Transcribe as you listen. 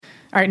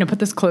All right, now put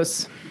this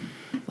close.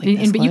 Like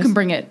this but close? you can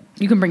bring it.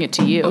 You can bring it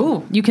to you.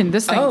 Ooh. You can.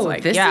 This thing's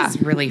like this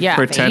is really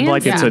Pretend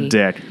like it's a fancy.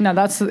 dick. No,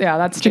 that's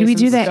Can we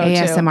do Jason's that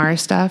go-to. ASMR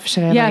stuff?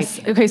 Should I? Yes.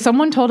 Okay.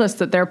 Someone told us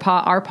that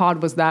our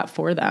pod was that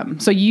for them.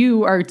 So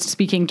you are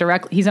speaking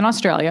directly. He's in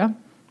Australia,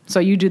 so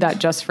you do that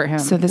just for him.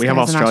 So this We have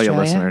guy's in Australia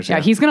listeners. yeah,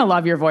 he's gonna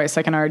love your voice.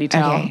 I can already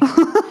tell. Okay.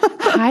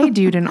 Hi,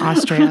 dude in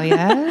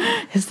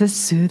Australia. Is this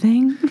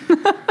soothing?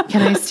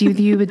 Can I soothe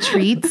you with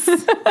treats?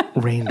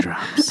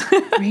 Raindrops.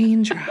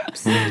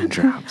 Raindrops.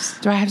 Raindrops.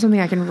 Do I have something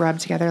I can rub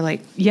together?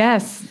 Like,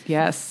 Yes.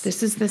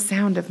 this is the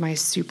sound of my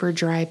super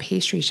dry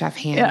pastry chef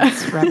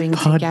hands rubbing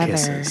together.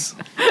 Kisses.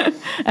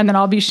 And then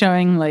I'll be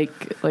showing like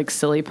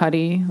silly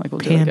putty. Like we'll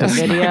do like a Panda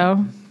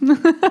video.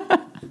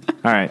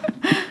 All right.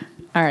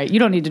 All right. You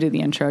don't need to do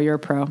the intro. You're a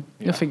pro.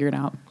 You'll figure it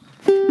out.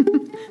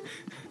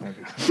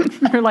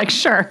 You're like,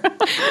 sure.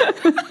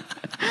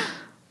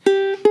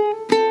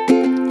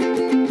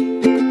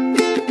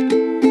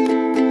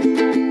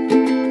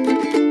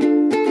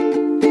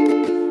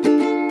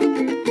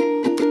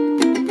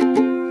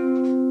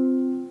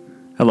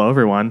 Hello,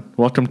 everyone.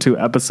 Welcome to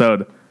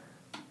episode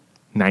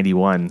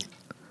 91,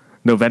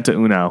 Noventa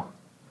Uno,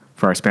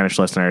 for our Spanish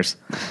listeners,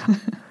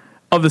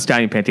 of the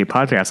Stallion Pancake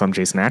Podcast. I'm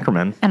Jason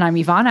Ackerman. And I'm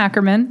Yvonne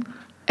Ackerman.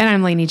 And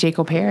I'm Lainey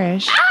Jacob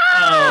Parrish.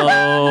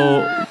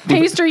 Oh,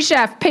 Pastry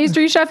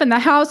chef in the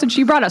house, and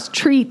she brought us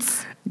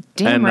treats.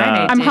 Damn And, right.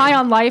 I I'm did. high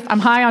on life. I'm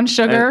high on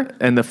sugar.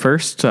 and the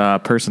first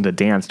person to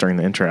dance during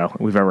the intro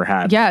we've ever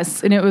had.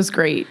 Yes, and it was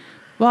great.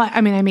 Well,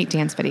 I mean, I make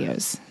dance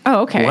videos.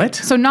 Oh, okay. What?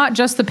 So not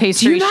just the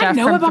pastry chef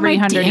from about my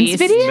 300 dance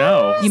East. videos?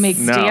 No. You make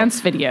No.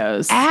 dance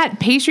videos. At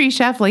Pastry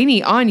Chef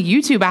Lainey on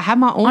YouTube. I have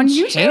my own On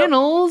YouTube?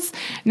 channels.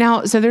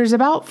 Now, so there's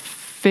about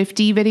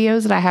 50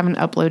 videos that I haven't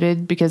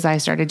uploaded because I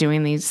started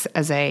doing these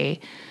as a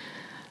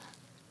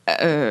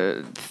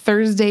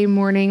Thursday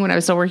morning. When I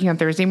was still working on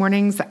Thursday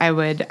mornings, I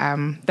would,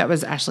 that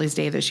was Ashley's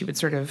day that she would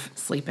sort of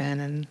sleep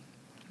in. And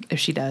if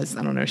she does,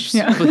 I don't know, she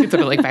sleeps up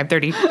at like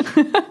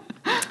 5:30.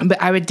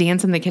 But I would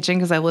dance in the kitchen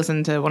because I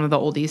listened to one of the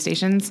oldies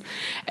stations,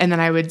 and then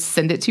I would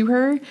send it to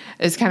her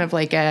as kind of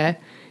like a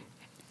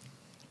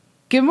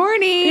good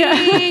morning,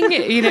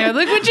 you know,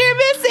 look what you're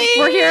missing.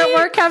 We're here at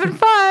work having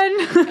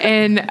fun.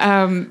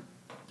 And,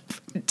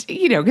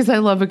 you know, because I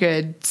love a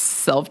good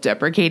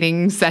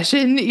self-deprecating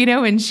session, you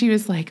know, and she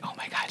was like, oh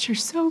my God, you're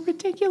so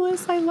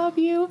ridiculous. I love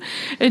you.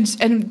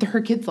 And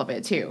her kids love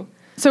it too.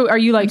 So are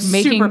you like I'm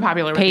making super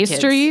popular with the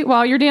pastry kids.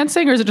 while you're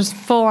dancing, or is it just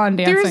full on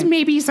dancing? There's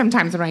maybe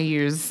sometimes when I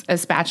use a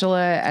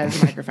spatula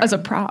as a microphone. as a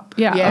prop.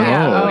 Yeah.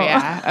 Yeah. Oh. Oh,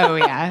 yeah. Oh,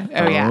 yeah.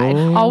 Oh,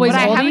 yeah. Always What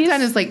I haven't oldies?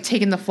 done is like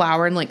taken the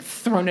flour and like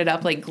thrown it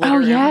up like glitter Oh,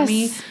 around yes.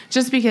 me,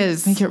 just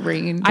because Make it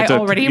rain. I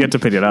already You have to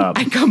pick it up.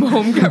 I come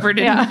home covered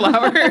in Yeah.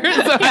 flour,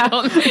 so I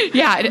don't.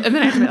 Yeah, and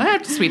then I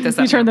have to sweep this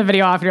up. You turn the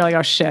video off and you're like,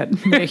 oh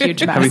shit, made a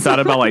huge Have you mess.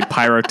 thought about like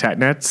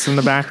pyrotechnics in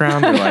the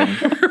background? You're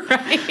like,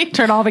 right.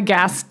 Turn all the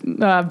gas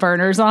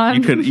burners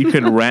on. you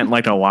could rent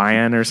like a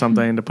lion or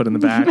something to put in the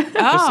back. Just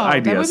Oh,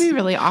 ideas. that would be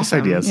really Just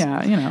awesome. ideas.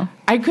 Yeah, you know.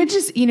 I could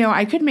just, you know,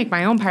 I could make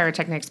my own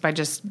pyrotechnics by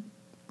just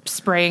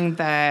spraying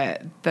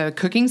the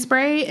cooking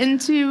spray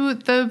into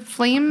the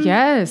flame.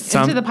 Yes.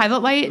 Into the pilot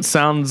light.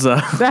 Sounds.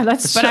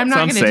 That's But I'm not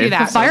Sounds going to do safe.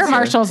 that. Fire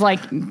marshal's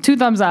like 2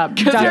 thumbs up.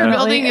 Their Definitely.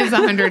 building is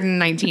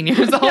 119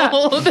 years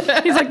old.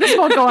 He's like, this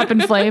won't go up in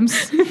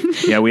flames.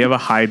 Yeah, we have a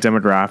high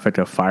demographic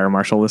of fire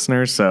marshal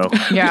listeners, so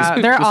Yeah,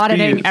 they're just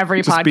auditing be-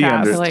 every just be podcast.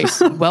 under-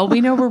 Like, Well,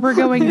 we know where we're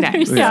going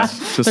next. yeah,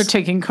 just- they're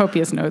taking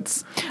copious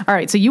notes. All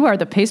right, so you are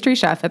the pastry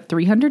chef at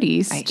 300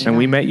 East. And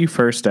we met you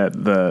first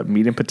at the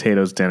meat and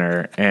potatoes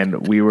dinner,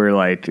 and we were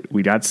like,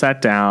 we got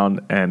sat down,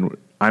 and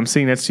I'm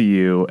sitting next to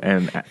you,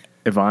 and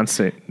Yvonne's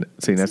sitting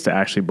next to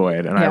Ashley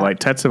Boyd, and I Yeah. like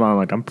texted Yvonne, I'm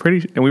like, I'm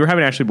pretty, and we were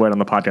having Ashley Boyd on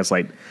the podcast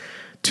like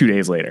 2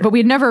 days later. But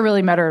we'd never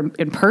really met her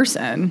in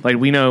person. Like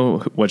we know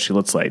what she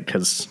looks like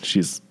because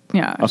she's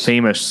Yeah. a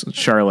famous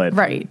Charlotte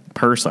Right.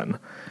 person,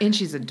 And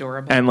she's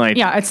adorable. and like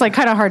Yeah, it's like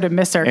kind of hard to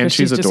miss her And because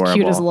she's she's just cute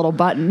adorable. as a little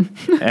button.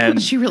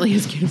 and she really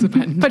is cute as a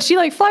button. But she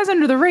like flies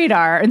under the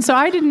radar. And so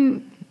I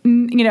didn't,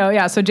 you know,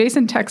 yeah. So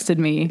Jason texted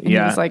me and he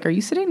Yeah. was like, are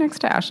you sitting next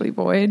to Ashley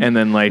Boyd? And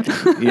then like,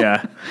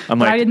 yeah, I'm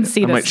like, I didn't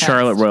see I'm this like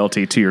Charlotte text.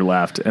 royalty to your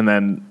left. And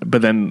then,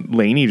 but then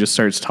Lainey just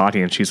starts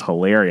talking and she's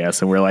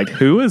hilarious. And we're like,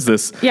 who is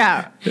this?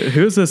 Yeah.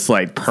 Who is this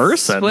like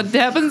person? What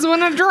happens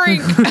when I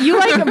drink? You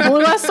like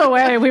blew us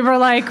away. We were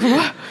like,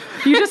 "What?"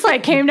 You just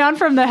like came down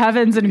from the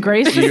heavens and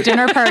graced this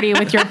dinner party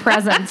with your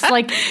presence.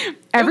 Like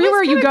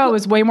everywhere you go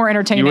is way more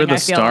entertaining. You were the I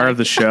feel star like. of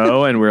the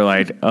show. And we're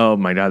like, oh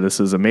my God, this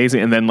is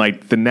amazing. And then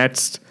like the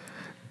next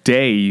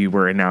day you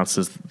were announced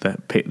as that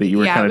you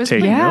were Yeah, it kind of was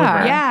taking pretty-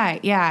 over. Yeah.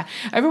 Yeah.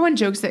 Everyone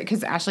jokes that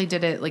because Ashley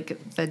did it like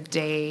the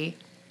day,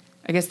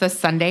 I guess the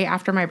Sunday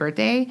after my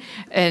birthday.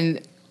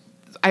 And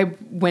I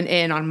went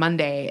in on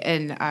Monday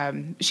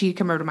and she had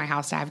come over to my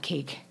house to have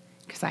cake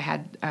because I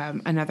had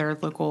another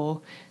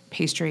local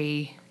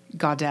pastry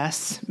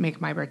goddess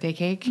make my birthday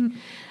cake.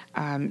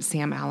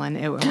 Sam Allen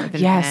at Wentworth and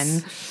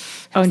Yes. Penn.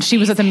 Oh, and she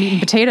was at the meat and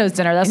potatoes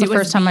dinner. That's And the it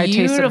was first time I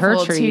tasted her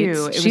beautiful, treats.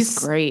 too. It She's was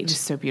great.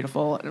 just so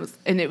beautiful.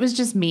 And it was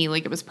just me.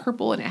 Like, it was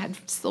purple and it had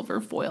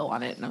silver foil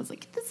on it. And I was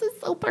like, this is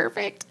so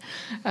perfect.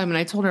 And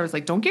I told her, I was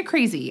like, don't get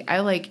crazy. I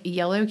like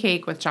yellow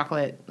cake with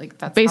chocolate. Like,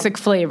 that's Basic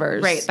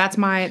flavors. Right. That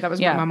was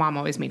Yeah. what my mom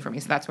always made for me.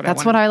 So that's what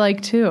That's I what wanted. I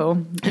like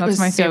too. It That's was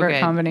my so favorite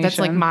good. combination. That's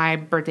like my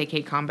birthday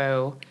cake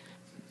combo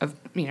of,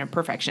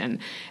 perfection.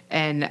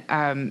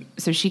 And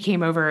so she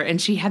came over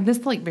and she had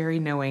this like very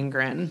knowing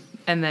grin.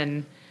 And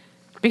then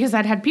because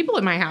I'd had people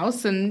at my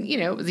house and,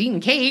 was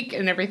eating cake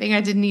and everything, I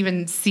didn't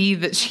even see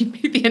that she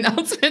made the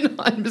announcement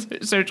on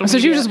social media. So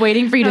she was just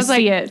waiting for you I to was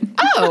see like, it.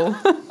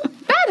 Oh,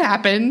 that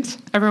happened.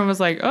 Everyone was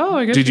like, oh,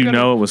 I guess. Did you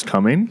know it was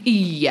coming?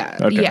 Yeah.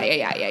 Okay.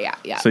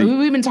 Yeah. So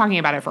We've been talking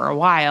about it for a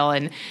while,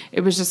 and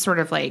it was just sort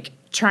of like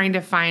trying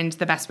to find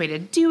the best way to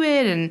do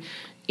it. And,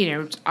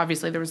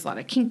 obviously there was a lot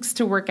of kinks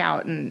to work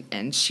out,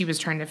 and she was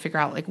trying to figure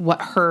out like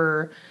what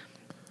her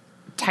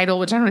title,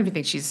 which I don't even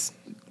think she's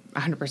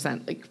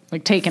 100%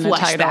 Like taking a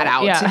flesh title. that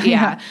out.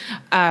 Yeah.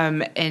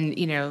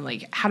 And,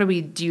 like, how do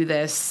we do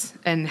this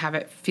and have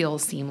it feel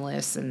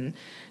seamless? And,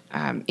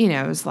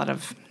 it was a lot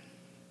of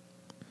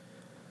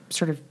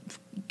sort of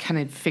kind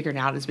of figured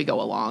out as we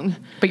go along.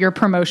 But your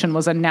promotion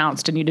was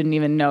announced and you didn't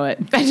even know it.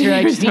 You're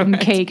like just eating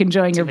cake,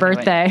 enjoying your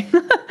birthday.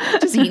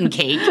 Just eating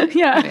cake.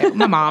 Yeah.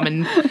 My mom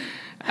and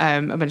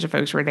a bunch of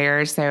folks were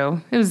there. So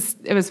it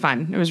was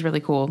fun. It was really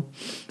cool.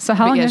 So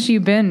how long yeah, have you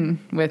been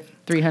with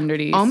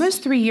 300 East?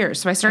 Almost 3 years.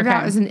 So I started Okay.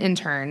 out as an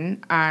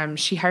intern.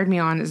 She hired me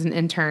on as an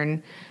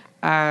intern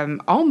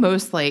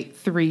almost like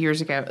 3 years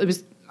ago.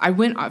 I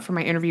went for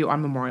my interview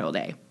on Memorial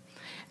Day.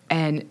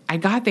 And I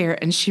got there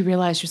and she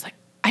was like,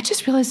 I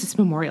just realized it's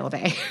Memorial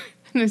Day.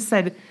 And I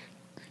said,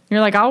 You're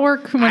like, I'll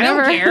work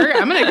whenever. I don't care.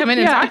 I'm going to come in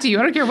and Yeah. talk to you.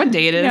 I don't care what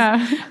day it is.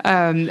 Yeah.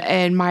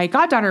 And my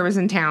goddaughter was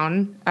in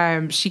town.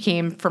 She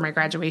came for my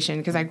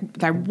graduation because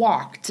I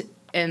walked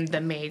in the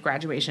May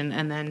graduation,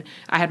 and then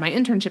I had my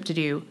internship to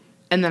do,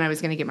 and then I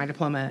was going to get my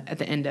diploma at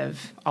the end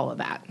of all of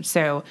that.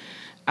 So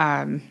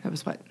that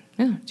was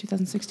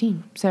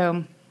 2016.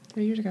 So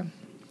 3 years ago.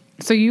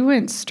 So you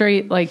went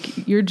straight,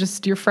 like you're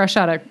fresh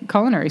out of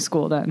culinary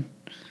school then.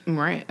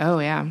 Right. Oh,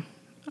 yeah. And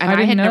I I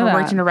didn't had know never that.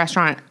 worked in a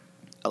restaurant.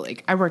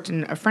 Like, I worked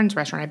in a friend's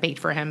restaurant. I baked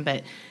for him,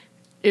 but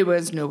it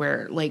was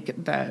nowhere like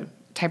the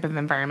type of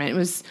environment. It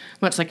was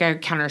much like a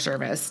counter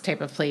service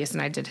type of place,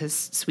 and I did his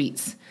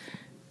sweets.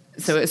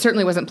 So it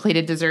certainly wasn't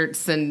plated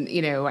desserts, and,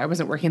 I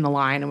wasn't working the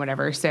line and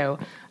whatever. So,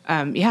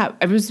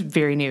 it was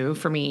very new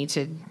for me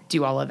to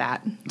do all of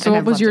that. So And what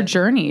I've was loved your it.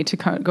 journey to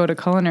go to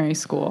culinary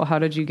school? How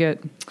did you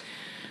get?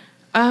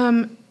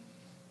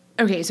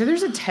 Okay, so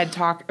there's a TED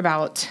Talk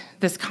about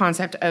this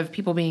concept of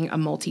people being a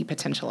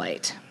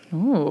multi-potentialite.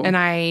 Ooh. And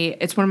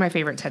it's one of my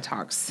favorite TED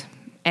Talks.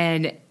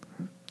 And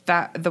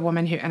the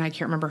woman and I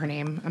can't remember her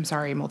name. I'm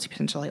sorry,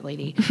 multi-potentialite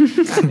lady.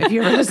 If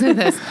you ever listen to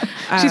this.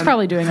 She's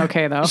probably doing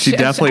okay though. She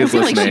definitely I is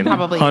feel like she listening.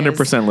 probably is.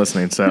 100%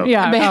 listening. So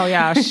yeah. Oh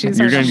yeah. She's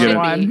you're our gonna number get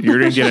one. you're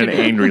gonna get an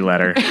angry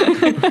letter.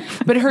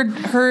 But her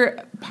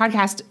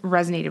podcast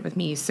resonated with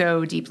me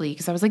so deeply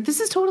because I was like,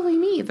 this is totally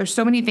me. There's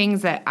so many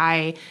things that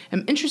I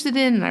am interested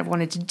in and I've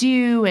wanted to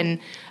do. And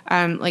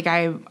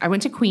I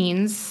went to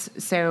Queens.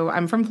 So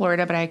I'm from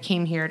Florida, but I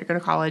came here to go to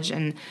college.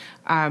 And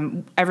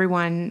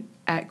everyone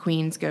at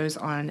Queens goes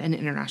on an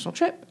international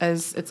trip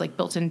as it's like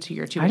built into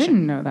your tuition. I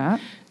didn't know that.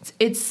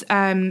 It's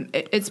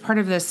part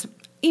of this,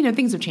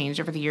 things have changed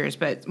over the years,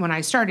 but when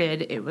I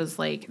started, it was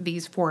like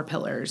these 4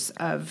 pillars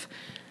of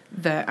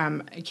the,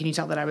 can you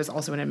tell that I was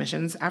also in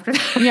admissions after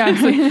that? Yeah.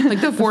 It's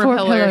like the 4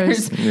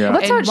 pillars. Yeah. Well,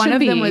 that's how And it one should of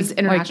be. them was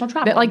international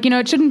travel.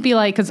 It shouldn't be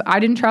like, because I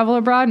didn't travel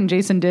abroad and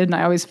Jason did, and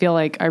I always feel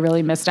like I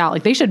really missed out.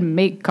 Like they should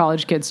make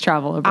college kids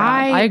travel abroad.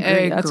 I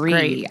agree. That's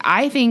great.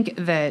 I think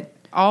that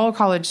all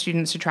college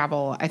students should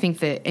travel. I think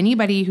that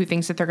anybody who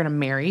thinks that they're going to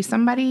marry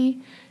somebody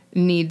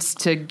needs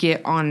to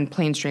get on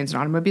planes, trains, and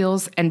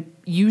automobiles, and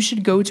you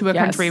should go to a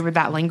Yes. country where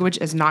that language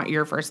is not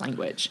your first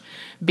language.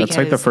 That's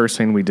like the Because- first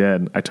thing we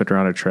did. I took her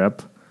on a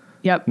trip.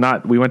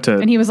 Yep. We went to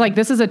And he was like,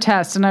 "This is a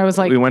test," and I was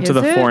like, we went to "Is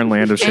the it?" foreign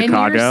land of And you're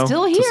Chicago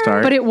still to here.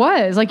 start. But it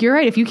was like you're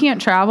right. If you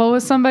can't travel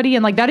with somebody,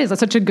 and like that is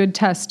such a good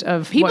test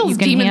of what People's you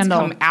can demons handle.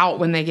 come out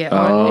when they get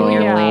on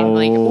an airplane,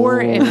 like,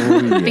 or if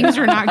things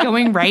are not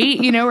going right,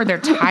 or they're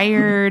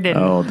tired, and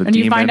oh, the and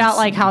you find out demons-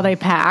 like how they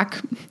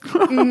pack.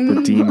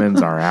 the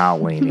demons are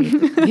out, Lainey.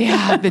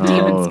 yeah, the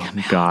demons Oh come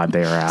out. God,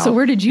 they are out. So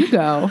where did you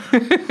go?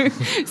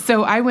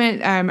 So I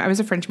went. I was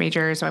a French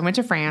major, so I went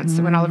to France.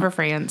 I went all over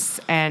France,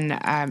 and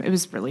it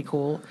was really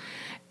cool.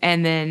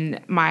 And then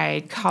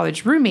my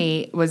college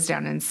roommate was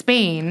down in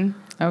Spain.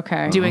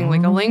 Okay. Doing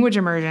like a language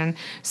immersion.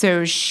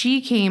 So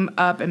she came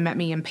up and met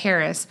me in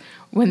Paris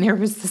when there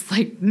was this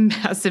like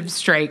massive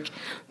strike.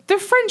 The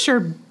French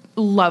are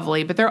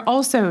lovely, but they're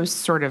also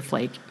sort of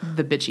like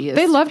the bitchiest.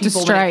 They love to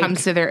people strike. When it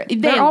comes to They're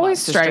love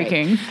always to strike.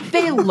 striking.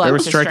 They love they were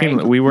to striking.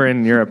 strike. We were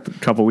in Europe a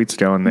couple weeks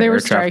ago, and the They were air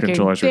traffic striking.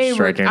 controllers were They were-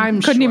 striking.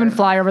 I'm Couldn't even sure.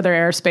 fly over their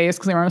airspace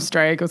because they were on a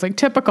strike. It was like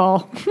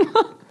typical.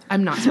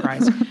 I'm not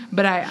surprised.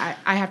 But I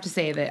have to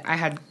say that I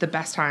had the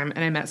best time,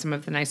 and I met some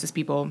of the nicest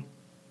people.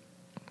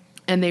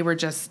 And they were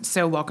just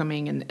so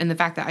welcoming. And the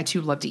fact that I,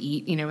 too, love to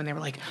eat, you know, and they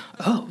were like,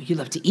 oh, you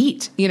love to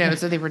eat, you know,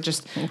 so they were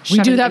just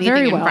do that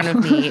very well. in front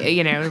of me,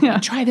 you know,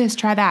 try this,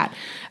 try that.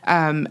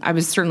 I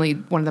was certainly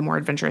one of the more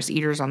adventurous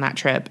eaters on that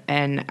trip.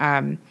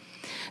 And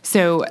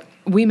so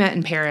we met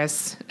in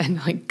Paris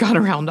and like got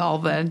around all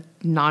the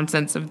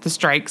nonsense of the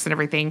strikes and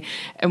everything.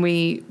 And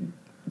we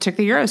took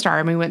the Eurostar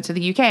and we went to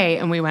the UK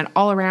and we went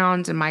all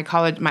around. And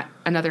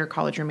another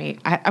college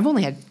roommate, I've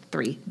only had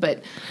 3,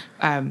 but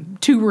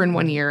 2 were in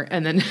 1 year,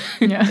 and then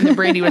and then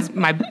Brandy was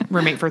my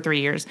roommate for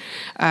 3 years.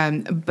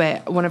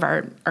 But one of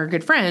our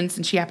good friends,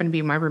 and she happened to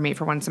be my roommate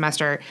for 1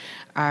 semester.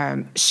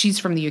 She's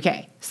from the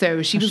UK,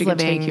 so she was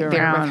living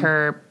there with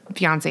her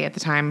fiance at the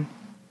time.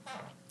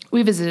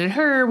 We visited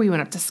her. We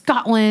went up to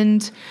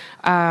Scotland.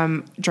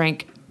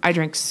 I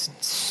drank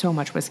so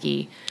much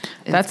whiskey.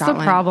 That's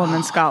Scotland. The problem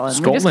in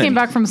Scotland. We just came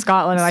back from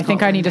Scotland, and I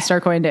think I need to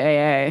start going to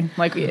AA.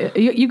 Like,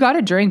 you got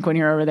to drink when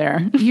you're over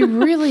there. You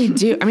really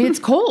do. I mean, it's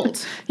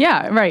cold.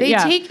 Yeah, right. They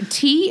take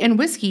tea and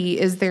whiskey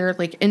as their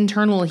like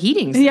internal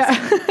heating system.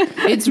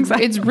 Yeah, it's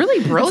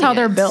really brilliant. That's how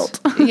they're built.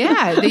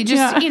 Yeah, they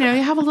just you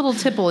have a little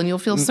tipple, and you'll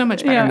feel so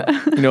much better.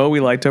 Yeah. You know what we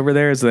liked over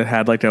there is that it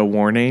had like a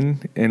warning,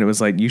 and it was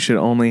like you should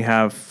only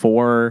have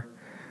 4.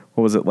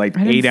 What was it, like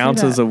 8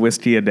 ounces of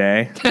whiskey a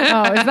day?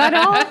 Oh, is that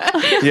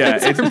all? Yeah,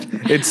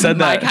 it said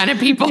that. My kind of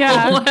people.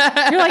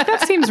 Yeah. You're like,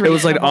 that seems reasonable. It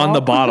was like on the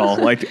bottle,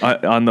 like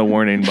on the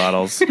warning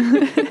bottles.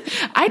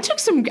 I took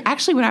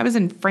actually when I was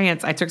in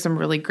France, I took some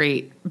really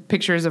great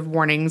pictures of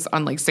warnings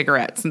on like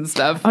cigarettes and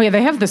stuff. Oh yeah,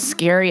 they have the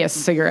scariest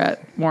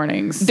cigarette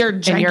warnings. They're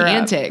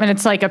gigantic. And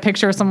it's like a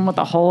picture of someone with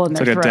a hole in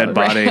their throat. Like a dead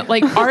body. Right?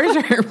 Like ours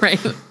are, right.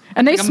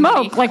 And they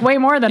smoke like way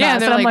more than us.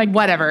 They're and like,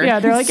 whatever. Yeah,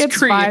 they're like, it's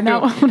fine.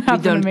 That won't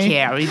happen to me. We don't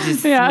care. We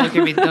just smoke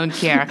and we don't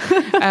care.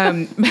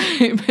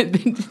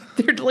 But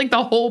they're like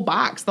the whole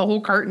box, the whole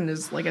carton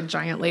is like a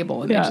giant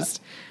label. And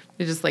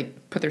they just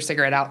like put their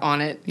cigarette out on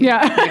it.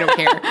 Yeah. They don't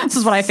care. This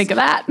is what I think of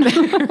that.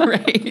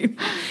 Right.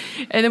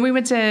 And then we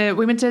went to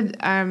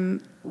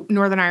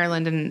Northern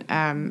Ireland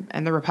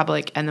and the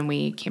Republic, and then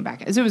we came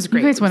back. So it was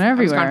great. You guys went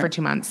everywhere. I was gone for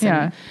 2 months.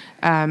 Yeah.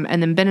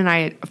 And then Ben and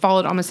I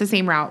followed almost the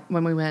same route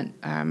when we went,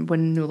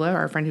 when Nuala,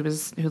 our friend who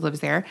lives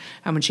there,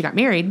 when she got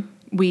married,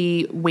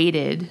 we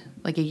waited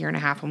like a year and a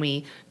half when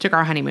we took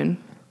our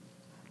honeymoon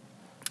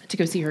to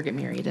go see her get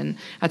married. And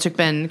I took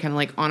Ben kind of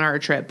like on our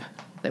trip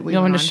that we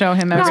wanted to show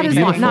him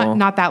everything.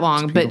 Not that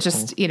long, but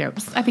just,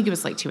 I think it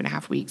was like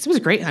 2.5 weeks. It was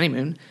a great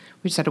honeymoon.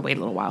 We just had to wait a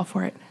little while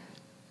for it.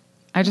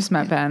 I just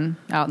met Ben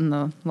out in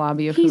the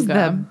lobby of He's Hugo.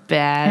 The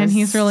best. And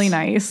he's really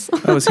nice.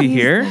 Oh, is he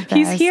here?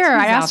 He's here.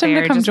 I asked him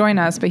to come join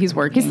us, but he's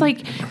working. He's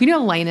like,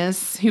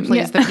 Linus, who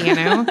plays the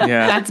piano?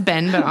 Yeah. That's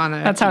Ben, but on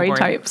a That's keyboard.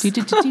 how he types.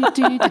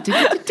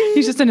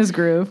 He's just in his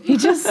groove. He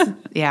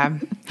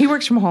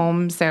works from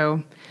home,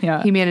 so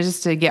he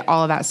manages to get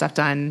all of that stuff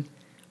done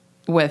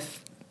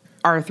with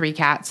our 3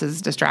 cats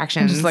as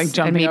distractions. Just like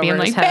jumping over being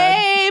his like,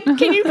 head. babe,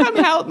 can you come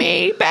help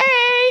me?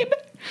 Babe!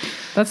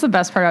 That's the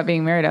best part about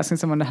being married, asking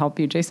someone to help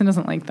you. Jason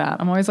doesn't like that.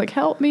 I'm always like,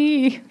 help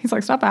me. He's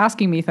like, stop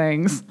asking me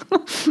things.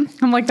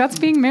 I'm like, that's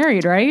being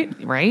married, right?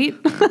 Right?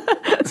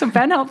 So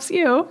Ben helps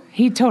you.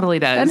 He totally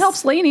does. Ben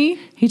helps Lainey.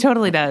 He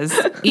totally does.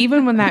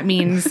 Even when that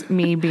means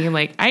me being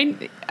like,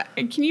 can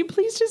you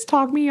please just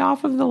talk me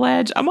off of the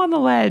ledge? I'm on the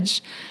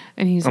ledge.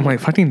 And I'm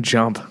like, fucking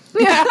jump.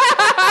 Yeah.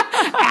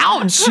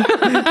 Ouch.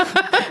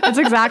 That's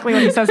exactly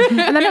what he says. And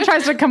then it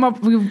tries to come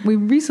up. We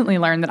recently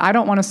learned that I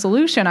don't want a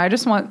solution. I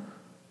just want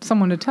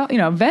someone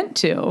to vent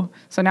to.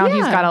 So now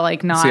he's got to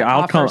like not. See,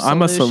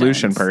 I'm a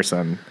solution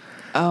person.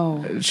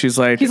 Oh, he's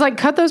like,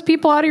 cut those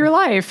people out of your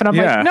life, and I'm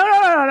like,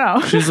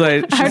 no. She's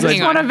like, I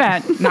just want to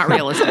vent. Not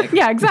realistic.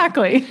 Yeah,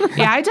 exactly.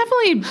 Yeah, I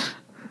definitely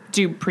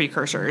do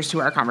precursors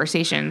to our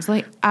conversations.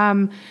 Like,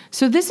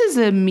 so this is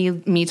a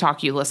me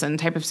talk, you listen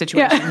type of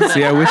situation. Yeah.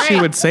 See, I wish she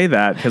would say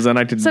that because then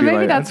I could. So be maybe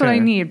like, that's what I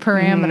need.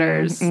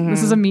 Parameters. Mm-hmm.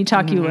 This is a me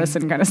talk, you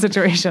listen kind of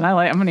situation.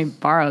 I'm going to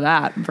borrow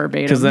that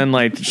verbatim. Because then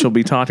like she'll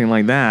be talking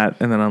like that,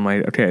 and then I'm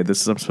like, okay, I'm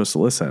supposed to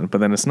listen, but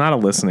then it's not a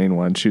listening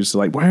one. She's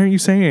like, why aren't you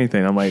saying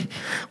anything? I'm like,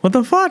 what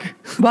the fuck?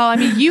 Well, I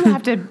mean, you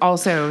have to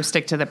also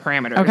stick to the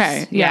parameters.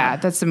 Okay, yeah,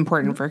 that's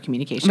important for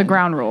communication. The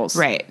ground rules,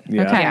 right?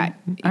 Yeah. Okay, yeah,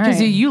 because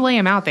you lay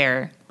them out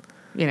there.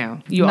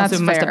 You also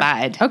must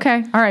abide.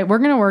 Okay. All right. We're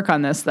going to work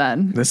on this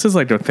then. This is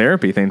like a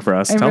therapy thing for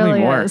us. It Tell really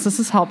me more. Is. This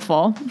is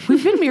helpful.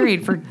 We've been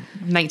married for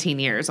 19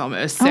 years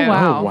almost. So. Oh,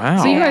 wow. Oh,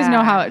 wow. So you guys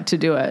know how to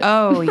do it.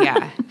 Oh,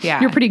 yeah.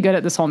 Yeah. You're pretty good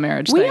at this whole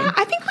marriage thing.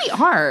 I think we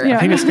are. I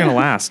think it's going to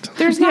last.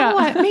 There's not a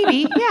lot.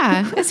 Maybe.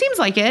 Yeah. It seems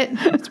like it.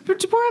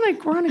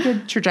 We're on a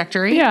good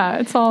trajectory. Yeah.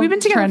 It's all We've been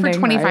together trending, for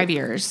 25 right?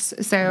 years.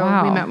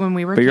 So we met when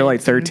we were But kids. you're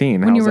like 13.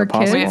 When How's you were that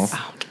possible?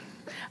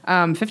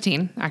 kids?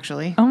 15,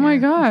 actually. Oh, my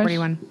gosh.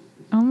 41.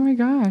 Oh, my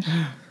gosh.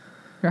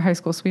 You're high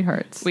school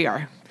sweethearts. We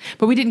are.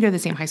 But we didn't go to the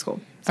same high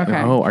school.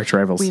 Okay. Oh, arch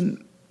rivals.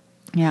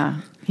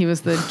 Yeah. He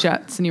was the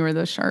Jets and you were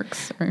the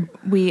Sharks. Or...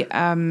 We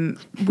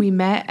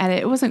met at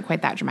it wasn't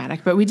quite that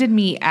dramatic, but we did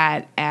meet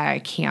at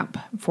a camp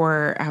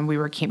for we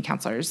were camp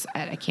counselors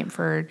at a camp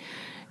for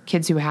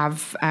kids who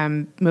have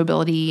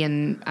mobility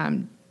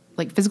and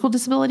like physical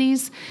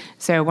disabilities.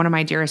 So one of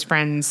my dearest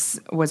friends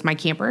was my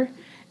camper,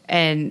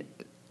 and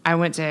I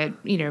went to,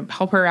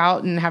 help her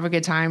out and have a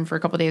good time for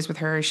a couple of days with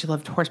her. She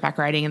loved horseback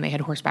riding, and they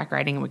had horseback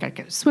riding, and we got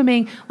to go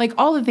swimming, like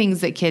all the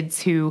things that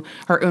kids who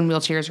are on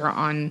wheelchairs or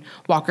on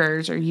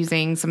walkers or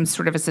using some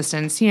sort of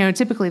assistance,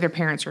 typically their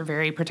parents are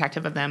very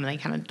protective of them, and they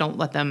kind of don't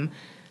let them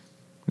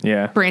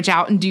branch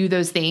out and do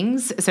those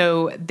things.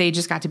 So they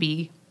just got to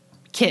be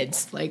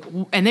kids,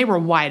 and they were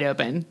wide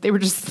open. They were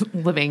just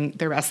living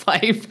their best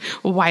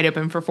life, wide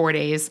open for 4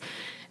 days.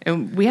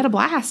 And we had a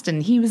blast,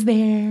 and he was there,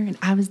 and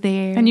I was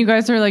there. And you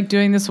guys are like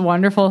doing this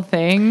wonderful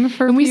thing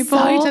for and people. We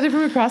saw each other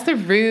from across the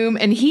room,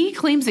 and he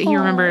claims that he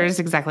remembers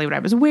exactly what I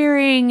was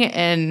wearing,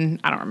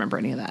 and I don't remember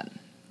any of that.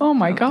 Oh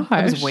my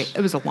gosh.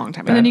 It was a long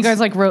time ago. And then you guys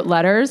wrote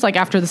letters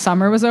after the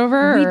summer was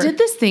over? We did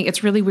this thing.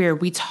 It's really weird.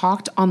 We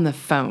talked on the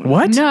phone.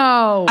 What?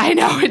 No. I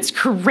know. It's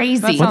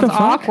crazy. That sounds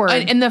awkward.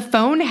 And the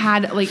phone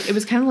had it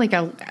was kind of like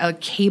a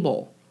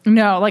cable.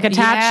 No,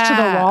 attached to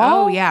the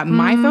wall? Oh, yeah.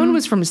 My phone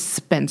was from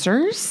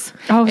Spencer's.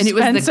 Oh, and it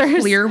was the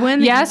clear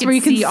one. Yes, where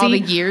you can see all the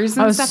years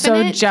and stuff in it.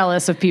 I was so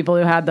jealous of people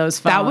who had those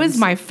phones. That was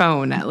my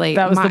phone.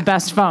 That was the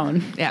best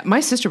phone. Yeah, my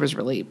sister was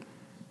really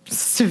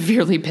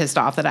severely pissed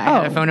off that I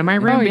had a phone in my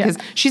room because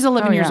she's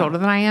 11 years older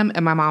than I am,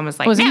 and my mom was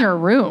like, it was in your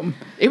room.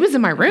 It was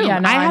in my room. Yeah,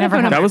 no, I had a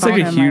phone. That was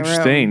like a huge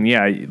thing.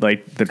 Yeah,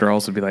 the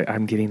girls would be like,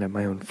 I'm getting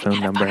my own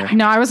phone number.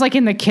 No, I was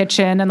in the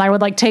kitchen, and I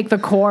would take the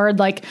cord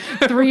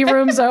 3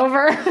 rooms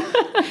over.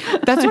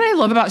 That's what I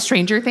love about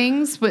Stranger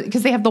Things,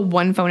 because they have the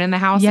one phone in the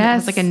house.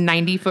 Yes. And it has a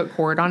 90-foot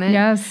cord on it.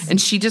 Yes. And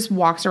she just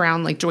walks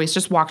around, Joyce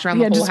just walks around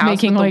the whole just house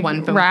making, with the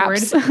one phone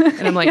raps. cord.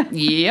 And I'm like,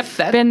 yep,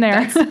 Been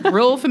there. That's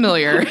real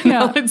familiar.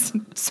 Yeah. It's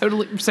so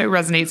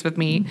resonates with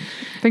me.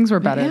 Things were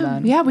better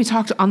then. Yeah, we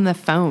talked on the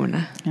phone.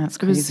 Yeah, that's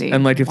crazy.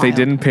 And if they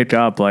didn't pick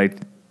up,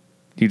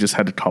 you just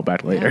had to call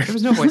back later. Yeah, there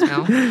was no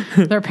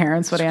voicemail. Their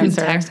parents would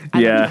answer. Text.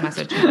 I left a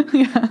message.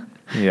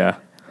 Yeah.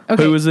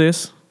 Okay. Who was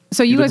this?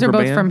 So you guys are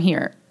both from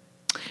here.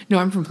 No,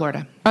 I'm from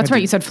Florida. Oh, that's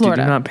right. You said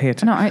Florida. Did not pay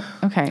attention.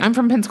 No, okay. I'm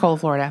from Pensacola,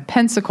 Florida.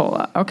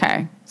 Pensacola.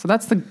 Okay. So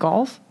that's the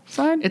Gulf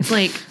side? It's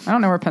I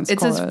don't know where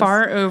Pensacola is. It's as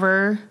far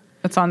over.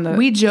 It's on the.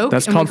 We joke.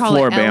 That's and called we call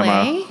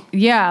Floribama. It LA.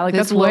 Yeah,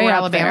 that's way lower up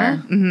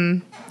Alabama. there.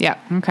 Mm-hmm. Yeah.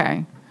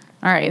 Okay.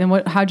 All right.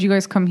 And how'd you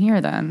guys come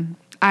here then?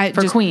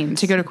 For Queens.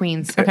 To go to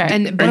Queens. Okay.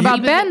 And what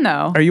about Ben,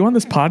 though? Are you on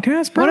this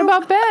podcast, bro? What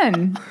about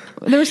Ben?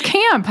 There was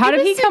camp. How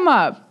did he come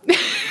up?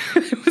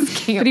 It was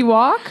camp. Did he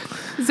walk?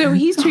 So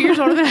he's 2 years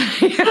older than I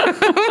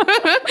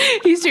am.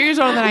 He's 2 years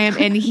older than I am.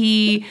 And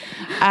he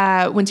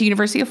went to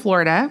University of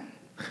Florida.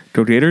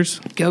 Go Gators.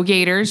 Go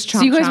Gators. Chomp,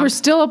 so you guys chomp. were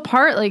still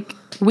apart,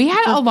 we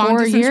had a long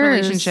distance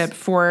years. relationship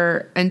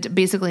and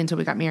basically until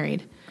we got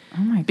married.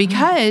 Oh my god.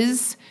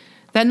 Because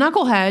that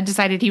knucklehead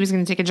decided he was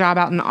going to take a job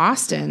out in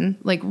Austin,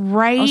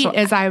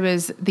 as I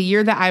was the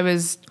year that I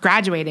was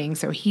graduating.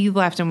 So he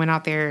left and went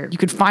out there. You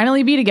could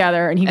finally be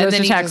together, and he goes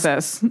to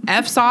Texas.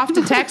 F's off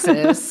to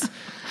Texas.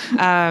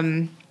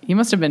 He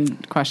must have been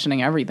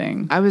questioning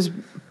everything.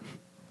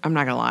 I'm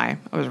not gonna lie,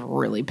 I was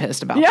really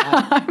pissed about Yeah,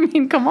 that. I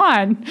mean, come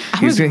on.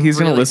 He's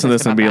gonna listen to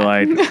this and be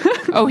like,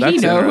 oh, he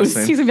knows.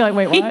 He's gonna be like,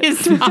 wait, what? He is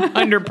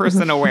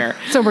 100% aware.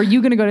 So were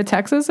you gonna go to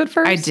Texas at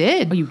first? I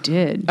did. Oh, you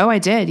did? Oh, I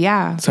did.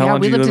 Yeah. So how long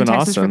we did you lived live in in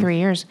Texas Austin? for 3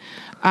 years.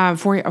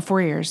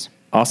 4 years.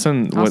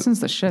 Austin's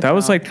the shit. That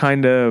was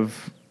kind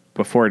of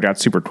before it got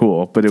super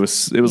cool, but it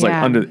was it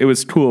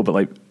was cool,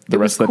 but the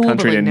rest of the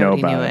country didn't know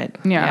about it.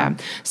 Yeah.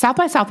 South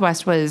by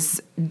Southwest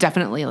was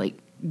definitely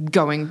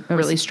going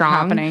really strong.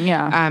 Happening,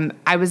 yeah.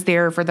 I was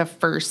there for the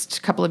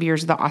first couple of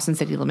years of the Austin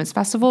City Limits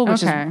Festival,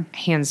 which is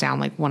hands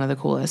down one of the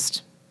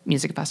coolest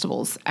music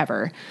festivals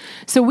ever.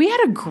 So we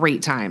had a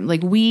great time.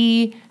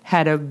 We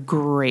had a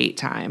great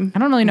time. I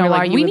don't really know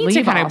why you we would need leave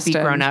to kind Austin. of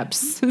be grown-ups.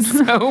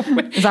 So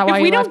is that why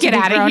if we you don't left to get be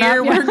out of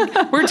here,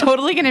 grown-up? we're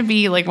totally going to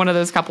be one of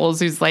those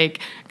couples who's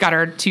got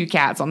our 2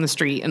 cats on the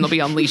street and they'll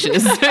be on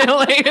leashes.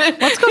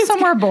 Let's go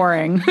somewhere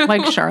boring,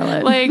 like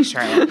Charlotte.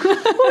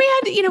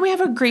 Well, we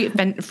have a great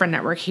friend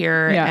network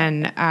here,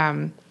 and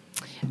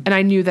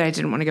I knew that I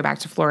didn't want to go back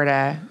to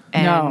Florida.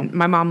 And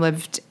my mom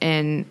lived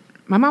in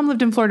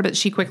Florida, but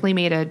she quickly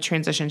made a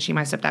transition.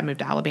 My stepdad moved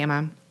to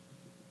Alabama.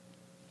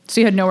 So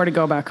you had nowhere to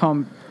go back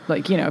home,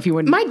 if you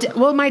wouldn't.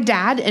 My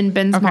dad and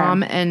Ben's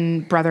mom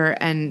and brother,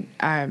 and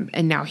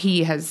now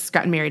he has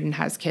gotten married and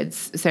has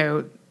kids.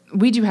 So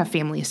we do have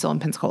family still in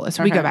Pensacola.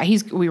 So we go back.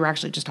 We were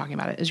actually just talking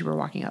about it as you were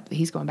walking up.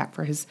 He's going back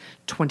for his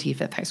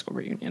 25th high school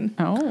reunion.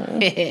 Oh.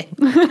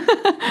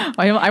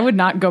 I would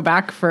not go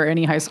back for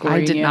any high school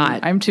reunion. I did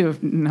not. I'm too,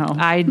 no.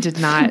 I did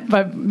not.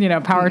 But,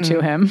 power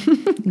to him.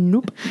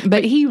 Nope.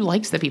 But he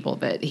likes the people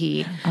that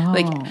he,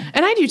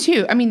 and I do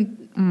too. I mean,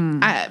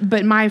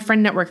 but my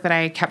friend network that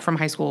I kept from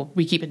high school,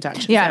 we keep in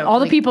touch. Yeah, So, all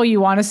the people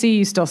you want to see,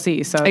 you still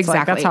see. So it's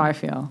like, that's how I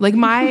feel. Like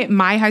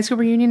my high school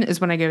reunion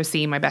is when I go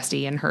see my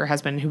bestie and her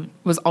husband, who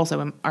was also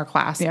in our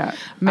class. Yeah,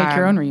 make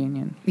your own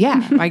reunion.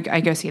 Yeah,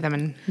 I go see them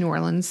in New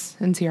Orleans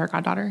and see our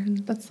goddaughter. And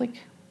that's like...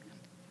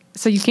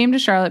 So you came to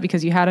Charlotte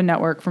because you had a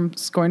network from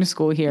going to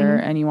school here,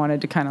 and you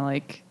wanted to kind of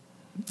like,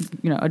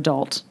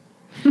 adult.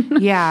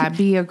 Yeah,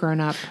 be a grown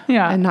up.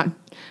 Yeah, and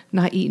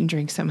not eat and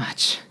drink so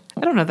much.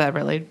 I don't know that I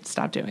really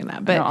stopped doing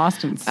that, but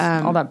Austin's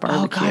all that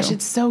barbecue. Oh gosh,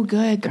 it's so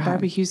good. The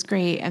barbecue's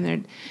great, and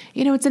they're,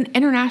 it's an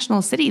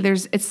international city.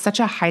 It's such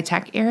a high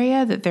tech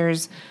area that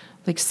there's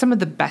like some of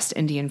the best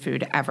Indian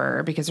food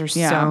ever because there's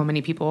so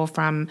many people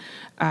from,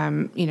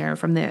 from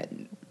that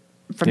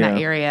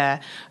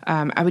area.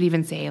 I would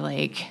even say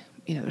like,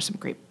 there's some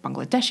great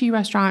Bangladeshi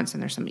restaurants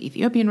and there's some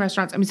Ethiopian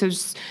restaurants. I mean, so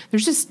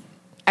there's just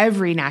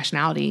every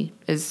nationality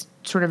is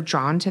sort of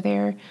drawn to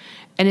there,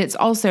 and it's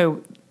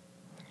also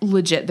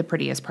legit the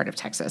prettiest part of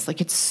Texas. Like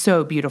it's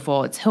so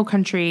beautiful. It's hill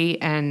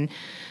country and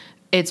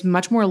it's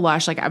much more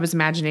lush. Like I was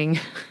imagining,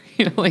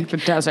 like the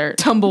desert,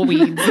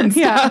 tumbleweeds and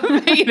stuff,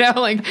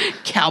 like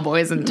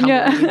cowboys and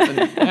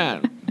tumbleweeds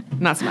and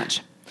not so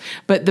much.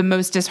 But the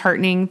most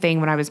disheartening thing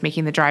when I was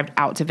making the drive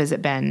out to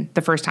visit Ben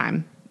the first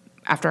time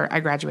after I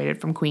graduated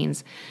from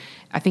Queens,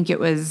 I think it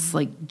was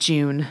like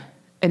June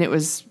and it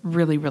was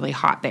really, really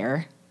hot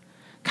there.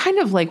 Kind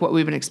of like what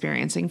we've been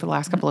experiencing for the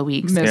last couple of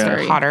weeks.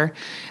 Misery. Hotter.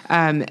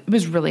 It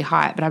was really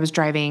hot, but I was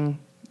driving.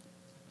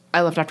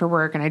 I left after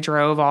work and I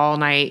drove all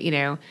night,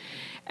 and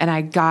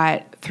I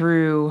got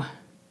through,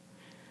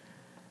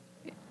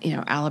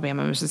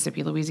 Alabama,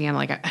 Mississippi, Louisiana.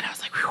 And I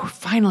was like, we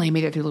finally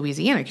made it through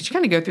Louisiana because you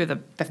kind of go through the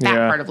fat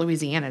part of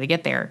Louisiana to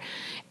get there.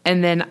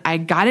 And then I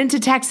got into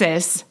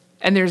Texas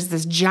and there's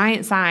this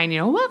giant sign,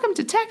 welcome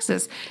to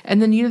Texas.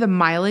 And then, the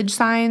mileage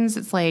signs,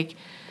 it's like,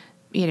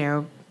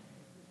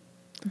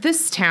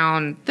 this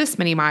town, this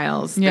many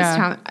miles, this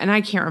town, and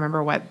I can't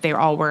remember what they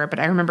all were, but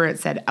I remember it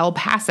said El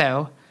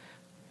Paso.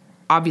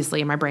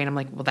 Obviously, in my brain, I'm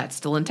like, well, that's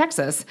still in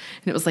Texas.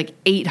 And it was like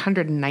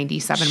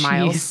 897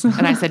 miles.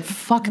 And I said,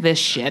 fuck this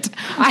shit.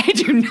 I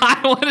do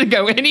not want to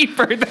go any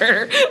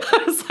further.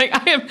 I was like,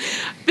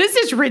 this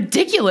is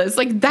ridiculous.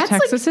 Like, that's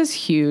Texas like is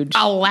huge.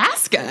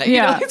 Alaska.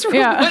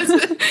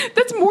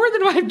 That's more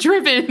than I've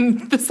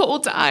driven this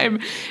whole time.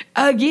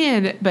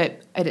 Again,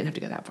 but I didn't have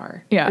to go that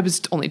far. Yeah. It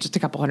was only just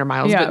a couple hundred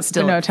miles, but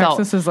still. No,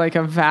 Texas is like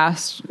a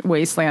vast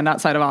wasteland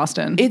outside of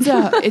Austin.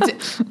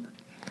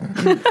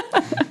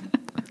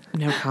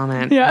 No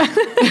comment. Yeah.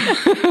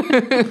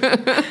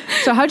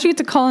 So how'd you get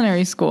to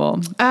culinary school?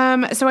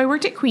 So I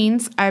worked at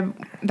Queens.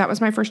 That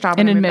was my first job.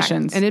 In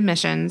admissions. In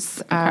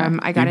admissions. Okay.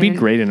 I got You'd be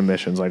great in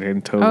admissions. I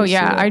can totally. Oh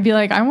yeah, I'd be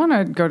like, I want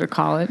to go to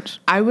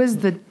college. I was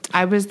the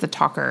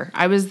talker.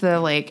 I was the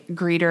like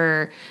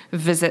greeter,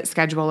 visit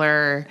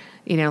scheduler.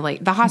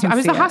 Like the I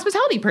was the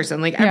hospitality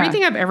person. Like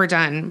everything I've ever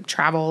done,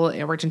 travel.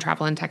 I worked in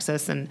travel in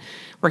Texas and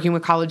working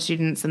with college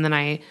students, and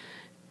then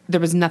there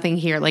was nothing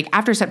here. Like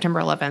after September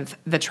 11th,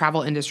 the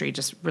travel industry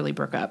just really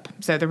broke up.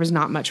 So there was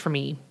not much for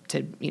me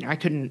to, I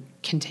couldn't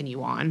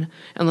continue on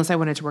unless I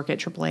wanted to work at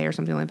AAA or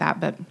something like that.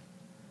 But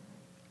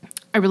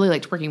I really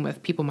liked working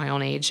with people my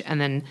own age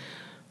and then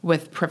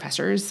with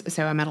professors.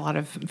 So I met a lot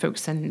of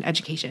folks in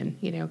education,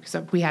 because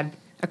we had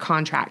a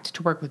contract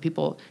to work with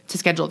people to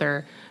schedule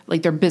their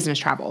business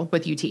travel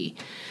with UT.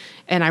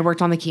 And I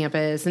worked on the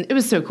campus and it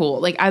was so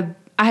cool. Like I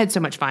had so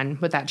much fun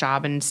with that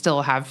job and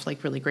still have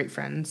like really great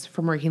friends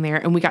from working there.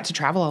 And we got to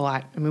travel a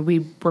lot. I mean,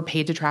 we were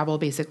paid to travel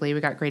basically.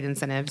 We got great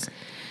incentives.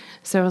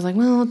 So I was like,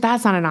 well,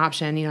 that's not an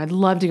option. I'd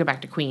love to go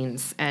back to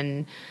Queens.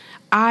 And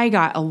I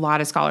got a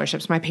lot of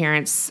scholarships. My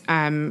parents,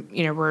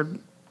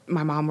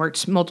 my mom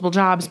worked multiple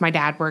jobs. My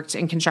dad worked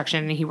in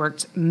construction and he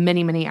worked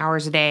many, many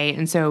hours a day.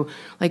 And so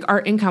like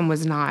our income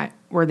was not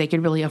where they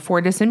could really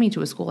afford to send me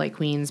to a school like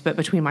Queens. But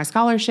between my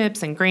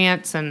scholarships and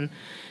grants and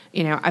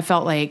I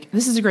felt like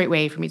this is a great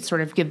way for me to sort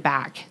of give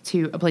back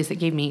to a place that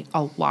gave me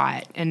a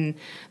lot. And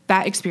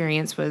that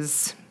experience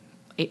was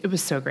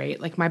so great.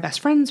 Like my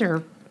best friends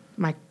are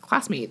my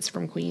classmates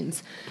from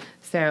Queens.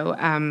 So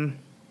I'm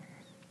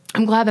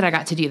glad that I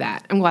got to do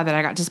that. I'm glad that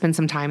I got to spend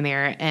some time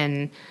there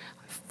and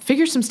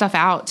figure some stuff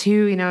out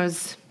too.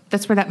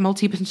 That's where that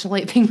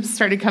multi-potentialite thing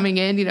started coming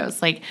in.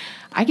 It's like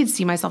I could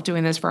see myself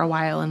doing this for a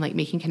while and like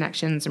making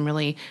connections and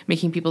really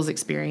making people's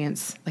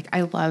experience. Like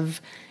I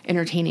love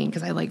entertaining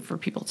because I like for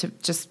people to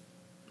just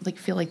like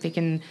feel like they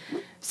can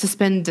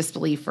suspend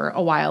disbelief for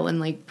a while and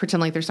like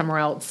pretend like they're somewhere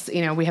else.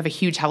 We have a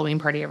huge Halloween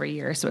party every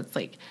year, so it's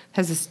like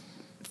has this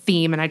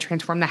theme, and I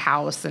transform the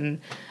house,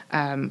 and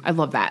I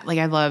love that. Like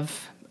I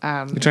love.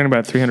 You're talking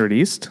about 300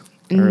 East?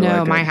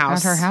 No, my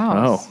house. At her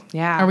house. Oh,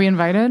 yeah. Are we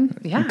invited?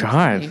 Yeah.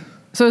 God.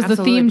 So is Absolutely.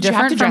 the theme But you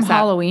have different to from dress up.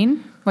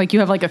 Halloween? Like you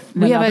have like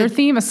another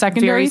theme, a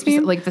secondary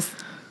theme? Like this.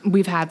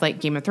 we've had like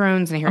Game of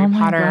Thrones and Harry Oh my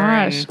Potter.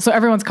 gosh. And, So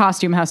everyone's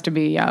costume has to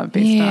be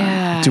based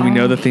on. Do we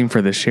know the theme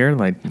for this year?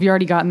 Like, Have you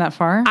already gotten that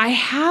far? I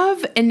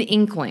have an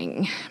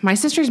inkling. My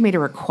sister's made a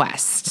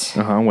request.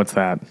 what's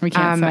that? We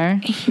can't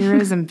say.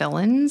 Heroes and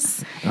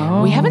villains.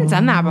 We haven't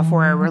done that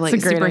before. We're like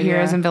That's a great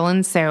superheroes idea. and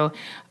villains. So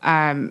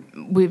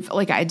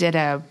I did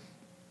a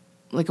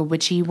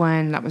witchy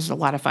one. That was a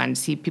lot of fun to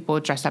see people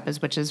dressed up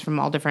as witches from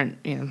all different,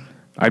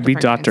 I'd be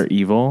different Dr. kinds.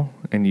 Evil,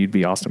 and you'd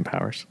be Austin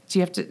Powers. Do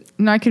you have to?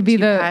 No, I could be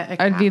Do you pet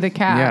a I'd be the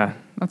cat. Yeah.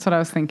 That's what I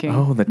was thinking.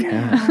 Oh, the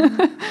cat.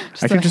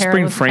 I a could just bring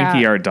hairless Frankie,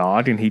 cat. our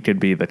dog, and he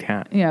could be the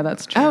cat. Yeah,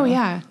 that's true. Oh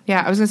yeah.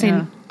 I was gonna say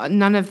Yeah.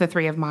 none of the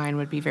three of mine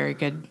would be very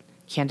good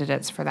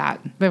candidates for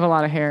that. They have a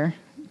lot of hair.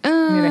 You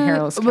need a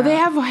hairless Well, they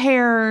cat. have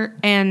hair,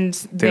 and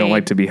they don't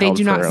like to be They held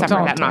do not for a suffer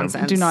long that time.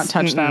 nonsense. Do not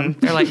touch them.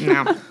 They're like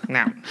no.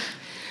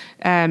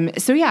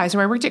 So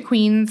I worked at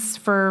Queens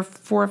for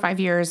 4 or 5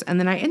 years, and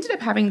then I ended up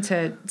having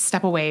to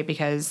step away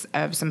because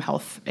of some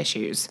health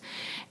issues.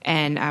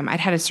 And I'd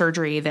had a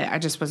surgery that I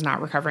just was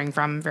not recovering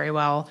from very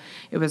well.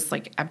 It was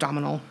like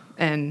abdominal,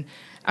 and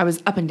I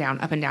was up and down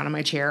in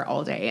my chair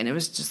all day, and it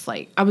was just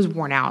like I was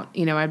worn out.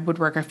 I would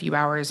work a few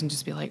hours and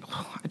just be like,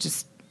 oh,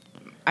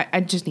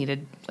 I just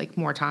needed like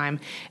more time,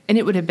 and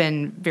it would have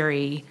been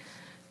very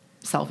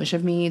selfish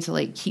of me to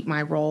like keep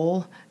my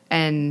role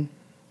and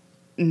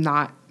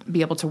not be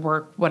able to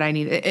work what I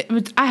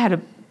needed. I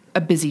had a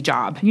busy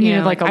job. You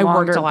needed like a I worked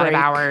longer a lot of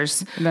break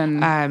hours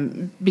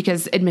than-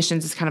 because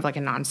admissions is kind of like a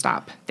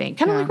nonstop thing,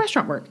 kind of Yeah. like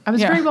restaurant work. I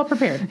was Yeah. very well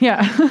prepared.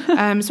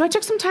 Yeah. So I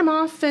took some time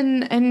off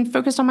and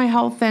focused on my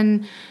health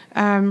and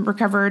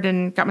recovered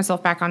and got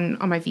myself back on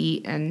my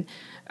feet. And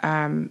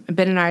Ben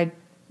and I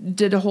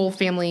did a whole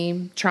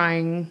family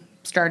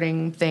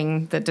starting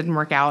thing that didn't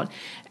work out.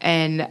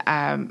 And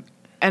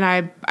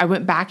I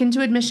went back into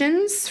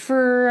admissions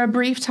for a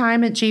brief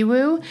time at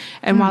JWU.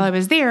 And while I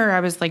was there, I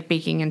was like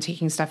baking and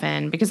taking stuff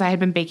in because I had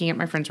been baking at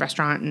my friend's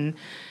restaurant and,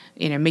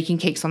 making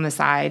cakes on the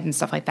side and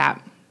stuff like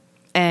that.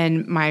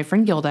 And my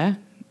friend Gilda,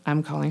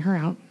 I'm calling her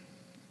out.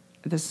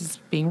 This is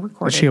being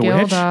recorded. Was she a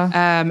witch?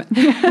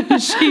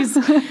 Gilda.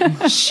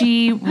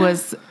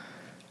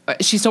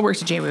 She still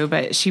works at JWU,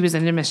 but she was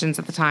in admissions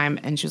at the time.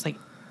 And she was like,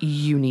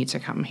 you need to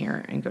come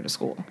here and go to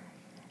school.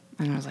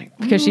 And I was like,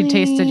 Because she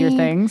tasted your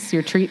things,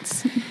 your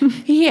treats.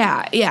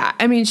 yeah.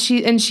 I mean,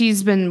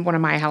 she's been one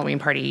of my Halloween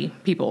party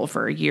people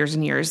for years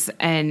and years.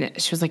 And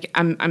she was like,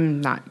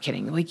 I'm not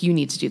kidding. Like, you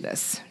need to do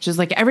this. She's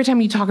like, every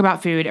time you talk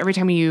about food, every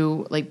time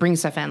you like bring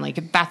stuff in,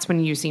 like that's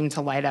when you seem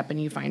to light up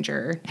and you find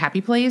your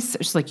happy place.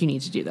 She's like, you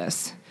need to do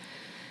this.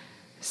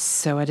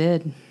 So I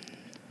did.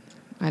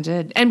 And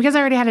because I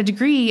already had a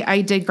degree,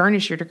 I did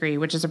Garnish Your Degree,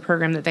 which is a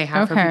program that they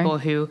have for Okay. people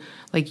who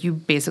like you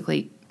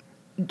basically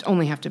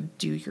only have to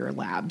do your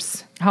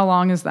labs. How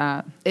long is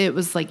that? It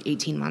was like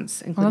 18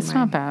 months. Well, that's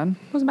not bad.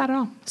 It wasn't bad at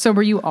all. So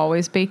were you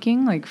always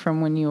baking, like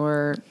from when you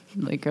were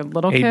like a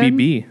little kid?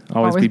 ABB,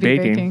 always be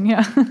baking.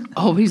 Yeah. Is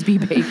Always be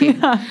baking.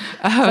 that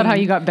how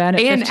you got Ben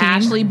at And 15?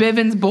 Ashley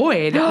Bivens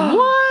Boyd.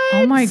 What?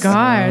 Oh my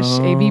gosh,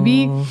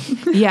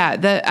 ABB. Yeah,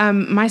 the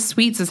my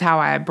sweets is how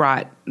I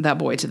brought that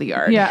boy to the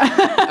yard. Yeah.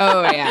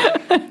 Oh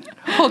yeah.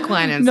 Hook,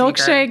 line, and sinker.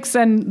 Milkshakes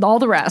and all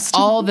the rest.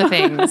 All the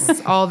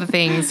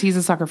things. He's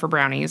a sucker for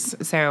brownies,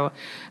 so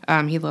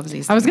he loves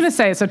these. I was things. gonna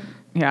say, so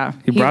yeah.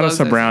 He brought us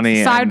loves a those.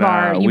 brownie.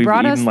 Sidebar, and, you we've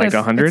brought us eaten like this.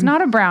 100. It's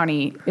not a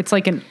brownie. It's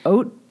like an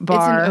oat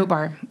bar. It's an oat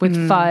bar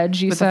with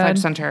fudge. You with said the fudge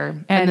center,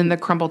 and then the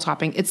crumble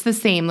topping. It's the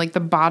same. Like the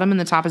bottom and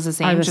the top is the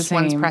same. the Just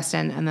one's same. pressed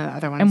in, and the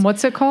other one's. And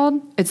what's it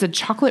called? It's a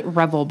chocolate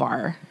revel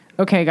bar.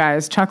 Okay,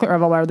 guys, chocolate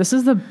rebel bar. This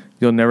is the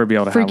You'll never be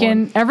able to have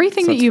freaking one.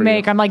 everything So that it's you for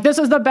make. I'm like, this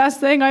is the best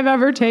thing I've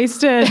ever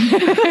tasted.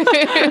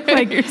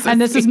 And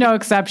this is no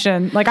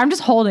exception. Like, I'm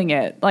just holding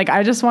it. Like,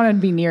 I just want to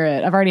be near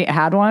it. I've already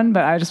had one,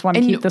 but I just want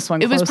to keep this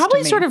one. It was close probably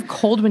to me. sort of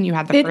cold when you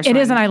had the first It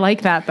one. is, and I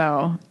like that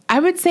though. I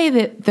would say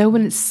that though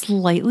when it's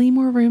slightly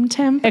more room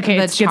temp, Okay,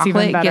 the it gets even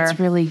chocolate better. gets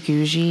really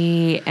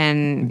goughy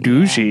and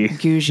Gougey?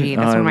 Gougey.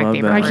 That's Oh, one of I my love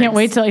favorite. that. I words. can't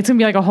wait till it's gonna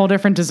be like a whole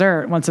different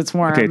dessert once it's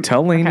warm. Okay,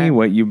 tell Lainey Okay.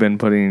 what you've been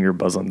putting in your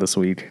bosom this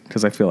week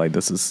because I feel like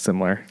this is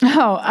similar.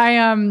 Oh,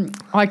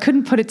 I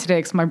couldn't put it today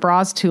because my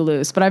bra's too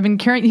loose. But I've been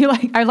carrying.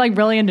 I'm like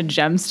really into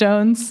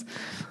gemstones.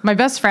 My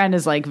best friend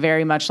is like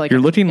very much like You're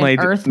looking an like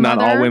Earth not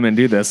mother. all women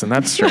do this, and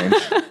that's strange.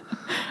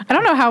 I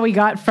don't know how we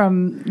got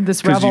from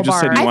this 'Cause you rebel just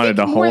said bar. you I wanted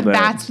think to more hold it.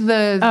 that's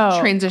the Oh.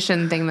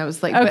 transition thing that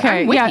was like. but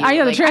Okay, I'm with yeah, you. I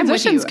know the Like, I'm with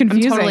transition's you.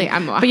 confusing.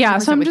 I'm but yeah,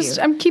 so 100% I'm with just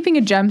you. I'm keeping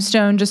a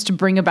gemstone just to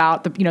bring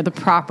about the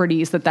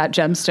properties that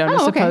gemstone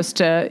is Oh, okay. supposed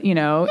to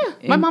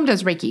My mom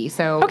does Reiki,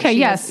 so Okay, she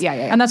yes. does- yeah.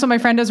 And that's what my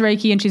friend does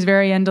Reiki, and she's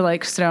very into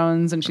like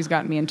stones, and she's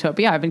gotten me into it.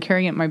 But yeah, I've been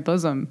carrying it in my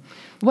bosom.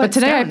 What but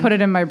today I stone? put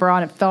it in my bra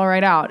and it fell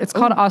right out. It's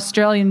called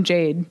Australian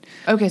jade.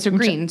 Okay, so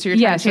green. So you're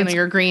trying to channel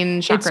your green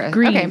chakra. It's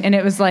green, Okay. and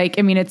it was like,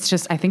 I mean, it's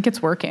just, I think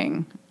it's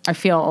working. I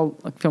feel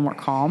more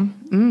calm,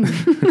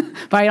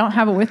 but I don't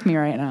have it with me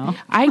right now.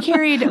 I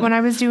carried when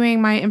I was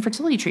doing my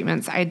infertility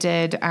treatments. I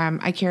did.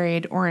 I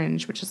carried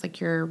orange, which is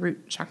like your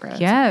root chakra. It's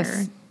Yes,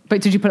 your-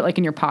 but did you put it like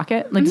in your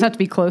pocket? Like, does it have to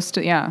be close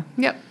to? Yeah.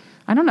 Yep.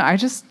 I don't know. I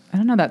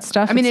don't know that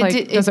stuff. I mean,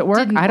 does it work?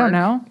 didn't I don't work.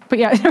 know. But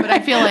yeah. But I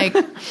feel like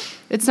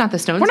it's not the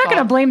stones' We're not fault.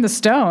 going to blame the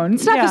stones.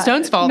 It's not the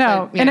stones' fault,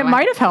 No. but, And it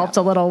might have helped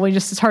a little.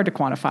 It's hard to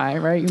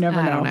quantify, right? You never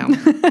I know.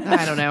 don't know.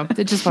 I don't know.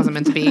 It just wasn't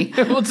meant to be.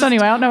 So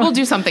anyway, I don't know. We'll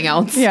do something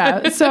else.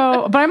 Yeah.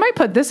 So, but I might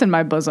put this in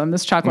my bosom,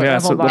 this chocolate Yeah,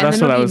 revel so bar.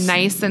 that's And then what it'll I be was-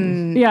 nice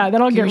and Yeah,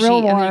 that'll get gooshy, real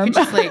and then warm. you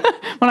can just like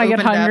When I get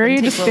open it up hungry,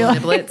 and just take feel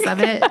little niblets of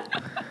it.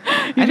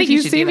 I think you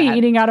you should see do me that.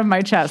 eating out of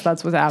my chest.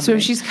 That's what's happening. So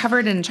if she's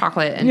covered in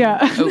chocolate and Yeah.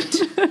 oat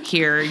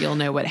here, you'll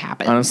know what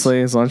happened.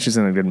 Honestly, as long as she's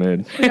in a good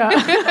mood,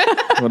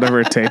 whatever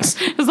it takes.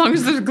 As long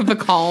as the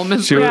calm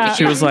is She right. was,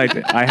 she was like,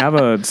 I have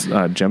a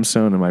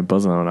gemstone in my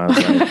bosom. And I was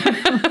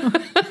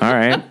like, all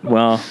right,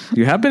 well,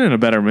 you have been in a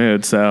better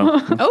mood.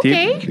 So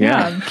Okay.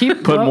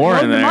 keep put more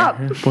load in them there.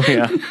 up.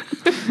 Yeah.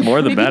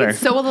 More the Maybe better. you could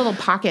sew a little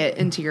pocket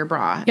into your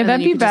bra. Yeah, and then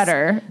that'd you be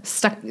could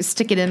just better.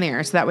 Stick it in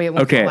there so that way it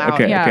won't Okay, fall out.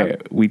 okay, Yeah. okay.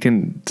 We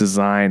can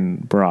design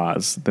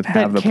bras that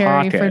have That the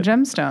carry pocket. for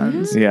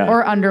gemstones. Yeah.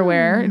 Or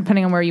underwear,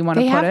 depending on where you want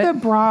They to put have it. the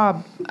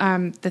bra,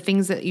 the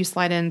things that you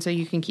slide in so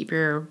you can keep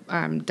your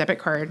debit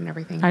card and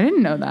everything. I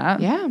didn't know that.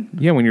 Yeah.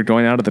 Yeah, when you're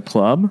going out of the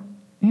club.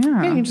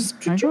 Yeah. you can just-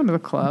 I go to the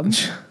club.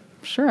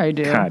 Sure I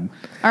do. God.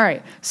 All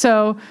right.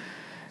 So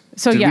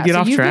Did we yeah, get so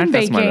off you've track? been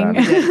That's my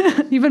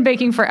baking. You've been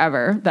baking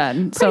forever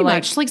then. Pretty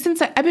much. Like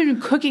since I've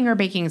been cooking or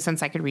baking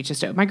since I could reach a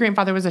stove. My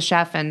grandfather was a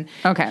chef and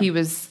Okay. he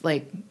was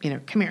like,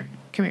 come here,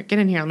 get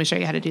in here. Let me show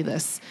you how to do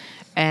this.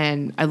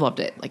 And I loved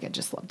it. Like I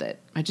just loved it.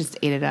 I just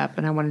ate it up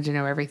and I wanted to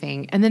know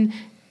everything. And then,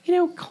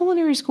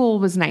 culinary school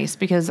was nice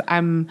because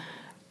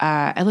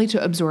I like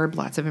to absorb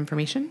lots of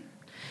information.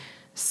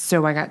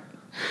 So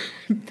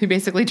they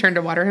basically turned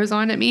a water hose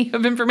on at me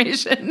of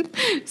information.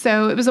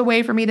 So it was a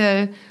way for me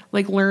to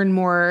like learn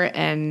more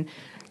and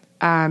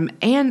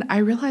I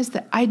realized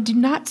that I do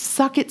not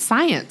suck at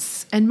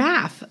science and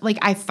math. Like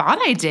I thought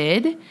I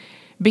did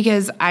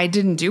because I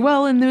didn't do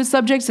well in those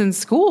subjects in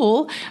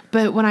school.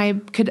 But when I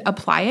could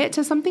apply it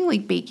to something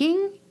like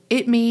baking,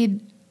 it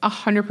made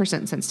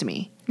 100% sense to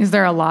me. Is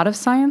there a lot of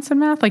science in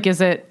math? Like, is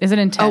it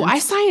intense? Oh, I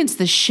science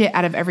the shit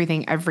out of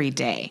everything every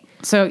day.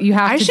 So you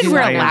have I to should do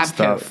wear a like Science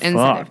lab the coat instead.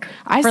 fuck.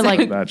 I for said-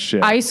 like That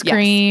shit. ice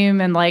cream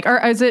and like, or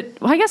is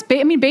it? Well, I guess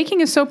baking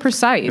is so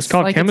precise. It's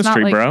called like,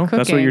 chemistry, not like bro.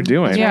 That's what you're cooking.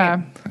 doing.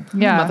 Yeah,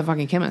 I'm yeah. a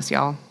motherfucking chemist,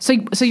 y'all. So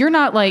you're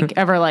not like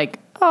ever like,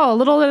 oh, a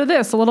little bit of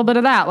this, a little bit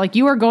of that. Like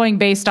you are going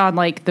based on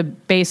like the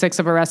basics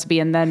of a recipe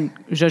and then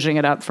zhuzhing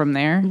it up from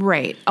there.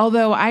 Right.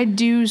 Although I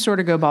do sort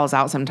of go balls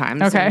out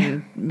sometimes. Okay.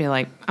 And be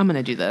like, I'm going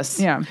to do this.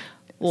 Yeah.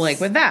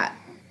 Like with that.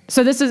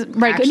 So this is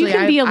right. And you Actually,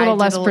 can be a I little did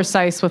less a little-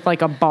 precise with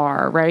like a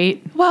bar,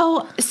 right?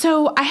 Well,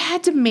 so I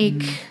had to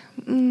make.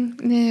 I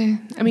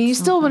mean, you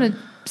still want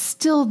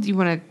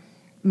to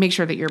make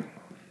sure that your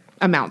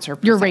amounts are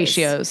precise. Your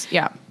ratios,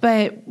 yeah.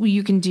 But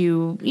you can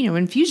do,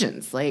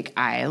 infusions. Like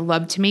I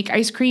love to make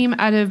ice cream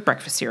out of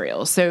breakfast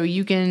cereal. So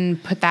you can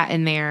put that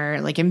in there,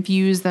 like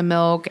infuse the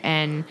milk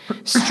and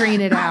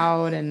strain it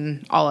out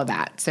and all of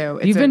that. So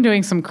it's You've been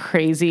doing some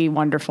crazy,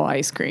 wonderful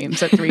ice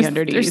creams at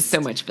 300 there's East. so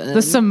much fun.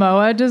 The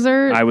Samoa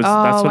dessert. That's what Oh,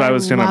 I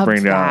was going to I bring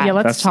loved up. that. Yeah,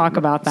 let's That's- talk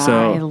about that.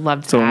 So, I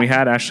loved So when that. we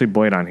had Ashley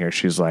Boyd on here,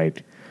 she's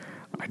like,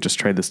 I just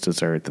tried this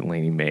dessert that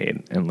Lainey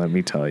made, and let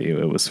me tell you,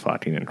 it was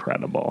fucking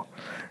incredible.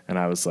 And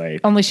I was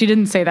like, Only she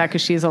didn't say that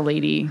because she's a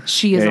lady.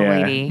 She is yeah, a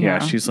lady. Yeah,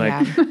 she's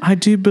like, Yeah. I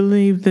do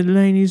believe that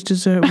Lainey's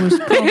dessert was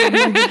probably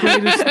the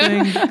greatest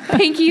thing.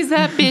 Pinkies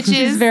up, She's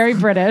bitches. very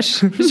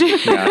British.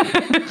 Yeah.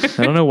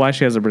 I don't know why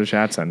she has a British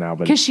accent now,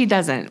 but Because she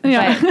doesn't.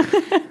 Yeah.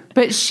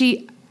 But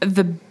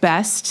the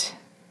best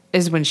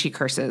is when she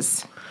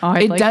curses. Oh,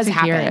 I'd it like does to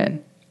happen. hear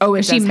it. Oh,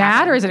 Is she does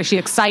mad happen. or is she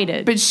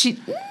excited? But she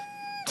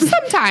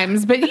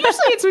sometimes, but usually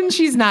it's when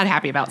she's not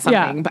happy about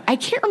something. Yeah. But I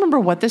can't remember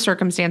what the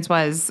circumstance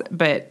was.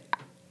 But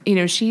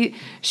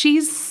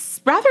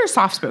she's rather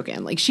soft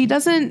spoken. Like she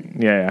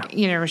doesn't.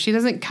 yeah. She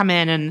doesn't come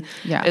in and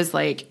Yeah. is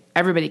like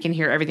everybody can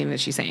hear everything that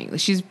she's saying. Like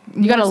she's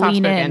You gotta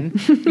lean in.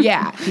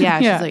 Yeah. Yeah.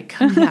 She's like,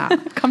 come here.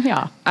 Come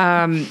here.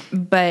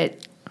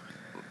 But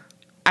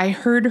I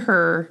heard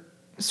her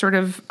sort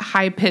of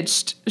high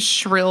pitched,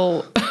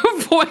 shrill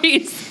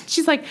voice.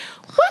 She's like,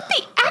 "What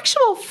the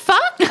actual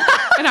fuck?"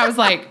 And I was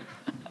like,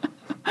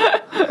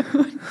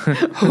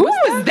 "Who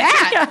was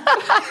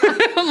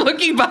that?"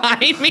 Looking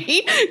behind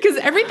me because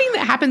everything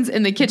that happens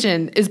in the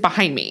kitchen is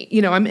behind me.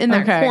 I'm in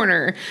that Okay.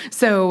 corner.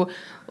 So,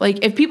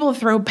 like, if people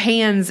throw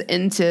pans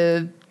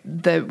into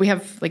we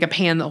have like a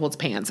pan that holds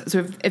pans.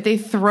 So if they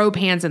throw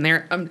pans in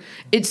there,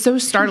 it's so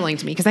startling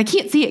to me because I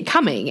can't see it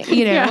coming,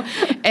 Yeah.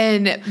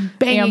 and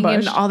banging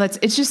Ambushed. and all that.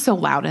 It's just so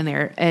loud in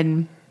there.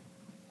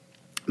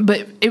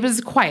 But it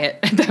was quiet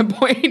at that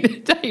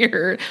point. I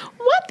heard,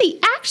 "What the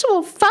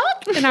actual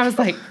fuck?" And I was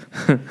like,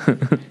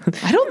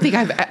 I don't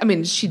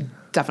think she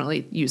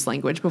definitely used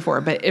language before,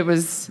 but there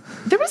was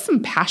some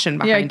passion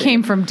behind Yeah, it. it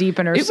came from deep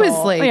in her It soul.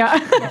 was like- yeah.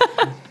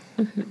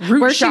 root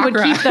Where she would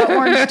chakra. keep the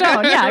orange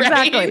stone. Yeah,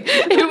 exactly. Right?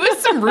 It was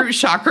some root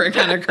chakra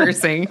kind of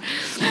cursing.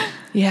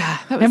 Yeah.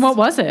 That was, And what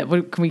was it?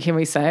 Can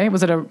we say?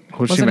 Was it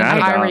Was she mad an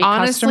about? irate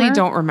honestly customer?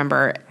 don't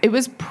remember. It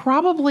was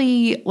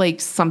probably like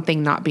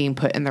something not being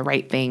put in the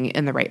right thing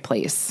in the right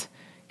place.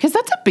 because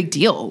that's a big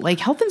deal. Like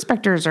health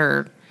inspectors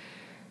are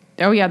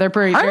Oh yeah, they're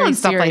very on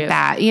stuff serious. like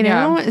that, you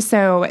know? Yeah.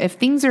 So if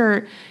things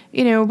are,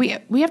 you know,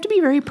 we have to be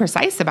very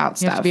precise about You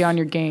stuff. have to be on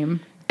your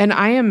game. And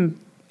I am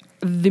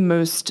the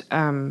most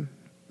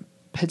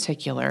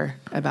particular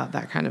about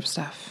that kind of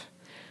stuff.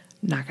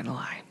 Not going to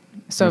lie.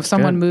 So That's if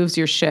someone good. moves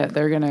your shit,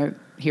 they're gonna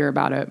hear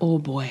about it. Oh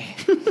boy.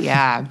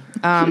 Yeah.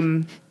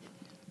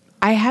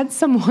 I had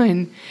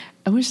someone,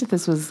 I wish that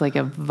this was like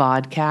a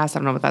vodcast. I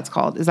don't know what that's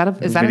called. Is that a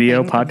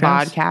Video thing? A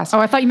podcast? vodcast? Oh,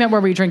 I thought you meant where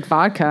we drink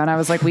vodka, and I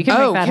was like, we can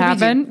make that can we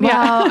do- happen.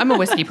 Well, I'm a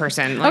whiskey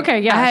person. Like, Okay,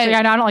 yeah. I,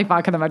 I don't like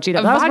vodka that much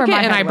either. That was where vodka my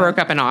and head I went. broke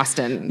up in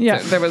Austin. Yeah.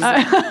 So there was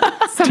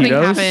something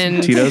Tito's?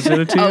 happened. Tito's did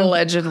it to you?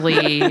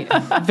 Allegedly,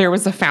 there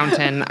was a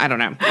fountain. I don't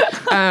know.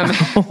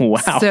 Oh,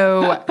 wow.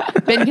 So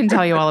Ben can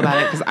tell you all about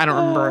it because I don't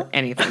remember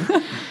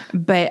anything.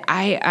 But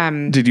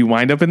I Did you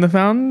wind up in the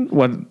fountain?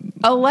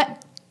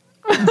 What?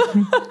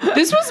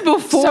 this was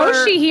before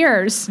So she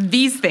hears.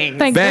 these things.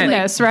 Thank Ben,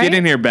 goodness, right? get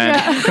in here, Ben.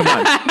 Come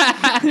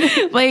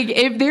on. Like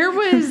if there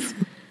was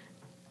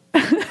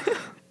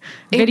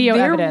Video if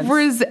there evidence.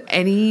 was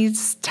any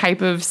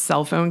type of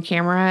cell phone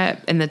camera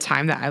in the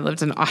time that I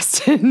lived in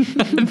Austin,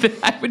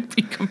 I would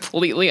be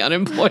completely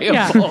unemployable.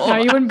 Yeah, no,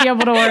 you wouldn't be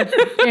able to work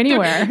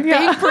anywhere.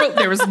 Yeah.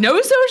 There was no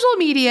social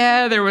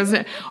media. There was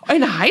in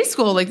high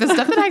school, like the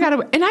stuff that I got,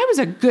 and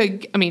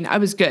I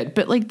was good,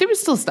 but like there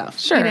was still stuff.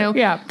 Sure. you know?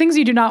 Yeah. Things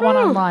you do not want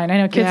Woo. online. I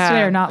know kids Yeah.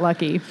 today are not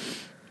lucky.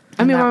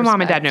 I mean, in that my mom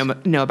and dad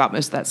respect. know about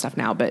most of that stuff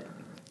now, but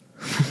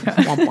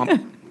womp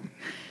womp.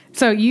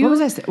 So you. What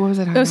was I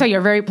talking Oh, so about?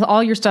 you're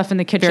all your stuff in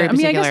the kitchen. Very I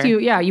mean, I guess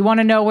particular. you want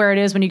to know where it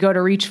is when you go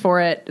to reach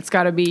for it. It's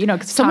got to be,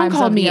 because Someone time's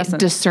called of the me essence.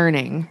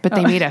 discerning, but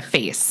they made a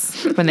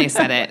face when they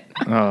said it.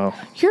 Oh,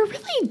 You're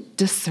really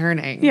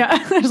discerning.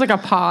 Yeah, there's like a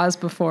pause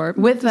before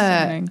With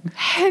discerning. a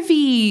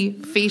heavy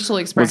facial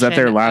expression. was that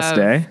their last of-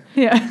 day?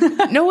 Yeah.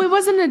 No, it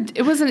wasn't.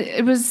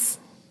 It was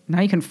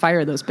Now you can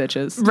fire those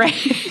bitches. right.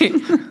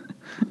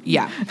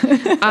 Yeah.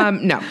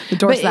 No. The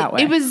door's But that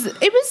way. It was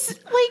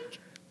like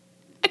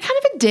a kind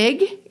of a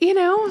dig,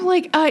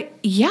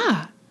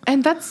 yeah.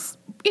 And that's,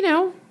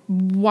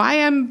 why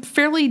I'm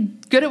fairly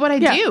good at what I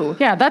Yeah. do.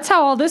 Yeah, that's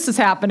how all this is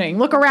happening.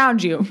 Look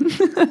around you.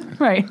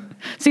 Right.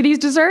 See these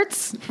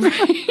desserts?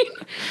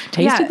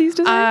 Tasted these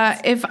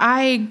desserts? If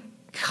I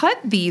cut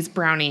these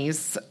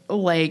brownies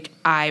like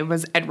I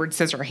was Edward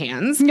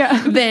Scissorhands,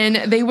 Yeah.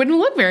 then they wouldn't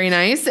look very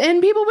nice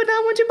and people would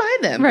not want to buy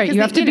them. Right. because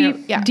You have they, to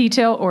be yeah.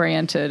 detail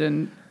oriented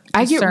and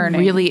I get discerning.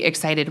 really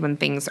excited when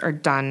things are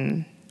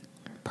done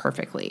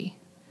perfectly.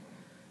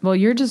 Well,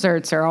 your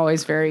desserts are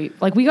always very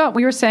we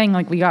were saying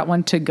we got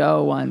one to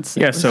go once.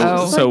 Yeah. It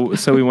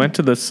was So we went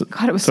to this.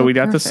 God, it was so so we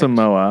got perfect. the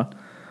Samoa.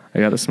 I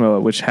got the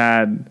Samoa, which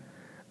had.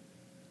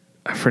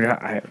 I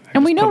forgot. I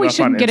and we just know put we up on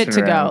shouldn't get it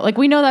to Instagram. go.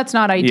 We know that's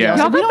not ideal. Yeah.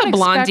 So Y'all we got don't the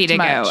blondie to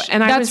expect go. much.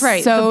 And I that's was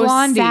right. so the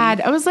blondie.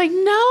 sad. I was like,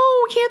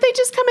 no, can't they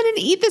just come in and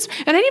eat this?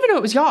 And I didn't even know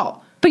it was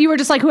y'all. But you were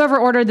just like, whoever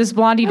ordered this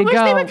blondie to wish they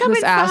go, would come this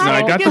inside. asshole. No,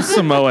 I got the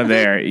Samoa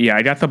there. Yeah,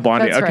 I got the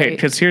blondie. That's Okay, right.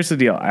 because here's the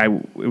deal.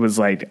 It was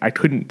like I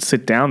couldn't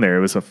sit down there.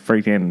 It was a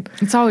freaking.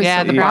 It's always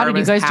Yeah, so the bar crowded. You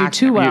was guys do packed.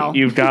 too well.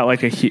 You've got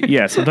like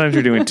yeah. Sometimes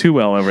you're doing too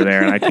well over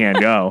there, and I can't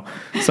go.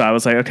 So I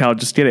was like, okay, I'll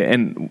just get it.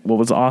 And what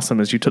was awesome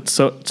is you took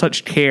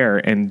such care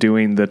in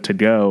doing the to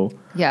go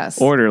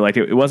Yes. order. Like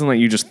it wasn't like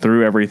you just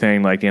threw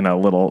everything like in a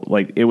little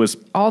it was.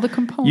 all the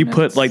components. You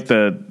put like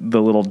the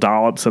little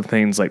dollops of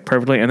things like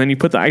perfectly, and then you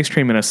put the ice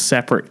cream in a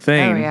separate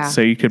thing, Oh, yeah.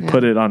 so you could Yeah.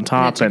 put it on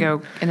top.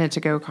 And a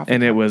to-go coffee.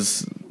 And it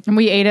was And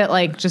we ate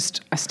it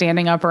just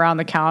standing up around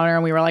the counter,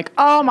 and we were like,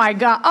 "Oh my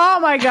god!"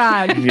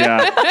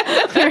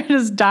 yeah. we were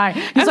just dying.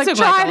 He's I'm like, so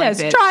glad "Try you liked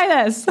this, it." try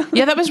this."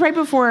 Yeah, that was right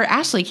before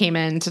Ashley came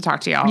in to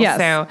talk to y'all. Yes,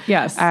 So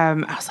yes. I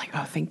was like,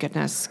 oh, thank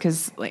goodness,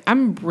 because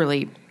I'm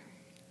really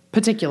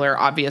particular,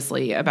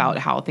 obviously, about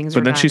how things are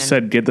But then done. she and-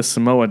 said, "Get the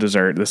Samoa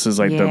dessert. This is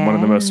like one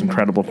of the most Yeah.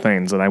 incredible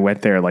things." And I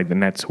went there like the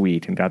next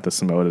week and got the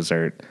Samoa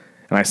dessert,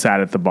 and I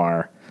sat at the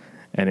bar,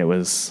 and it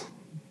was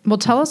Well,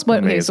 tell us what.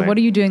 Okay, so Amazing. what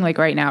are you doing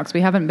right now? Because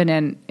we haven't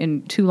been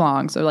in too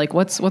long. So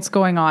what's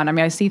going on? I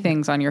mean, I see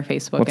things on your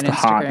Facebook what's and the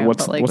hot Instagram.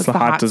 what's but what's the the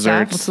hot hot stuff?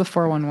 desserts? what's the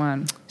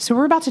 411? So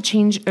we're about to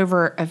change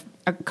over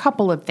a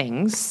couple of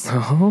things.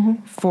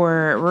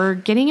 We're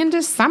getting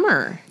into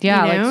summer.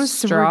 Yeah, you know? like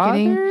So we're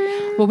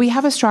strawberry? well, we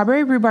have a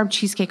strawberry rhubarb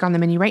cheesecake on the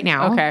menu right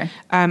now. Okay.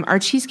 Our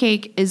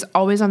cheesecake is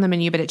always on the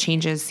menu, but it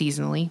changes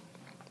seasonally.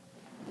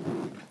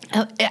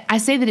 I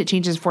say that it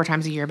changes 4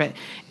 times a year, but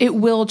it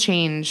will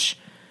change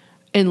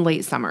in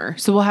late summer.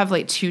 So we'll have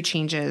like 2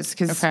 changes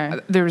because Okay.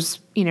 there's,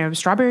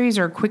 strawberries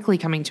are quickly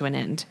coming to an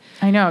end.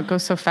 I know it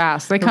goes so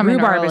fast. They come in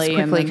Rhubarb early is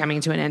and quickly then-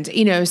 coming to an end.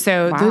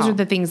 So those Wow. are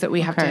the things that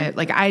we have Okay.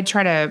 to, I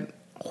try to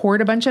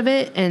hoard a bunch of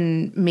it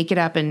and make it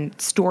up and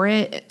store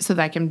it so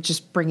that I can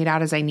just bring it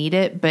out as I need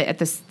it. But at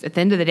the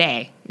end of the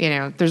day,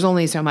 there's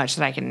only so much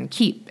that I can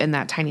keep in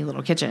that tiny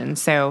little kitchen.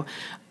 So,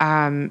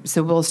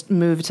 so we'll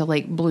move to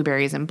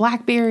blueberries and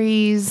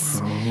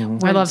blackberries.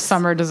 I love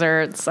summer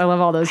desserts. I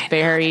love all those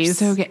berries.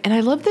 So good. And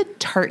I love the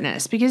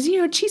tartness because,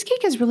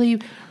 cheesecake is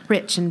really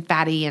rich and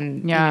fatty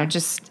and, Yeah.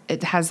 just,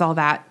 it has all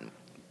that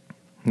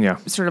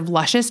sort of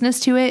lusciousness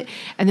to it.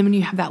 And then when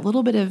you have that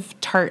little bit of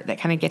tart that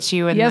kind of gets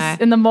you in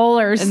in the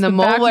molars. in the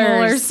back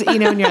molars, you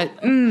know, and you're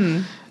like,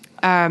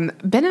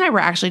 Ben and I were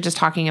actually just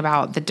talking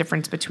about the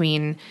difference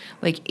between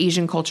like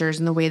Asian cultures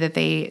and the way that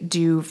they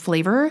do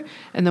flavor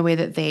and the way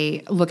that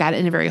they look at it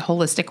in a very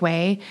holistic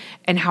way,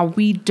 and how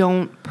we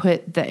don't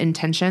put the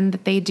intention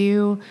that they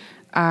do.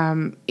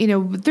 You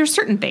know, there's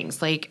certain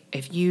things like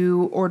if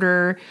you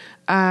order,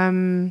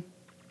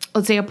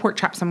 let's say a pork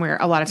chop somewhere,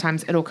 a lot of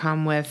times it'll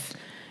come with,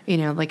 you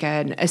know, like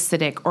an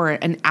acidic or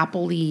an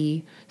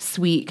apple-y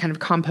sweet kind of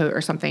compote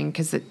or something,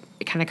 because it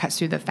kind of cuts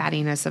through the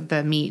fattiness of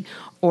the meat.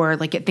 Or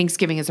like at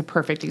Thanksgiving is a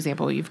perfect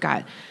example. You've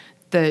got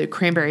the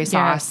cranberry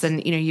sauce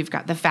and, you know, you've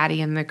got the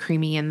fatty and the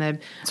creamy and the...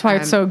 That's why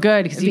it's so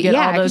good, because you get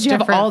all those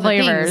different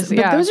flavors.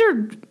 But those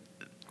are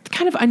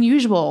kind of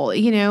unusual,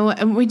 you know,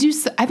 and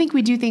I think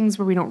we do things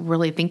where we don't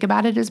really think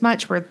about it as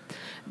much, where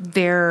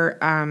they're,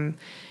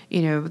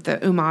 you know, the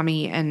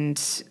umami and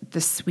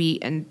the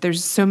sweet, and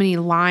there's so many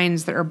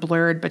lines that are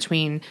blurred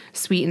between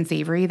sweet and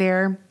savory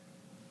there.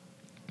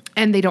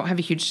 And they don't have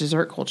a huge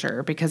dessert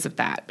culture because of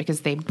that,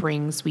 because they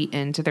bring sweet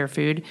into their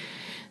food,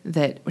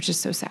 which is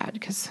so sad,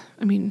 because,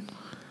 I mean,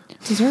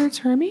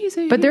 desserts are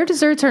amazing. But their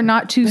desserts are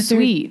not too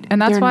sweet,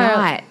 and that's why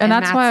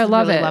I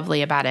love really it.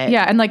 Lovely about it.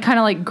 Yeah, and like kind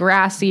of like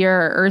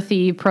grassier,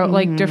 earthy,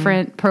 like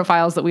different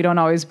profiles that we don't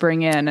always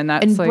bring in, and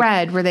that's like,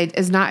 bread, where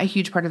is not a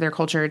huge part of their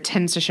culture,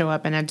 tends to show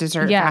up in a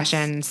dessert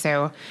fashion.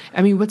 So,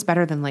 I mean, what's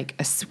better than like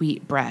a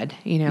sweet bread?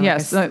 You know,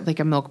 like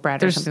a milk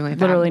bread or something like that.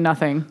 There's literally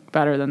nothing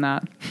better than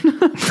that.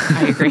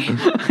 I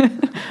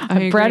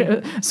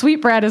agree. Sweet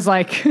bread is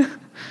like.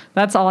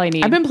 That's all I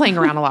need. I've been playing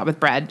around a lot with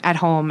bread at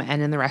home and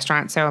in the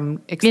restaurant, so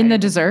I'm excited. In the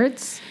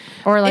desserts?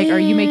 Or like, are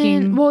you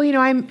making... Well, you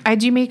know, I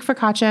do make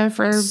focaccia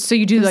for So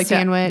you do the like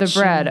sandwich. The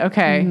bread.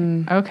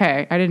 Okay.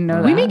 Okay. I didn't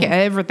know that. We make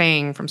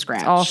everything from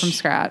scratch. It's all from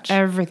scratch.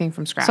 Everything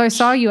from scratch. So I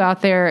saw you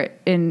out there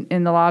in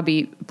the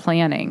lobby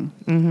planning.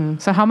 Mm-hmm.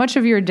 So how much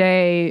of your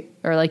day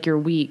or like your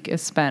week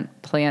is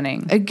spent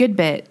planning? A good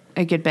bit.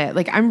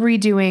 Like I'm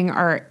redoing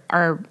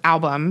our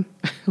album.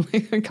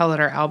 We call it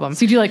our album.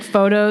 So you do like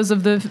photos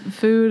of the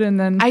food, and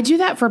then I do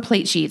that for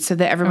plate sheets so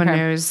that everyone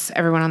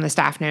on the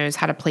staff knows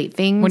how to plate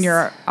things when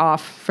you're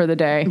off for the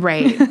day,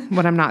 right?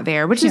 When I'm not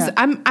there, which is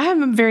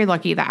I'm very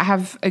lucky that I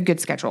have a good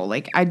schedule.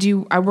 Like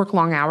I work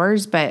long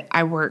hours, but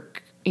I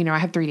work. You know, I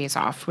have 3 days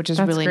off, which is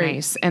really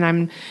nice.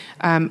 And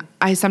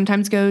I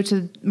sometimes go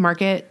to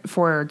market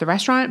for the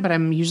restaurant, but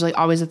I'm usually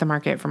always at the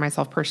market for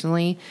myself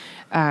personally.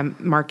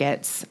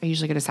 Markets, I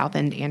usually go to South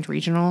End and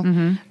Regional.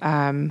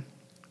 Mm-hmm.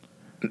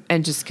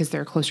 And just because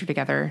they're closer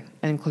together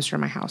and closer to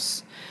my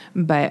house.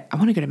 But I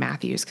want to go to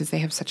Matthews because they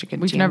have such a good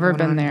We've jam never going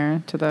been on.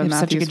 there to the They have Matthews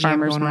such a good jam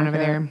Farmers going on over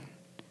Market.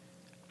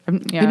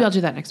 there. Maybe I'll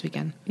do that next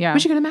weekend. Yeah. We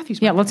should go to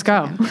Matthews. Yeah, let's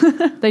go.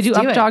 They do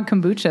Let's do Updog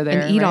kombucha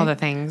there. And eat all right? the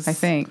things. I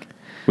think.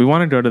 We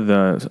want to go to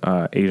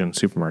the Asian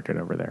supermarket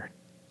over there.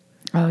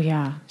 Oh,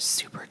 yeah.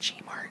 Super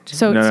G-Mart.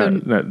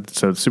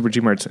 So Super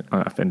G-Mart's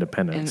off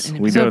Independence.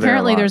 We go there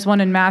apparently a lot. there's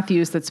one in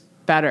Matthews that's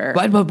better.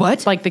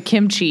 What? Like the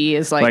kimchi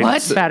is like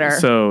better.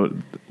 So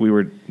we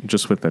were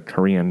just with a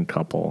Korean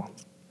couple,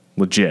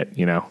 legit,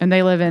 you know. And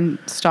they live in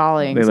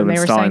Stallings. They live and they in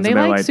were Stallings, saying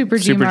they and like Super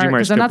G-Mart,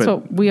 because then that's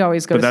what we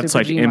always go to. But that's Super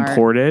like G-Mart.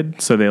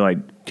 imported, so they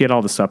like get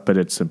all the stuff, but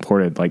it's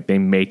imported. Like they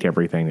make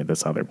everything at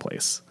this other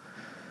place.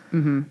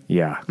 Mm-hmm.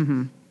 Yeah.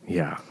 Mm-hmm.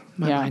 Yeah.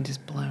 My mind is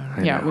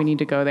blown. Yeah, we need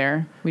to go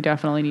there. We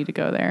definitely need to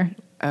go there.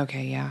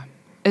 Okay, yeah.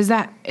 It's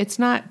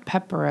not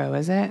Pepero,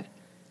 is it?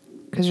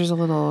 Because there's a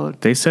little...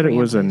 They said Korean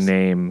it was place. a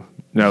name.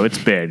 No, it's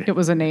big. It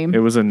was a name? It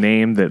was a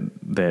name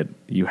that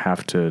you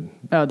have to...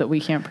 Oh, that we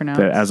can't pronounce.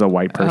 That as a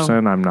white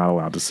person, I'm not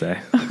allowed to say.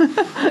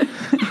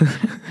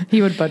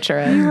 He would butcher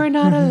it. You are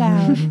not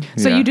allowed.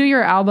 So you do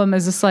your album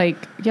as just like...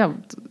 Yeah.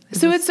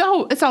 So it's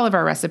all of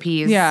our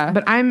recipes. Yeah.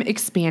 But I'm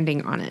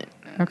expanding on it.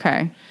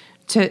 Okay.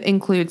 To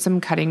include some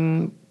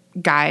cutting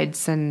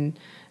guides and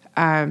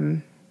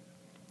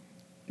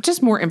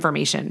just more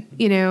information.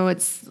 You know,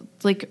 it's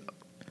like...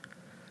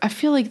 I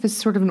feel like this is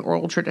sort of an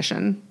oral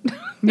tradition.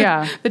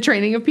 Yeah. The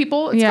training of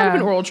people. It's kind of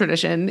an oral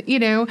tradition, you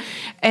know,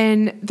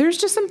 and there's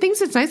just some things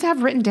that's nice to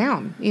have written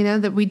down, you know,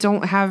 that we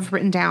don't have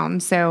written down.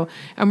 So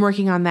I'm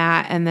working on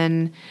that. And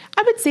then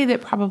I would say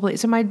that probably,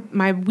 so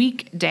my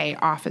weekday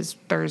off is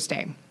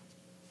Thursday.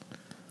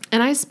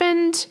 And I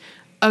spend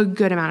a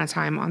good amount of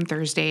time on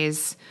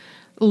Thursdays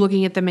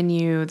looking at the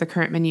menu, the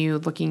current menu,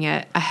 looking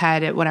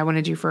ahead at what I want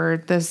to do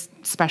for this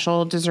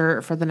special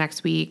dessert for the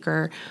next week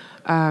or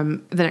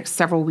the next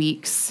several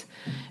weeks.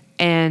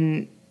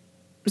 And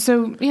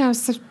so,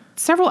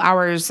 several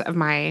hours of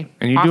my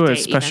And you do a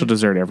special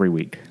dessert every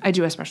week. I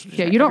do a special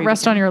dessert. Yeah, you don't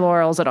rest on your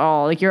laurels at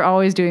all. Like you're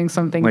always doing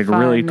something like fun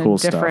really cool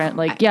and different. stuff.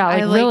 Like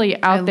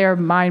really out there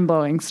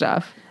mind-blowing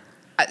stuff.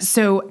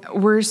 So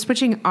we're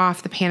switching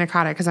off the panna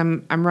cotta because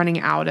I'm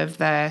running out of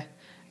the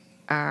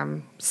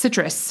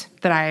citrus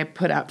that I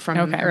put up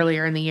from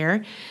earlier in the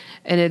year,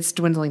 and it's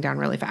dwindling down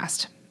really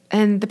fast.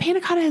 And the panna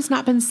cotta has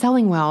not been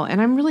selling well,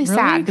 and I'm really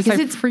sad 'Cause because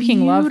I it's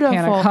freaking love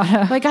beautiful. panna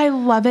cotta. Like I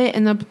love it,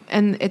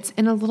 and it's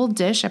in a little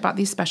dish. I bought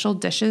these special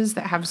dishes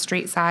that have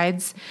straight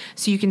sides,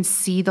 so you can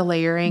see the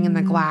layering in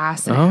the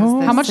glass. And it has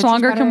the How much citrus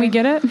longer can we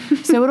butter. get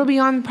it? So it'll be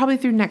on probably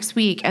through next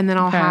week, and then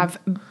I'll Okay. have.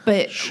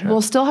 But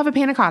we'll still have a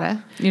panna cotta,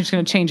 You're just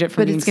going to change it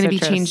from but being it's going to be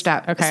citrus. changed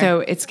up. Okay.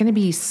 So it's going to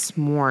be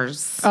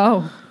s'mores.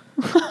 Oh.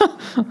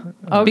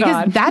 Oh, Because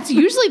God. that's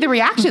usually the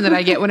reaction that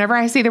I get whenever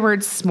I say the word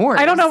s'mores.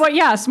 I don't know what,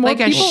 s'mores. Like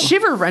a people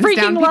shiver runs freaking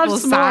down love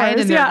people's side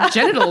and s'mores, their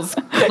genitals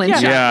clench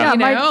up. Yeah. You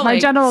my, know? my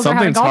Like, genitals are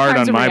having Something's all hard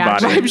kinds on of my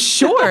body. reactions. I'm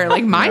sure,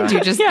 like mine do,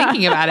 just Yeah.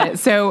 thinking about it.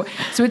 So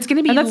it's going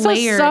to be And that's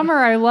layered. so summer.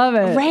 I love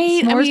it.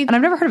 Right? I S'mores, mean- and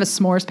I've never heard of a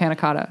s'mores panna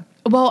cotta.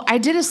 Well, I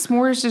did a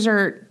s'mores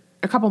dessert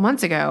a couple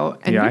months ago,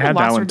 and Yeah, I people had that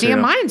lost one their damn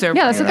too. minds over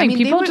Yeah, it. that's the thing. I mean,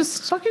 People they went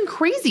just- fucking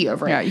crazy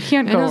over it. Yeah, you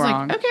can't and go I was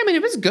wrong. Like, okay, I mean,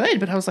 it was good,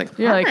 but I was like,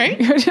 You're all like,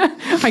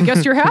 right. I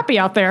guess you're happy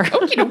out there.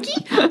 Okie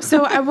dokie.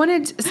 So I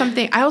wanted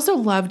something. I also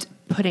loved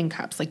pudding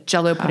cups, like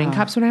Jello pudding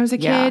cups when I was a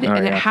yeah. kid, Oh,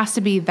 and yeah. it has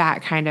to be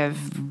that kind of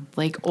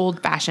like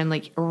old fashioned,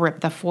 like rip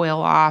the foil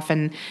off,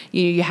 and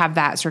you have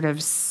that sort of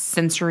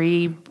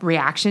sensory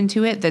reaction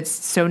to it that's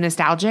so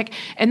nostalgic.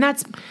 And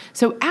that's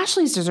so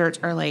Ashley's desserts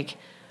are like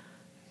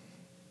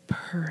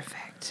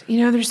perfect.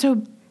 You know, they're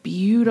so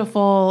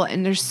beautiful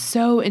and they're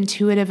so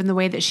intuitive in the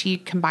way that she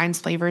combines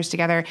flavors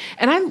together.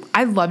 And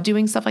I love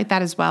doing stuff like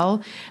that as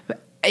well.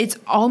 But it's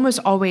almost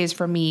always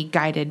for me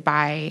guided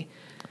by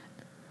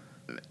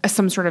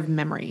some sort of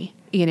memory,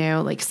 you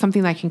know, like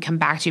something that I can come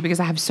back to because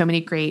I have so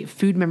many great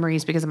food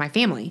memories because of my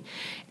family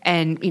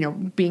and, you know,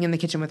 being in the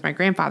kitchen with my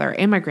grandfather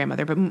and my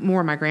grandmother, but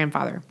more my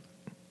grandfather.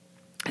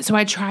 So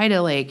I try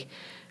to like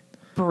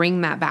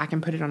bring that back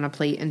and put it on a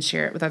plate and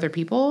share it with other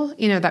people.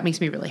 You know, that makes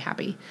me really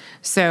happy.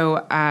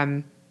 So,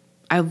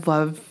 I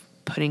love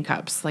pudding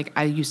cups. Like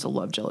I used to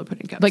love Jello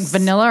pudding cups. Like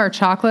vanilla or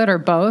chocolate or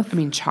both? I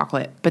mean,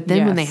 chocolate. But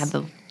then when they Yes.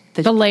 had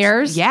The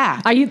layers?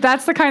 Yeah.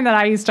 That's the kind that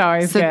I used to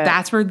always So get.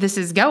 that's where this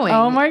is going.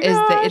 Oh my Is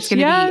that it's going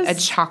to gosh, be a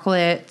yes.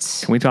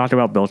 chocolate. Can we talk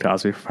about Bill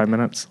Cosby for 5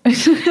 minutes?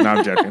 No,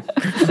 I'm joking.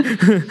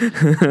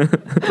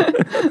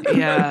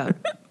 Yeah.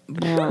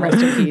 Rest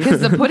in peace.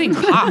 Because the pudding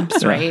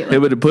pops, right? They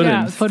would have put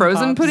Yeah, in. pudding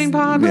Frozen pops. pudding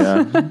pops.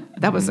 Yeah.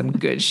 That was some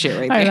good shit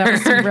right That there.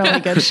 was some really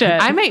good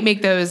shit. I might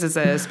make those as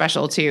a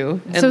special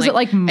too. So is it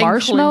like and cleanse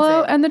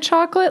marshmallow it. and the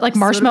chocolate? Like So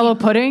it'll marshmallow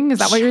be pudding? Is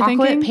that what you're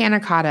chocolate thinking? panna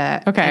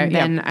cotta. Okay, And yeah,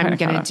 then I'm panna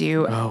going to cotta.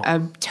 do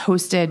a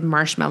toasted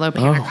marshmallow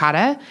panna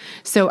cotta.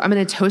 So I'm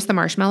going to toast the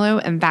marshmallow,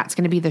 and that's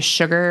going to be the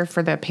sugar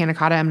for the panna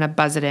cotta. I'm going to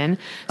buzz it in.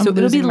 So it'll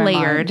be losing my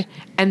layered, mind.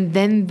 and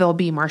then there'll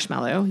be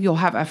marshmallow. You'll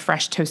have a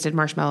fresh toasted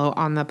marshmallow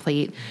on the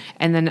plate.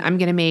 And then I'm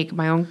going to make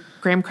my own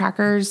graham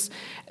crackers.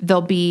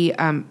 They'll be,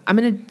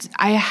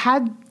 I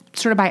had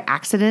sort of by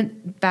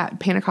accident that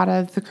panna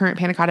cotta, the current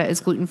panna cotta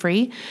is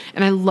gluten-free.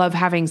 And I love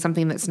having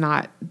something that's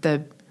not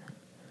the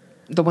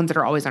ones that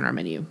are always on our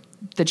menu,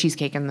 the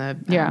cheesecake and the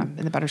and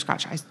the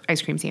butterscotch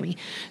ice cream sammy.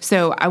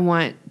 So I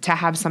want to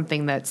have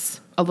something that's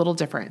a little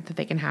different that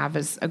they can have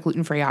as a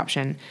gluten-free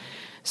option.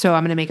 So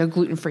I'm going to make a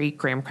gluten-free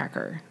graham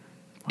cracker.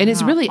 And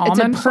it's really, it's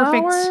a Almond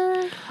perfect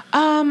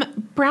flour?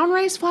 brown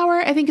rice flour.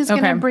 I think is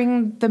going Okay. to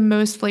bring the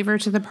most flavor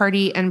to the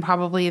party and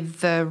probably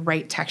the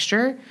right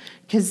texture.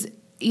 Cause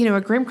you know,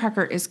 a graham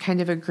cracker is kind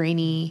of a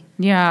grainy,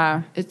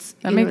 Yeah. it's,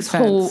 That you know, makes it's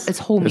whole, sense.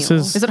 it's wholemeal. This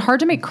is- Is it hard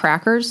to make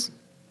crackers?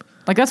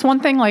 Like that's one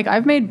thing. Like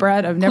I've made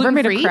bread. I've never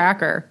made a Gluten-free?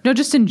 cracker. No,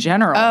 just in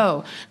general.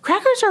 Oh,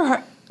 crackers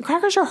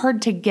are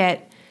hard to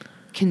get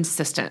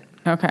consistent.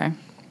 Okay.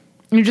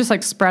 You just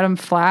like spread them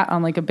flat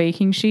on like a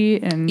baking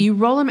sheet and You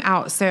roll them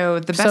out. So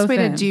the best So way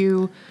thin. to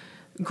do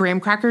graham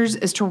crackers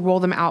is to roll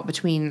them out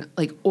between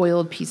like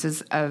oiled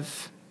pieces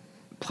of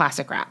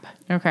plastic wrap.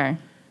 okay,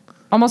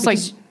 almost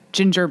Because- like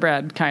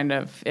gingerbread kind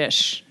of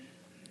ish.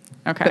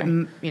 Okay, But,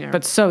 you know,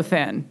 but so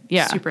thin.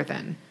 Yeah, super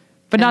thin.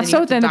 but And not then you so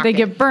have to thin that dock they it.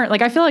 get burnt.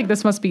 Like I feel like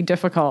this must be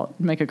difficult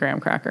to make a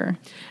graham cracker.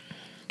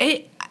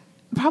 It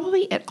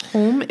probably at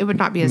home it would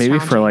not be as Maybe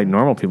for challenging. like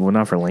normal people, but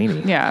not for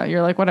Lainey. Yeah,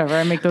 you're like whatever.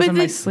 I make those in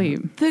my the,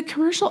 sleep. The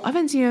commercial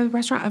ovens, you know,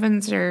 restaurant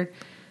ovens they're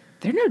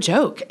no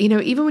joke. You know,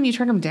 even when you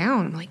turn them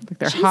down, I'm like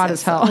they're hot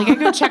Jesus. as hell. Like I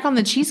go check on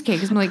the cheesecake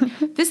because I'm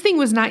like, this thing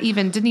was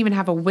didn't even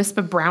have a wisp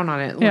of brown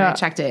on it when Yeah. I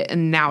checked it,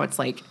 and now it's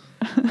like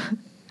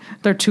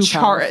They're too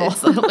powerful.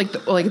 It's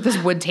like this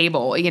wood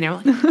table. You know,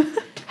 like,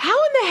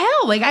 how in the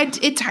hell? Like I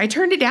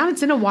turned it down.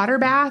 It's in a water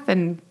bath,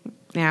 and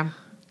yeah,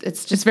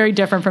 it's just It's very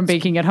different from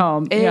baking at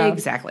home. Yeah.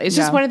 exactly. It's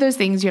just Yeah. one of those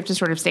things you have to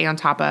sort of stay on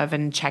top of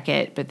and check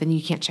it, but then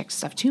you can't check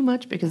stuff too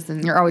much because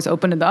then You're always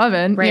open in the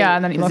oven. right. Yeah,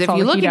 and then you 'Cause left if all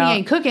you the look heat and out. you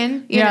ain't cooking,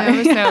 you Yeah.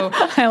 know. So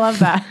I love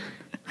that.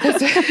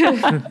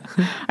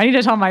 I need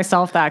to tell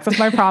myself that 'cause that's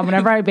my problem.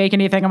 Whenever I bake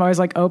anything, I'm always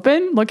like,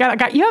 open, look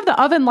at it. You have the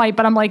oven light,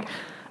 but I'm like,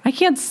 I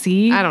can't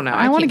see. I don't know.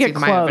 I want to can't get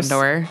see close. my oven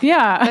door.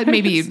 Yeah. That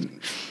may be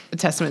a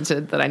testament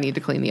to that I need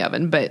to clean the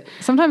oven, but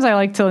Sometimes I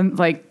like to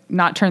like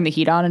not turn the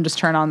heat on and just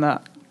turn on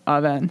the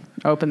oven,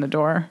 open the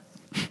door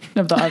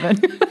of the oven.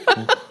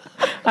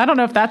 I don't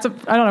know if I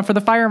don't know for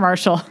the fire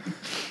marshal.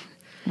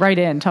 Write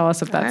in. Tell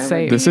us if that's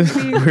safe. This is.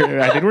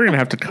 I think we're gonna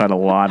have to cut a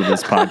lot of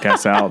this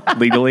podcast out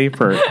legally.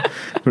 For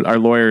our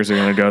lawyers are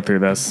gonna go through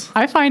this.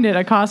 I find it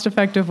a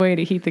cost-effective way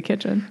to heat the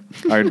kitchen.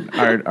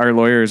 Our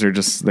lawyers are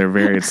they're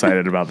very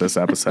excited about this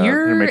episode.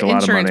 Your They make a lot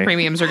of insurance money.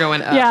 premiums are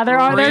going up. Yeah, they're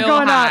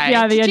going high. up.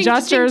 Yeah, the Ching,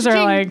 adjusters ching, are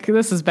ching. like,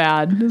 this is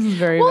bad. This is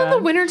very Well, bad. in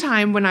the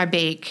wintertime when I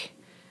bake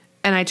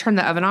and I turn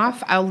the oven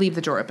off, I'll leave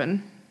the door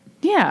open.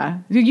 Yeah,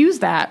 you use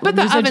that. But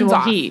the residual oven's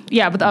off. heat.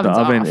 Yeah, but the oven's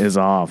The oven off. is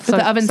off. But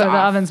the oven's so off. the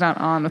oven's not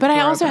on. With But the I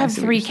door also open. have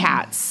see what 3 you're saying.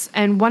 cats,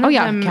 and one Oh of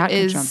yeah, them cat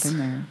is can jump in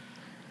there.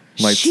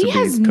 Likes she to be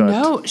has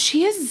cooked.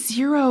 she has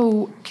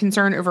zero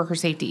concern over her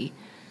safety.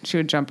 She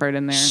would jump right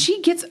in there.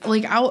 She gets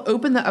like, I'll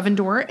open the oven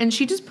door and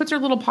she just puts her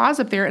little paws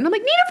up there, and I'm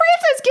like, Nina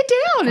Francis, get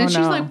down! And Oh, she's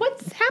no. like,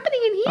 what's happening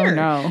in here? Oh,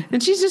 no.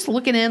 And she's just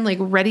looking in, like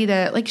ready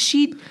to like.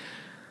 She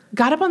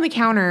got up on the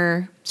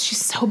counter. She's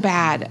so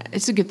bad.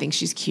 It's a good thing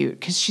she's cute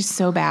because she's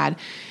so bad.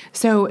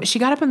 So she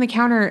got up on the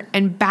counter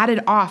and batted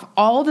off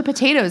all the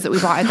potatoes that we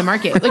bought at the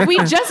market. Like we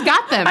just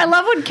got them. I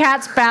love when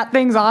cats bat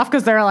things off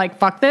because they're like,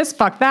 fuck this,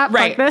 fuck that,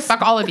 Right. fuck this.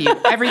 Fuck all of you.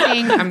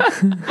 Everything.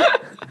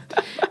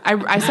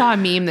 I saw a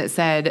meme that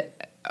said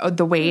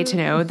the way to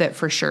know that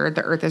for sure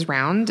the earth is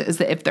round is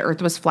that if the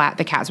earth was flat,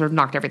 the cats would have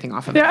knocked everything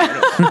off of it.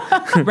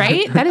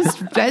 Right? That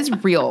is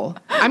real.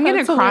 I'm going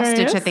to That's cross stitch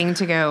a hilarious. thing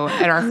to go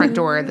at our front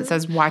door that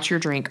says, watch your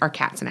drink. Our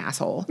cat's an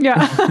asshole.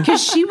 Yeah.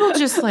 Because she will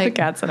just The like,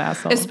 cat's an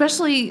asshole.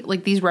 especially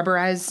like these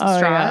rubberized Oh, yeah.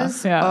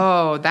 straws. Yeah.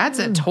 Oh, that's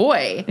a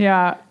toy.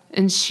 Yeah.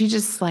 And she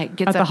just like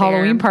gets At the up there.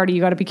 Halloween party, you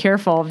got to be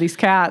careful of these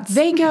cats.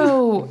 They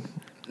go.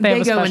 They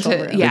have a go special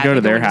into room. yeah. They go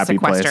to their into happy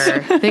place.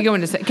 sequester. They go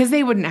into because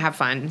they wouldn't have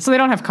fun. So they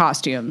don't have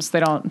costumes. They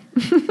don't.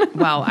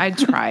 Well, I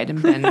tried,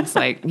 and Ben's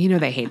like,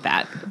 they hate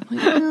that. I'm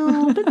like,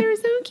 no, but they're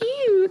so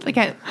cute.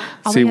 Like,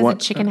 all See, he has what- a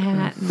chicken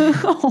hat.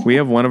 We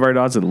have one of our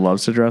dogs that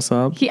loves to dress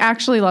up, He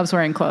actually loves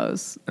wearing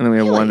clothes. and then we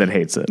have one that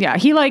hates it. Yeah.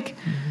 He like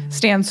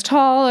stands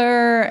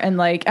taller and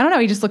like, I don't know.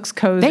 He just looks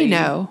cozy. They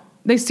know.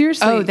 They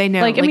seriously. Oh, they know.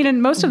 Like, I mean,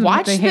 in most of them,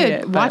 watch they hate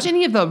it. watch but-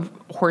 any of the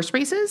horse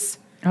races.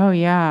 Oh,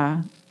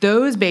 yeah.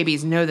 Those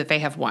babies know that they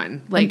have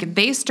won. Like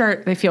they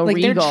start, They feel like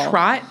regal. their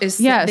trot is.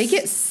 Yes. They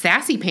get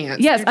sassy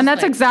pants. Yes, They're and just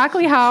that's like,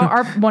 exactly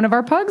how one of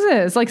our pugs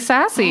is. Like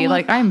sassy,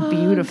 like I'm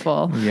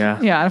beautiful.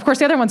 Yeah. Yeah. And of course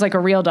the other one's like a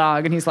real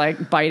dog and he's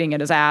like biting at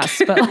his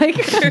ass. But like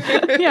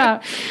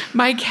yeah.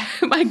 my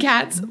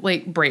cats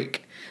like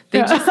break. They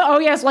Yeah. just Oh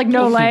yes, like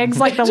no legs.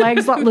 Like the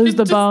legs lose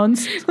the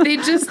bones. they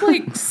just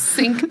like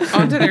sink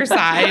onto their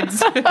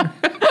sides.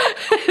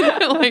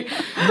 Like,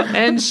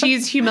 and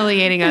she's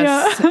humiliating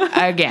us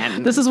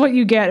again. This is what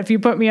you get if you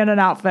put me in an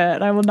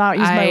outfit. I will not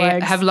use my I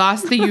legs. have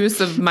lost the use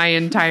of my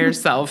entire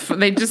self.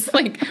 They just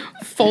like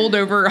fold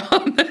over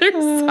on their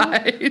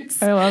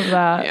sides. I love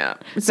that. Yeah.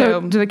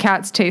 So do the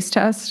cats taste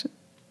test?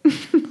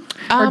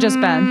 Or just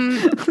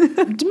Ben?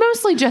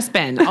 Mostly just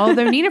Ben.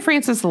 Although Nina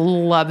Francis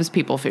loves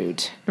people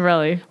food.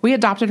 Really? We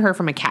adopted her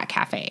from a cat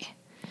cafe.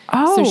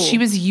 Oh. So she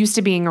was used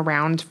to being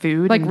around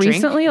food like and drink.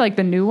 recently, like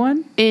the new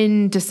one?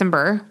 In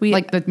December. We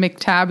Like the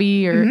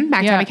McTabby or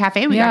MacTabby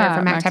Cafe. We got her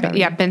from McTabby. MacTabby.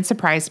 Yeah, Ben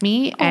surprised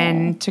me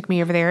and took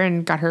me over there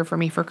and got her for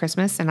me for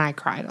Christmas, and I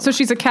cried. A So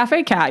she's a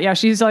cafe cat. Yeah,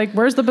 she's like,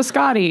 where's the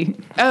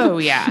biscotti? Oh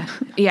yeah,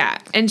 yeah.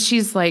 And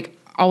she's like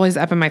always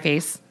up in my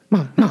face.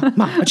 Mom,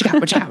 what you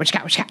got? What you got? What you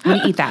got? What you got?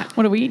 Let me eat that.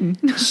 What are we eating?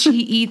 She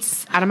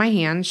eats out of my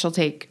hand. She'll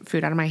take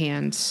food out of my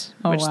hand,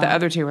 Oh, which the wow.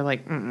 other two were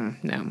like,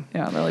 no.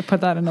 Yeah, they're like,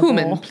 put that in a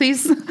Human, bowl.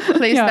 please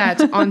place Yeah.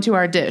 that onto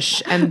our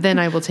dish, and then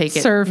I will take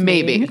it. Serve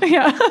me. maybe,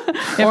 Yeah.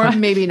 or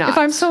maybe not. If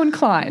I'm so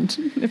inclined.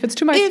 If it's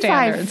to my if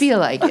standards. I feel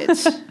like it,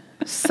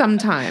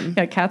 sometime.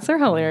 Yeah, cats are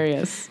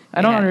hilarious.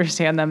 I don't Yeah.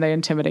 understand them. They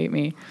intimidate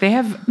me. They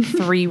have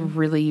 3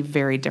 really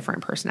very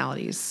different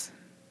personalities.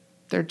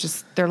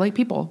 They're like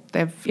people.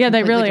 They have Yeah, they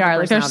completely really different are.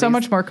 Like they're so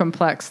personalities. much more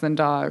complex than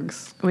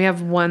dogs. We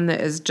have one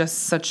that is just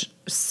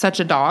such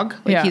a dog.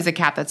 Like Yeah. he's a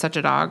cat that's such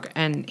a dog,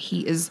 and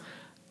he is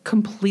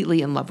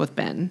completely in love with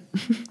Ben.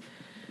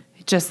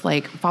 Just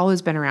like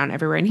follows Ben around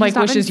everywhere, and he's Like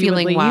not wishes been you would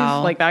feeling leave.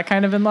 well. Like that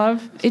kind of in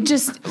love. It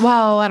just,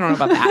 well, I don't know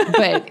about that,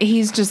 but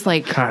he's just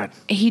like, God.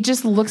 he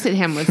just looks at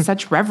him with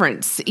such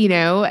reverence,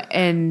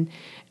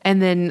 and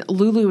then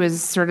Lulu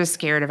is sort of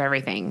scared of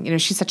everything.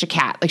 She's such a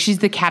cat. Like she's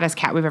the cattest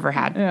cat we've ever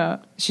had. Yeah.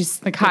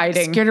 She's Like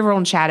hiding. scared of her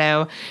own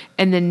shadow.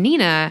 And then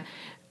Nina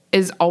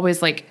is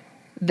always like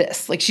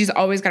this, like she's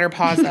always got her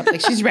paws up, like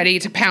she's ready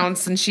to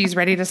pounce and she's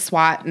ready to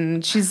swat,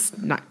 and she's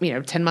not,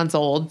 10 months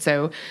old.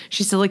 So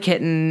she's still a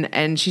kitten,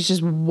 and she's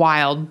just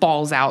wild,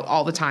 balls out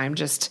all the time,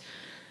 just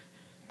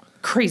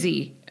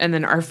crazy. And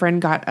then our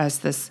friend got us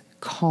this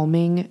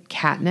calming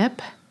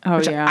catnip, Oh,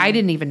 which yeah. I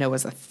didn't even know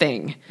was a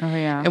thing. Oh,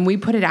 yeah. And we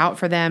put it out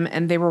for them,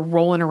 and they were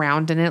rolling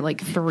around in it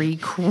like 3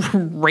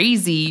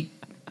 crazy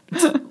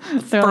They're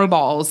fur like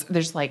balls.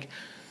 There's like,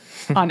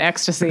 on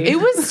ecstasy. it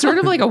was sort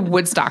of like a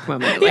Woodstock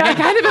moment. Like I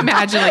kind of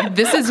imagine like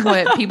this is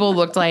what people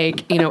looked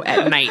like,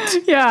 at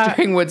night. Yeah.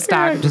 During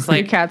Woodstock, just Your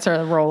like cats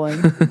are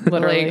rolling,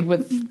 literally, Like,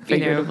 with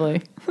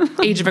figuratively.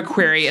 Age of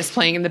Aquarius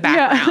playing in the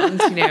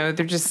background.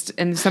 They're just,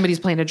 and somebody's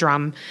playing a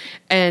drum,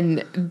 and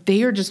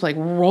they are just like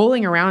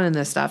rolling around in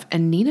this stuff.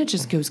 And Nina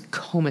just goes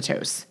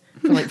comatose.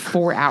 for like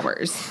 4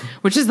 hours,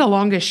 which is the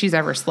longest she's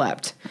ever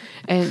slept.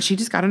 And she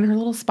just got in her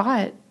little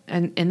spot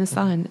and in the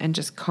sun and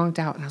just conked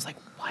out. And I was like,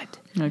 what?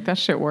 Like, that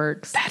shit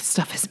works. That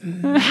stuff is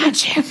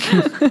magic.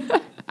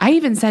 I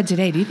even said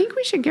today, do you think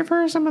we should give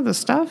her some of the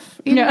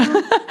stuff? You know?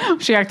 Yeah.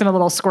 She acting a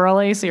little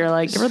squirrely, so you're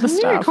like, give her the I need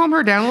to stuff. calm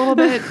her down a little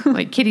bit,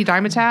 like Kitty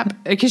Dimetap,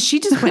 because she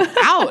just went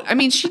out. I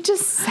mean, she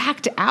just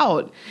sacked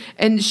out.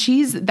 And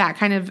she's that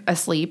kind of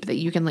asleep that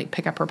you can like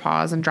pick up her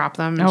paws and drop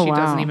them. And Oh, she wow.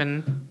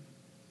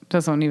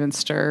 doesn't even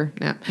stir.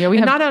 Yeah, we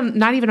and have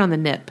not even on the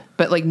nip,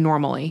 but like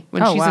normally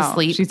when she's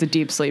asleep. She's a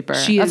deep sleeper.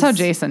 She That's is- how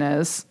Jason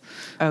is.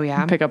 Oh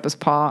yeah, Pick up his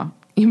paw.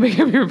 you pick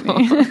up your paw.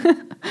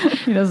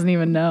 He doesn't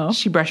even know.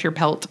 She brush your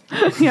pelt.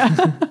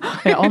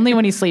 Yeah, only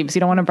when he sleeps. You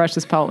don't want to brush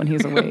his pelt when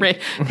he's awake. Right.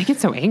 They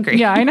get so angry.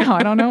 Yeah, I know.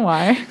 I don't know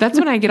why. That's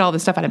when I get all the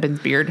stuff out of Ben's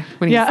beard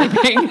when he's Yeah.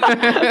 sleeping.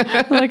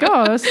 Like,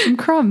 oh, there's some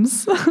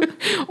crumbs.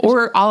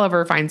 Or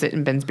Oliver finds it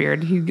in Ben's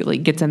beard. He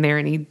like gets in there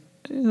and he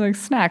Like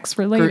snacks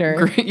for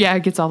later.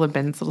 gets all of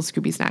Ben's little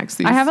Scooby snacks.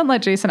 I haven't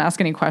let Jason ask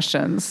any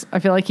questions. I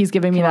feel like he's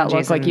giving me Come that on, look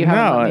Jason. like you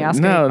haven't let me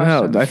ask any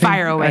questions. I think,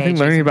 Fire away, I think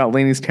learning Jason. about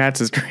Lainey's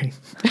cats is great.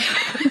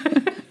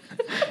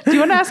 Do you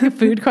want to ask a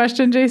food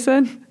question,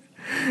 Jason?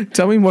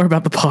 Tell me more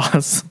about the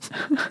paws.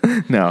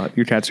 No,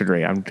 your cats are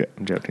great. I'm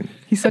joking.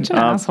 He's such an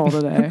asshole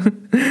today.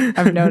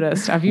 I've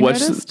noticed. Have you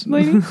What's- noticed,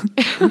 lady?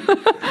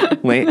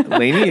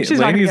 Lainey, She's not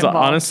gonna Lainey's get involved.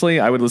 honestly,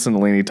 I would listen to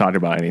Lainey talk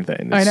about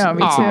anything. I know,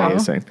 me It's too.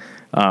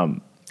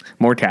 amazing.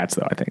 More cats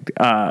though, I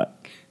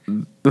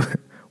think.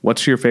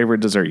 What's your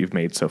favorite dessert you've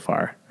made so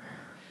far?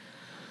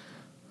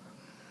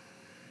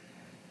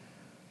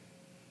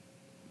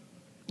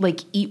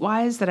 like eat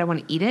wise that I want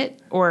to eat it,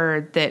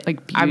 or that Like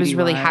I was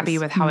really beauty-wise. happy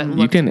with how it You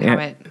looked. can. and how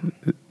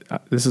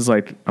it, This is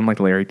like I'm like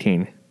Larry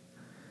King.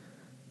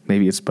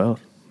 Maybe it's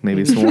both.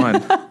 Maybe it's the one.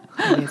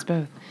 maybe it's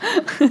both.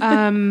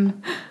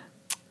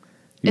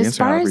 You As answer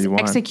far however as you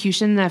want.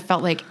 execution, I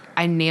felt like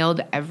I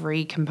nailed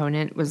every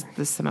component. Was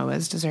the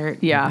Samoa's dessert?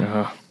 Yeah.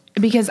 Ugh,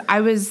 because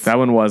I was that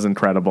one was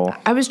incredible.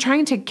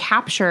 trying to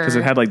capture Because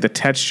it had like the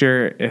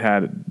texture, it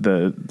had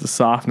the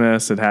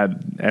softness, it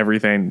had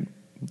everything,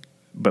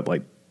 but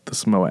like the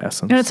Samoa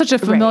essence. And it's such a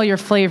familiar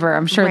flavor.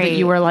 I'm sure that Right.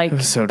 you were like,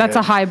 was so that's good.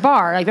 a high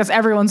bar. Like, that's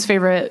everyone's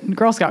favorite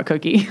Girl Scout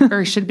cookie.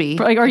 or should be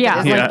Like, or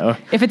yeah, Yeah. like,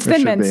 if it's It Thin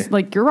should Mints, be.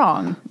 like, you're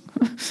wrong.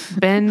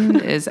 Ben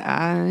is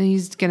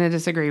he's gonna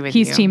disagree with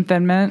you. He's Team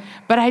Thin Mint.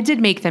 but I did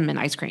make Thin Mint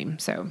ice cream,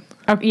 so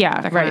Oh, yeah,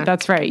 That right. kinda-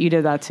 That's right. You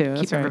did that too.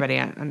 That's keep right.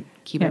 everybody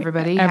keep Yeah,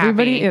 everybody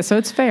Everybody happy. is. So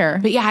it's fair.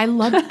 But yeah, I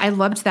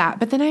loved that.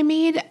 But then I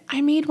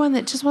made one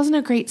that just wasn't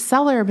a great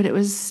seller, but it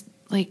was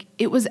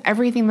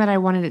everything that I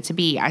wanted it to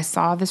be. I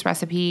saw this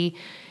recipe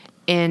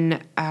in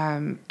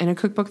a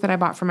cookbook that I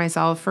bought for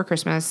myself for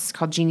Christmas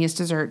called Genius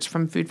Desserts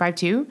from Food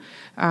 52.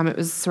 It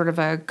was sort of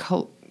a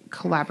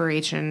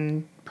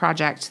collaboration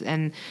project,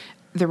 and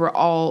it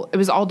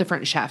was all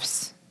different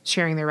chefs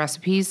sharing their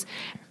recipes.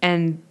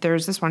 And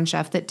there's this one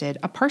chef that did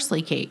a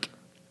parsley cake.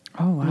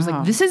 Oh, wow. I was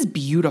like, this is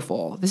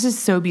beautiful. This is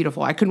so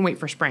beautiful. I couldn't wait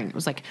for spring. It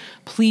was like,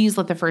 please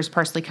let the first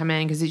parsley come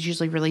in because it's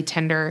usually really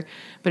tender,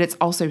 but it's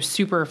also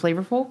super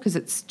flavorful because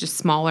it's just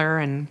smaller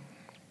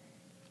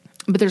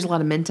but there's a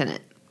lot of mint in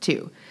it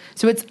too.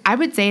 So I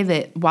would say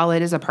that while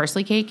it is a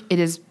parsley cake,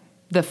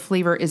 the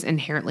flavor is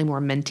inherently more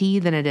minty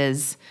than it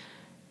is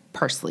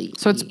parsley.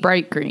 So it's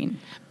bright green.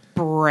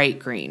 bright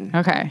green.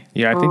 Okay.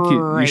 Yeah, I think you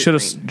Bright should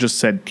have green. just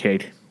said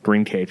cake,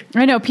 green cake.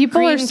 I know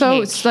people are Green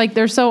so cake. like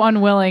they're so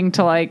unwilling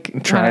to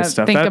like Try kinda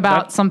stuff. think That-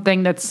 about that-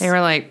 something that's They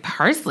were like,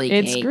 parsley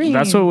cake. It's green.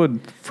 That's what would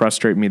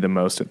frustrate me the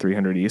most at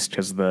 300 East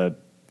because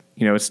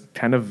it's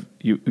kind of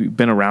you've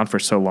been around for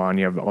so long.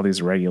 You have all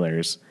these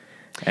regulars,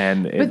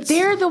 and But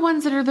they're the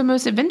ones that are the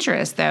most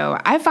adventurous, though.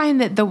 I find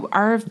that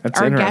our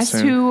guests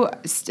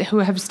interesting. who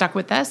have stuck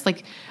with us,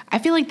 like I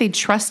feel like they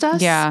trust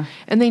us, Yeah.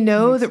 and they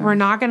know that we're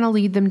not going to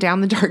lead them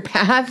down the dark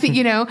path.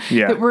 Yeah.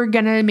 That we're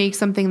going to make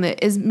something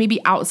that is maybe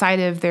outside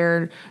of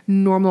their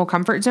normal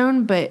comfort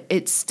zone, but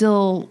it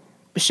still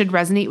should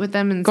resonate with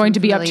them and going to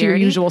be up to your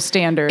usual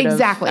standard. of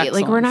Exactly.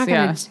 Like we're not going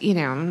excellence, to,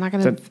 I'm not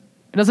going So- to.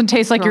 It doesn't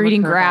taste like you're throw a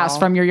eating grass curveball.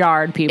 from your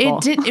yard, people.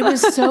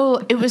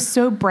 It was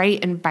so bright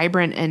and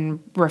vibrant and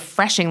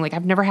refreshing. Like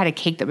I've never had a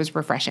cake that was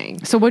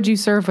refreshing. So what'd you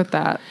serve with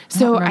that?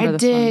 So don't I remember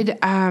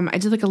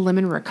this did like a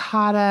lemon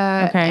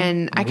ricotta, Okay.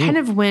 and I kind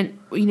of went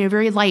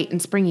very light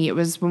and springy. It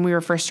was when we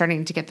were first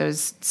starting to get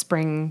those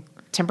spring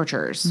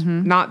temperatures,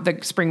 not the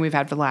spring we've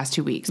had for the last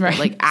 2 weeks, Right. but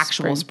like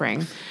actual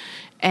spring.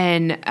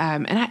 And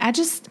I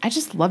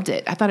just loved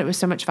it. I thought it was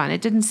so much fun.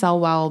 It didn't sell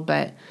well,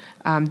 but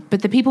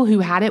the people who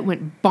had it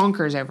went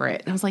bonkers over it,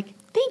 and I was like,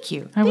 thank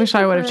you. I wish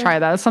I would have tried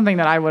that. That's something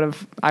that I would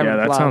have. Yeah,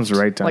 that sounds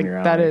right down like,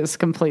 your That alley. is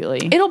completely.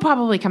 It'll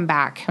probably come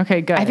back.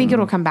 Okay, good. I think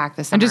it'll come back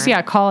this summer. and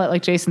just call it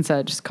like Jason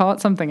said. Just call it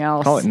something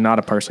else. call it not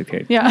a parsley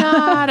cake. Yeah.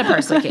 Not a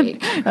parsley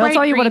cake. I'll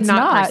tell you what it's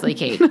not. Parsley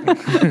cake.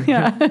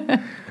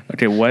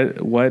 Okay,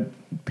 what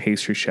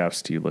pastry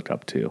chefs do you look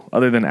up to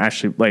other than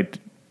Ashley? Like,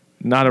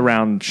 not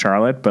around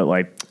Charlotte, but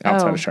like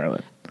outside Oh. of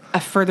Charlotte. A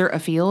further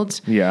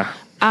afield. Yeah.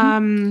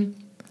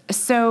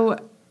 So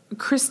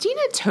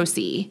Christina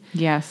Tosi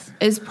Yes.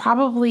 is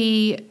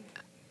probably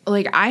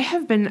like, I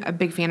have been a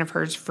big fan of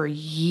hers for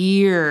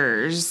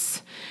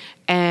years.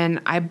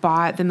 And I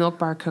bought the Milk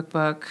Bar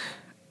cookbook,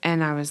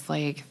 and I was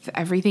like,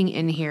 everything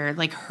in here,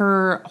 like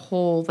her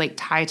whole like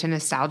tie to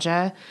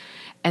nostalgia.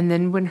 And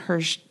then when her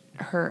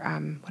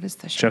what is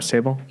the show? Chef's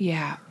Table?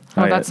 Yeah.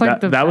 Oh, that's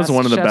like that was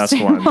one of the Chef's best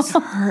Table. ones.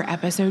 Her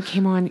episode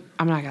came on.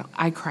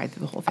 I cried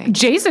through the whole thing.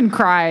 Jason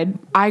cried.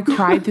 I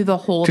cried through the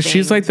whole thing. Because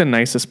she's like the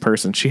nicest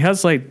person. She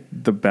has like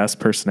the best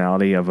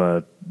personality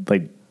of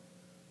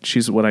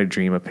she's what I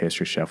dream a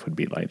pastry chef would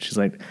be like. She's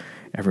like,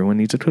 everyone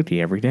needs a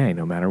cookie every day,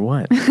 no matter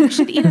what. You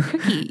should eat a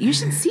cookie. You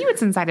should see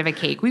what's inside of a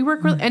cake. We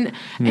work really, and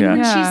Yeah.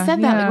 when she Yeah, said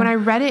that, yeah. like when I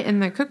read it in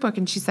the cookbook,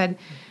 and she said,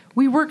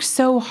 we work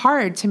so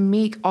hard to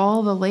make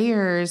all the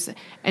layers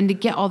and to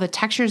get all the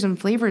textures and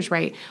flavors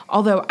right.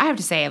 Although I have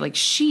to say, like,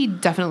 she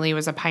definitely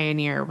was a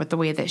pioneer with the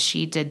way that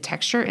she did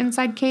texture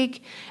inside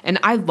cake. And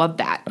I love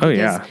that. Oh,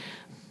 yeah.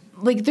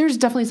 Like, there's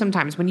definitely some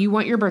times when you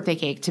want your birthday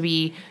cake to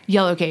be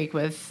yellow cake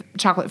with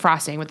chocolate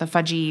frosting, with a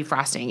fudgy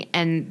frosting,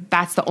 and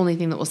that's the only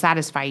thing that will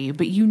satisfy you.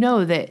 But you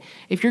know that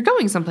if you're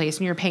going someplace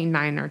and you're paying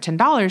 $9 or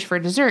 $10 for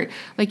a dessert,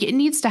 like, it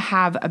needs to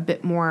have a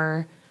bit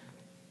more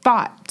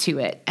thought to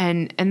it.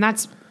 And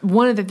that's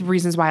one of the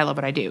reasons why I love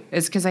what I do,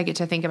 is because I get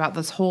to think about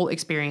this whole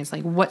experience,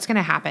 like what's going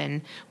to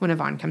happen when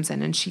Yvonne comes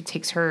in and she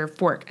takes her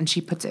fork and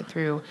she puts it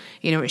through,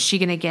 is she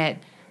going to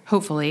get,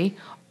 hopefully,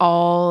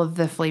 all of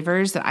the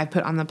flavors that I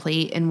put on the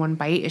plate in one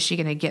bite? Is she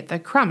going to get the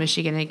crumb? Is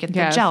she going to get the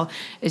Yes. gel?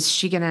 Is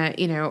she going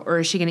to, or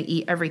is she going to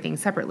eat everything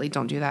separately?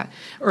 Don't do that.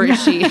 Or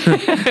is she,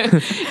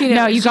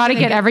 No, you is she got to gonna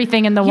get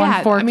everything in the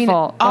one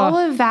forkful. all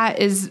of that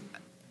is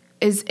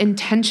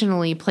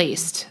intentionally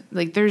placed.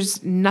 Like,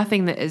 there's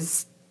nothing that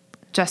is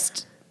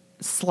just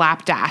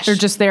slapdash. They're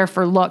just there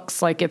for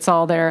looks. Like it's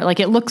all there. Like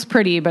it looks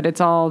pretty, but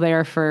it's all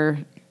there for,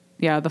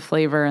 the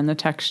flavor and the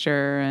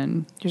texture.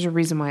 And there's a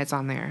reason why it's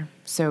on there.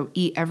 So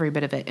eat every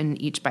bit of it in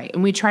each bite.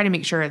 And we try to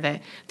make sure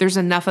that there's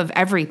enough of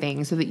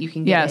everything so that you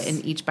can get Yes. it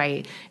in each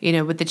bite.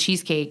 With the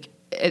cheesecake,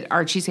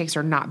 our cheesecakes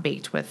are not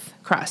baked with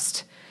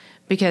crust,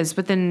 because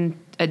within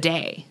a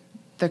day,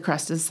 the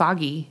crust is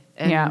soggy.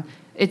 And Yeah.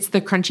 it's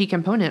the crunchy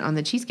component on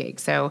the cheesecake.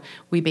 So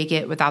we bake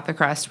it without the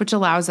crust, which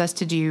allows us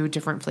to do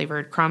different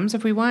flavored crumbs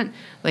if we want.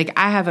 Like,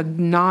 I have a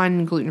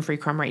non-gluten-free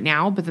crumb right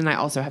now, but then I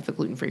also have the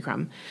gluten-free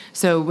crumb.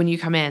 So when you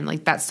come in,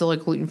 like, that's still a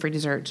gluten-free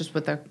dessert, just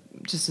with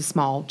just a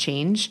small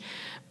change.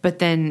 But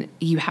then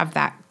you have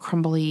that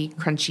crumbly,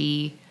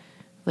 crunchy,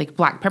 like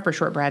black pepper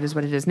shortbread is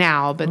what it is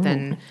now. But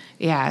then,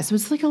 so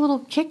it's like a little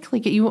kick.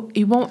 Like, you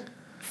won't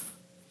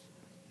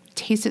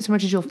taste it so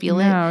much as you'll feel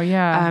it. No,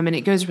 yeah. And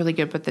it goes really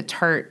good with the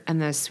tart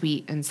and the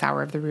sweet and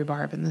sour of the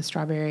rhubarb and the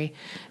strawberry.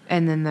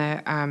 And then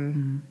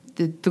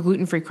the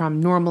gluten-free crumb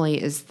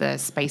normally is the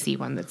spicy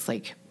one that's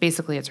like,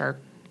 basically it's our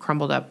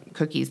crumbled up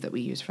cookies that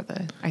we use for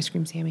the ice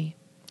cream Sammy.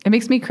 it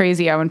makes me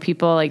crazy how when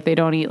people they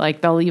don't eat,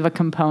 they'll leave a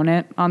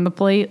component on the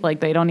plate. Like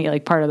they don't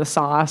eat part of the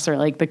sauce or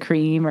the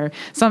cream or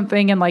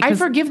something. And I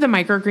forgive the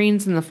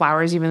microgreens and the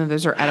flowers, even though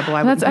those are edible.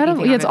 I that's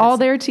edible. Yeah, it's all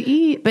there to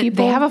eat. But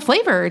they have a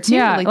flavor too.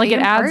 Yeah, they it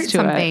adds to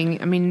something.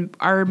 it. I mean,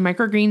 our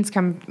microgreens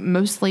come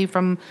mostly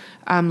from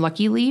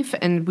Lucky Leaf,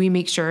 and we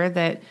make sure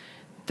that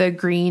the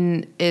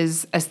green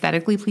is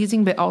aesthetically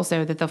pleasing, but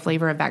also that the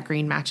flavor of that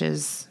green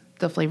matches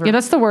the flavor. Yeah,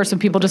 that's the worst when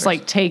people just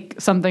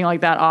take something like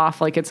that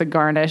off like it's a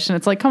garnish, and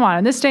it's come on,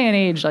 in this day and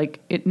age,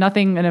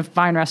 nothing in a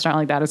fine restaurant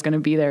like that is going to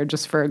be there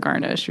just for a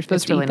garnish. You're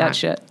supposed to eat that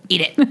shit.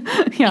 Eat it.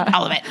 Yeah, Eat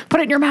all of it.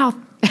 Put it in your mouth.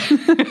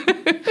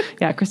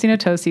 Yeah, Christina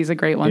Tosi is a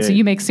great one. Yeah. So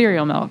you make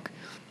cereal milk.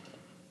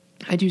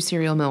 I do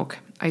cereal milk,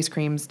 ice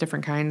creams,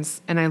 different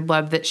kinds. And I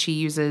love that she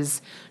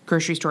uses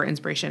grocery store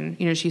inspiration.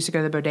 You know, she used to go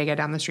to the bodega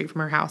down the street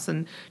from her house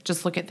and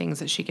just look at things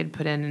that she could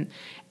put in.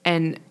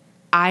 And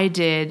I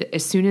did,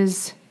 as soon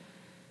as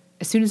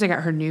I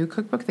got her new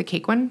cookbook, the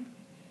cake one,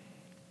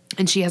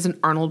 and she has an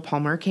Arnold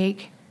Palmer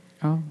cake.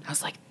 Oh, I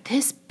was like,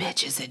 this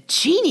bitch is a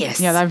genius.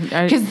 Yeah, I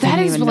because that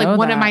didn't is even know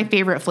one of that. my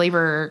favorite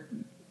flavor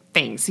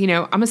things. You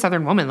know, I'm a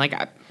Southern woman.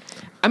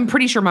 I'm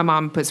pretty sure my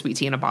mom put sweet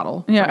tea in a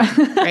bottle. Yeah.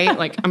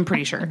 Right? I'm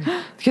pretty sure.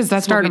 Because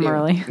that's Start what we 'em do.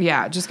 early.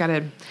 Yeah, just got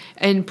to,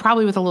 and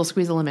probably with a little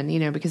squeeze of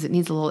lemon, because it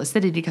needs a little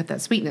acidity to cut that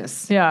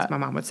sweetness, Yeah. as my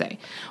mom would say.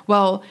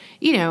 Well,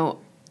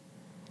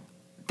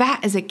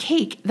 that is a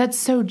cake. That's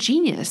so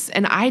genius.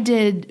 And I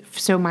did,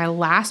 so my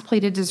last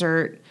plated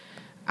dessert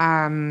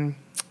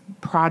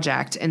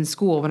project in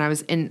school when I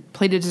was in,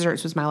 plated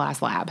desserts was my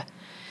last lab.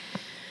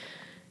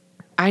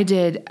 I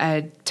did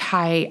a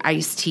Thai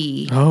iced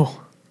tea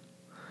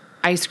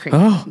ice cream.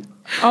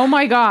 Oh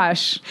my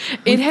gosh.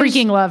 It I has-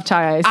 freaking love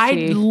Thai iced I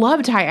tea.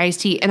 love Thai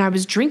iced tea, and I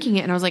was drinking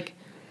it, and I was like,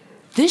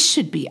 this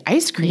should be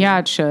ice cream. Yeah,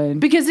 it should.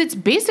 Because it's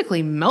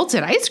basically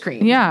melted ice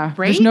cream. Yeah.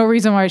 Right? There's no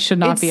reason why it should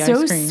not It's be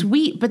so ice cream.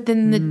 sweet, but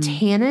then the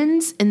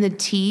tannins in the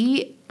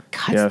tea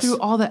cuts Yes. through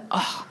all the,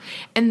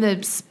 and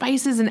the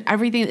spices and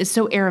everything is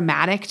so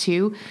aromatic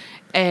too.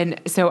 And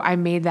so I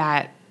made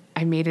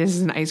it as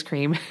an ice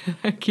cream.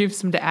 I gave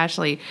some to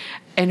Ashley,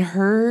 and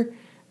her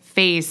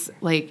face,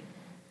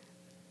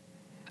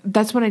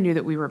 that's when I knew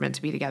that we were meant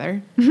to be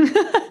together.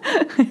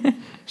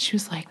 She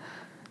was like,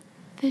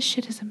 this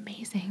shit is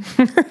amazing.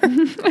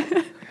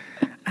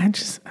 I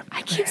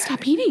I can't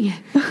stop eating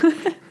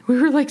it. We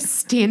were like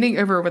standing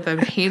over with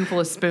a handful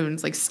of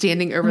spoons, like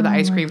standing over the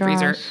ice cream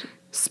freezer.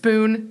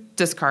 Spoon,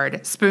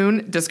 discard.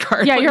 Spoon,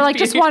 discard. Yeah, you're like,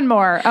 just one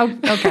more. Oh,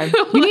 okay.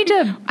 You need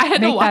to I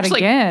had to make watch that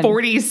like again.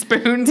 40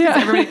 spoons. 'Cause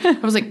I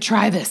was like,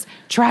 try this.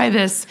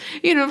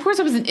 You know, of course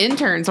I was an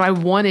intern, so I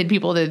wanted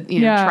people to,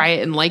 try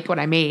it and like what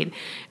I made.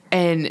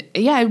 And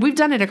yeah, we've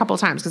done it a couple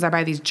of times because I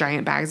buy these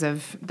giant bags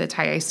of the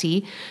Thai iced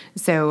tea.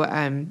 So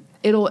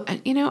it'll,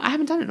 I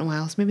haven't done it in a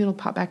while, so maybe it'll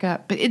pop back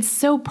up. But it's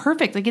so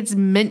perfect. Like it's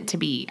meant to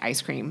be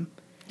ice cream.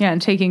 Yeah,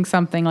 and taking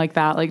something like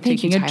that, like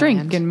taking a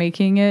drink and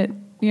making it,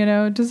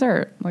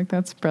 dessert. Like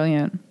that's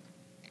brilliant.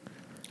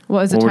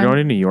 We're going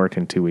to New York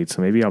in 2 weeks,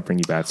 so maybe I'll bring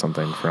you back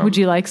something from. Would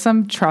you like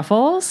some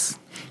truffles?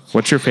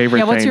 What's your favorite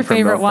thing? Yeah, what's your from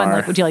favorite Milk one? Bar?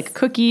 Like, would you like a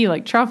cookie,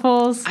 like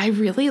truffles? I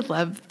really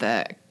love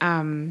the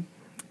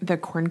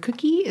corn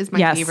cookie is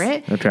my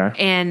favorite. Okay.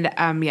 And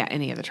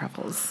any of the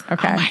truffles.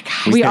 Okay. Oh my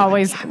gosh. We can-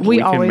 always we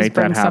can make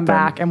that bring some happen.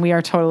 back, and we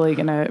are totally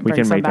gonna bring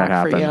can some make that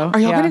back for happen. you. Are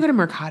y'all going to go to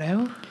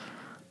Mercado?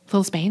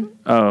 Little Spain?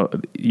 Oh,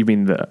 you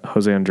mean the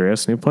Jose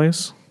Andreas new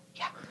place?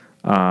 Yeah.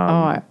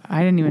 I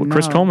didn't even know.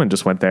 Chris Coleman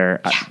just went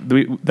there.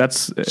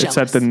 It's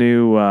at the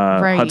new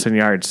Hudson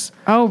Yards.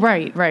 Oh,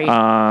 right.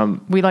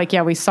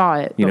 We saw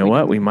it. You know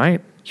what? We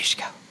might. You should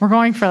go. We're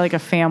going for like a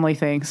family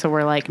thing, so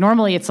we're like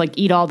normally it's like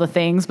eat all the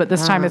things, but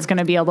this time it's going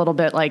to be a little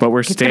bit like. But we're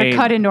it's staying. going to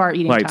cut into our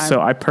eating time.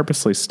 So I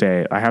purposely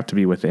stay. I have to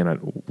be within a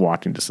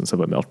walking distance of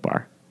a Milk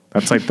Bar.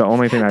 That's like the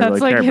only thing I really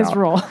care his about.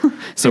 rule.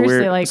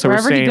 Seriously, like so we're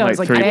wherever he saying, goes, like,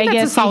 like three- I think that's a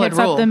Vegas, he solid hits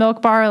rule. up the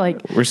Milk Bar.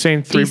 Like We're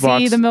saying 3 DC,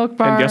 blocks. the Milk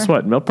Bar. And guess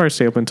what? Milk Bars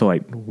stay open until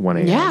like 1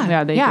 a.m.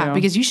 Yeah. they do.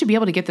 Because you should be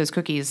able to get those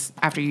cookies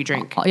after you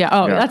drink.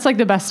 Yeah. That's like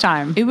the best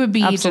time. It would be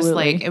just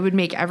Absolutely. like, it would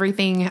make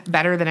everything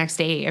better the next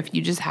day if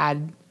you just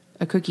had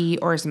a cookie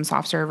or some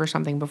soft serve or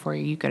something before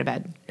you go to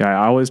bed. Yeah,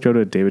 I always go to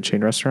a David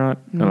Chain restaurant,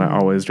 and I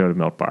always go to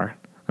Milk Bar.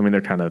 I mean,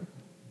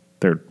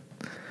 they're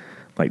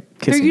like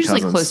kissing They're usually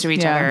cousins. close to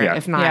each Yeah. other, Yeah.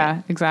 if not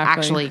Yeah, exactly.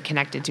 actually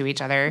connected to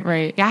each other.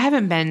 Right. Yeah, I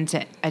haven't been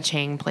to a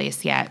Chang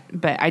place yet,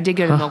 but I did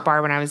go to Milk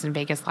Bar when I was in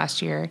Vegas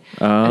last year.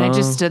 And I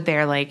just stood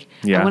there like,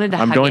 Yeah, I wanted to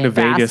I'm hug going it. to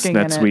Vegas basking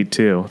in next it. week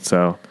too,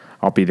 so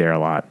I'll be there a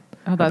lot.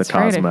 Oh, at that's the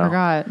right. I Cosmo.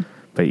 forgot.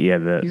 But yeah,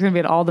 You're gonna be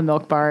at all the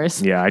Milk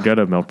Bars. I go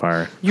to Milk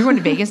Bar. You're going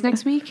to Vegas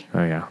next week?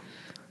 Oh yeah,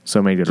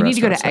 so many good You need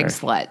to go restaurants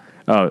to there. Egg Slut.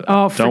 Oh,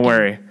 don't freaking-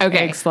 worry. Okay.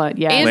 Egg Slut,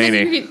 yeah. And then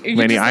Laney. you can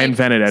Laney, just, I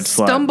invented Egg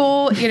Slut.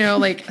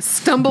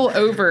 Stumble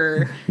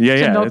over.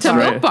 Yeah, Milk that's to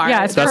right. Milk Bar.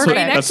 Yeah, it's That's perfect.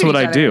 what, Next that's to what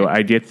each I do. other.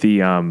 I get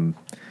the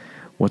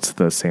what's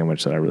the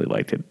sandwich that I really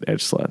liked at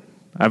Edge Slut?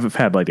 I've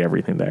had like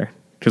everything there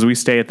because we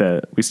stay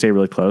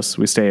really close.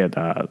 We stay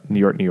at New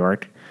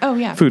York. Oh,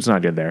 yeah. Food's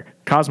not good there.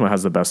 Cosmo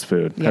has the best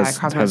food. Yeah, has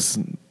Cosmo's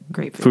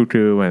great food.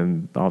 Fuku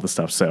and all the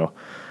stuff. So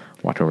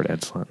walk over to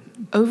Edge Slut.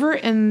 Over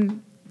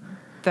in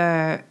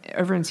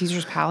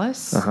Caesar's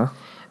Palace,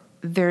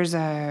 there's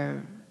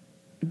a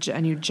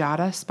new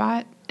Jada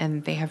spot,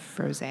 and they have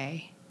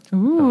frosé.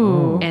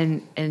 Ooh.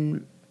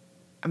 And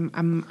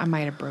I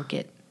might have broke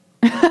it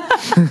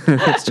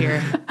last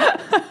year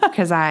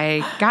because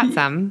I got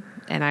some,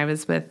 and I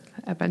was with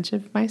a bunch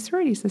of my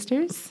sorority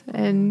sisters,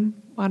 and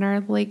on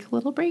our like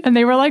little break, And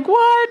they were like,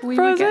 "What? we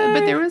would get,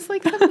 but there was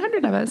like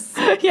 700 of us.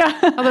 Yeah.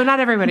 Although not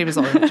everybody was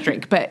old enough to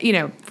drink, but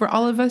for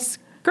all of us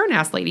grown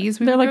ass ladies,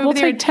 we They're would like, go over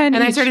 "We'll there, take 10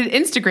 and I each." started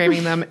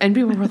Instagramming them, and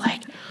people were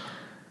like,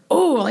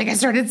 "Oh!" Like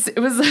it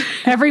was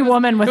Every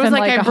woman it within was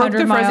like like I broke the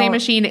 100 frosé mile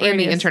machine and the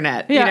radius.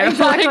 internet. Yeah,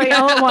 exactly,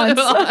 all at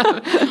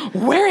once.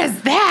 Where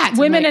is that?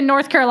 Women Like, in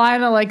North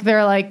Carolina,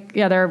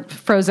 their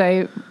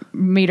frosé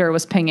meter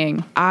was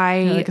pinging.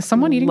 I like, is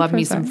someone eating love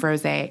me frosé? some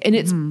frosé, and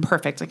it's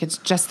perfect. Like it's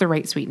just the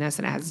right sweetness,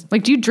 and it has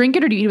Like, do you drink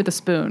it or do you eat it with a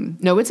spoon?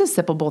 no. It's a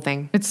sippable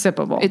thing. It's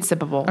sippable. It's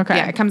sippable. Okay.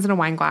 Yeah, it comes in a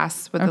wine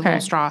glass with a Okay.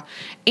 little straw.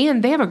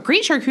 And they have a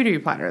great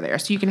charcuterie platter there.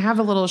 So you can have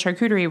a little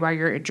charcuterie while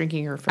you're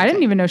drinking your frosé. I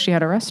didn't even know she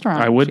had a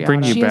restaurant. I would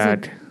bring you She has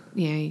back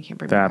yeah, you can't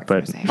bring me that, back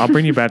but frosé. I'll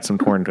bring you back some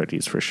corn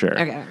cookies for sure.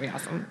 Okay, that'd be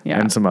awesome. Yeah.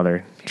 And some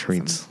other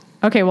treats.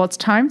 Okay, well, it's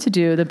time to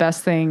do the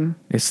best thing.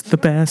 It's the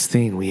best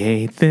thing we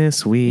ate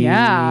this week.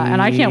 Yeah, and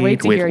I can't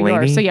wait to with hear Lainey.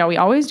 yours. So yeah, we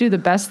always do the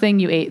best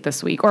thing you ate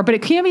this week, but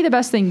it can be the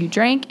best thing you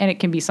drank, and it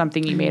can be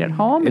something you made at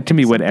home. It can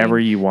be something whatever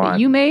you want. that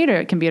you made, or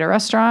it can be at a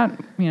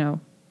restaurant.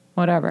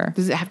 Whatever.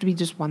 Does it have to be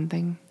just one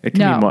thing? It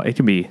can No. be. It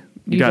can be.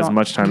 You got as don't.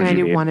 much time Can as I you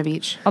do need. one of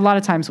each? A lot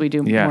of times we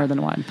do Yeah. more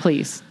than one.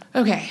 Please.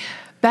 Okay.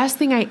 Best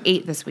thing I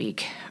ate this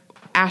week.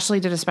 Ashley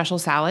did a special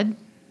salad.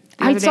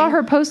 the I other saw day,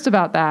 her post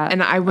about that.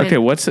 and I went. Okay,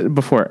 what's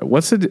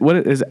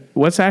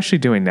Ashley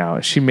doing now?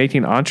 Is she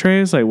making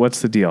entrees? Like,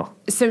 what's the deal?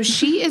 So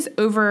she is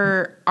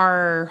over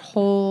our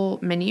whole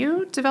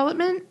menu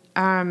development.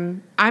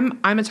 I'm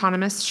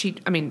autonomous.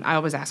 I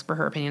always ask for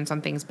her opinions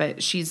on things,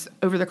 but she's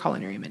over the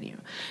culinary menu.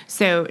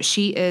 So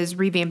she is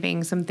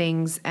revamping some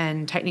things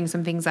and tightening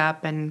some things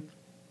up and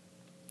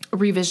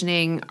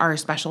revisioning our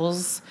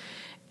specials.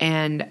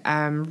 and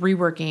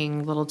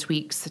reworking little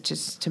tweaks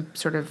just to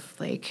sort of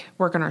like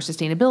work on our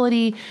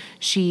sustainability.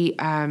 She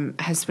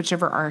has switched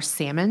over our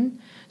salmon.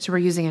 So we're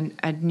using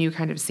a new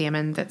kind of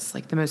salmon that's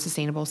like the most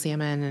sustainable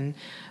salmon,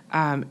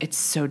 and it's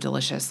so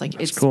delicious. Like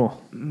it's cool.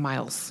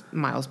 miles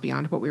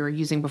beyond what we were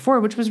using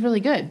before, which was really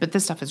good. But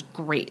this stuff is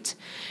great,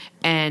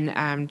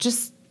 and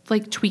just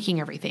like tweaking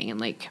everything and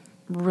like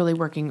really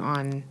working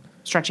on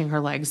stretching her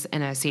legs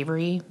in a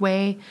savory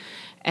way.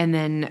 And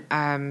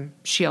then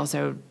she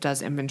also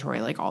does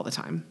inventory like all the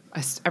time.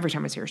 Every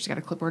time I see her, she's got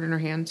a clipboard in her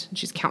hand and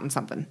she's counting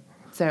something.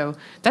 So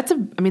that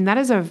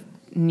is a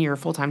near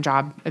full-time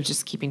job of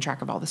just keeping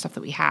track of all the stuff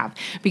that we have,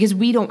 because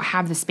we don't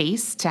have the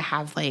space to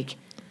have like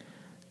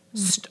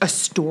a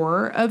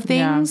store of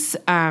things.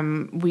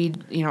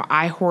 Yeah.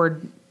 I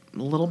hoard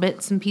little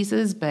bits and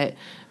pieces, but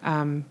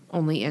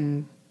only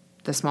in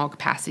the small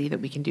capacity that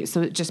we can do.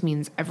 So it just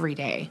means every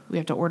day we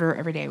have to order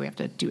every day. We have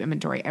to do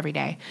inventory every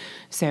day.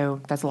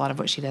 So that's a lot of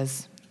what she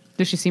does.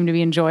 Does she seem to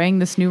be enjoying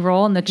this new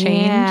role and the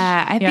change?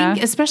 Yeah, I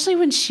think especially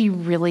when she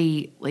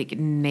really like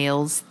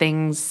nails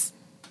things,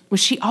 which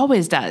she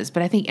always does,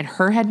 but I think in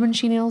her head when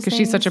she nails things. Because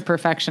she's such a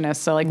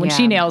perfectionist. So like when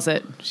she nails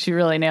it, she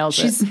really nails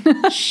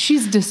it.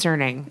 She's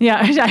discerning.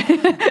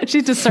 Yeah,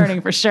 she's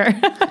discerning for sure.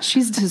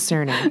 She's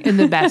discerning in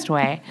the best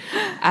way.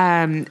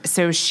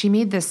 So she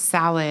made this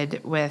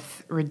salad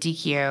with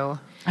radicchio.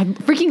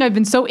 I've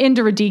been so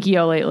into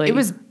radicchio lately. It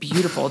was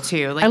beautiful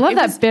too. Like, I love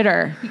that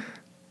bitter.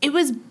 It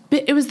was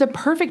the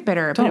perfect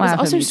bitter, but it was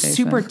also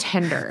super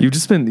tender. You've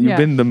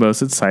been the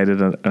most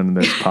excited on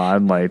this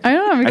pod. Like I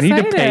know, I'm excited. I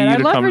need to pay you I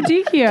to love come.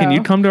 radicchio. Can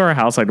you come to our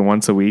house like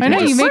once a week? I know,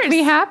 you make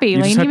me happy. You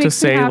just Lainey have to makes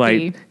me say happy.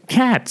 like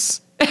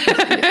cats.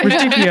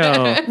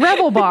 Radicchio.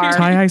 Rebel Bar.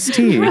 Thai iced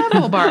tea.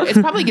 Rebel Bar. It's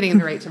probably getting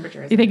the right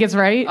temperature. You think it's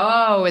right?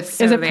 Oh, it's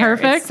so Is it there.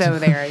 perfect? It's so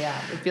there, yeah.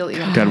 I feel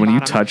even God, when you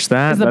touch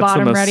that, Is the that's the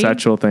bottom most ready?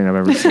 sexual thing I've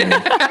ever seen.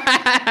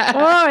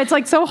 Oh, it's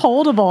like so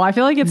holdable. I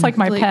feel like it's like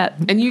my pet.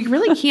 And you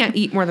really can't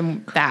eat more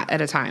than that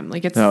at a time.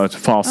 Like it's No, it's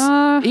false.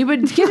 you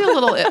would get a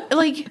little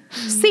like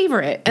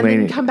savor it and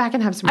Lainey. then come back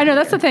and have some. I know,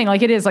 later. that's the thing.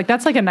 Like it is like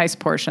that's like a nice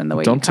portion. The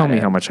way Don't you tell cut me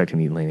it. how much I can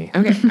eat, Lainey.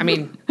 Okay, I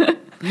mean,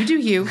 you do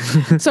you.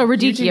 So You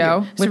do you.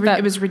 radicchio. So with that,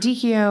 it was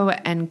radicchio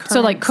and currants.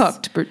 so like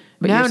cooked. But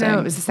No, you're saying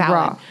it was a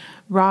salad.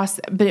 Raw,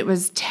 but it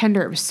was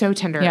tender. It was so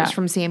tender. Yeah. It was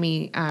from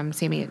Sammy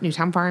at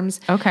Newtown Farms.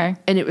 Okay.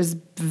 And it was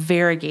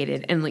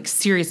variegated and like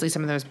seriously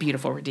some of the most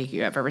beautiful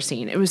radicchio I've ever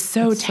seen. It was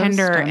so It's so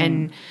tender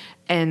stunning.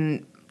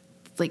 and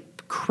like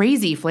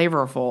crazy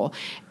flavorful.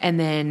 And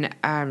then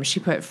she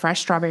put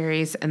fresh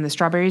strawberries, and the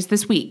strawberries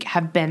this week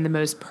have been the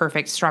most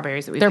perfect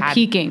strawberries that we've had. They're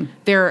peaking.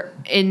 They're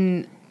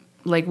in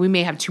like we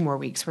may have 2 more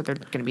weeks where they're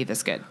going to be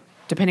this good,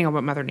 depending on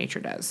what Mother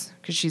Nature does,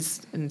 because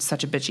she's in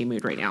such a bitchy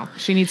mood right now.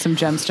 She needs some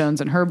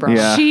gemstones in her bra.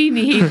 Yeah. She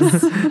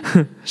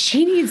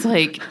needs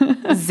like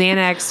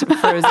Xanax,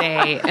 Froze,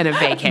 and a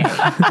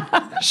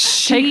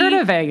vacay. Take her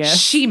to Vegas.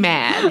 She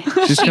mad.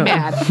 She's She co-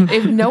 mad.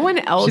 If no one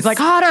else, She's like,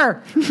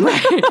 hotter.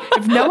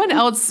 if no one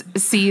else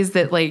sees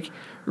that, like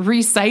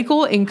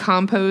recycle and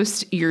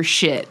compost your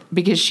shit,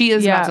 because she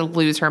is Yeah. about to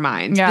lose her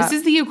mind. Yeah. This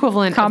is the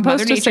equivalent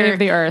Compost of to Mother Nature save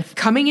the earth.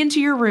 coming into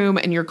your room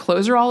and your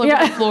clothes are all over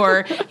Yeah. the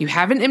floor. You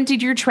haven't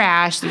emptied your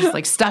trash. There's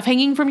like stuff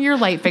hanging from your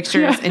light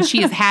fixtures, and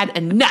she has had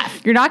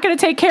enough. You're not going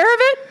to take care of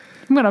it?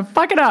 I'm going to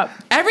fuck it up.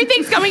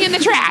 Everything's going in the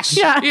trash.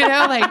 Yeah. You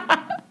know, like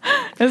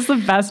It's the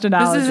best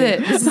analogy.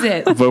 this is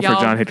it. Vote for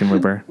Y'all, John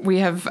Hickenlooper.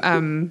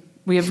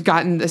 We have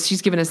gotten this.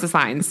 She's given us the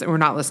signs, and we're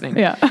not listening.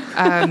 Yeah.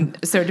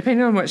 So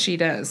depending on what she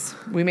does,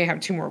 we may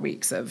have 2 more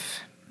weeks of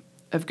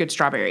good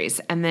strawberries.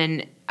 And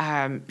then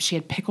she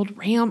had pickled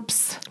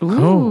ramps.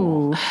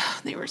 Ooh.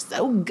 They were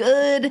so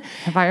good.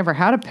 Have I ever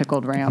had a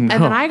pickled ramp?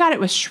 And then I got it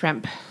with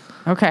shrimp.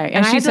 Okay.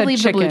 And I she had to said leave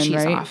chicken, the blue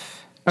cheese right? off.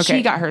 Okay.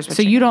 She got hers with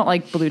So chicken. you don't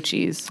like blue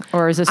cheese?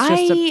 Or is this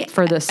just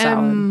for this salad?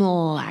 I'm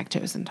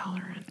lactose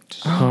intolerant.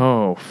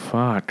 Oh,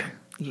 fuck.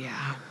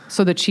 Yeah.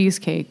 So the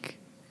cheesecake.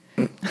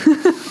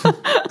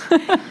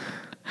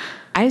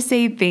 I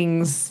say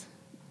things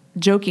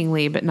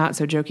jokingly, but not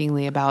so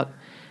jokingly about,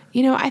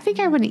 I think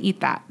I wouldn't eat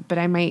that, but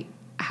I might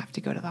have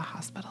to go to the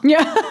hospital.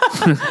 Yeah.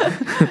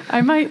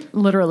 I might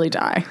literally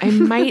die. I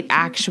might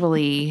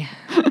actually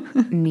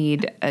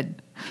need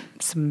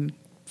some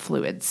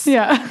fluids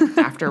Yeah.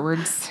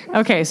 afterwards.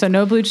 Okay, so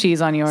no blue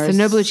cheese on yours. So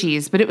no blue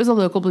cheese, but it was a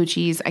local blue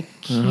cheese. I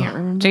can't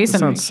remember. Jason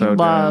Sounds so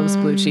loves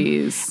blue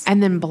cheese.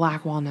 And then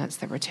black walnuts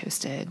that were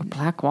toasted.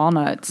 Black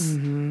walnuts.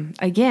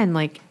 Again,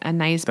 like a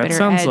nice That bitter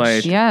sounds edge.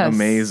 like Yes.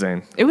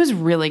 amazing. It was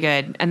really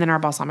good. And then our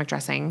balsamic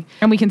dressing.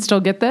 And we can still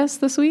get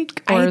this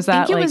week? Or I is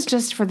that think it like was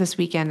just for this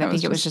weekend. I was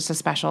think it was just a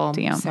special.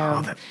 Damn. So.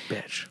 Oh, that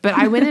bitch. But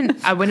I went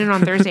in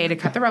on Thursday to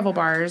cut the Rebel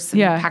bars and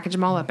Yeah. package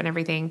them all up and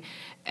everything.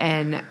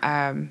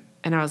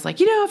 And I was like,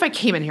 if I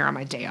came in here on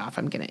my day off,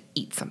 I'm going to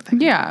eat something.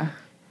 Yeah.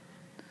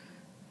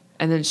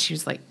 And then she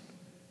was like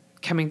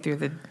coming through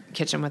the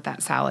kitchen with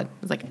that salad. I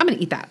was like, I'm going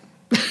to eat that.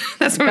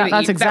 That's what I'm gonna That's eat. That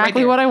right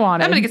exactly there. what I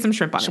wanted. I'm going to get some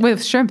shrimp on it.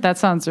 With shrimp, that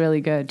sounds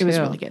really good. It was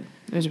too. really good.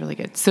 It was really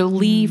good. So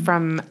Lee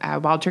from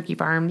Wild Turkey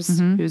Farms,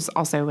 who's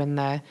also in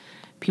the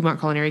Piedmont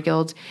Culinary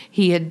Guild,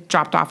 he had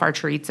dropped off our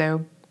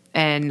chorizo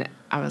And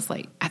I was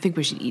like, I think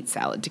we should eat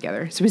salad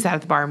together. So we sat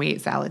at the bar and we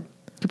ate salad.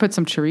 You put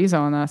some chorizo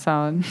on that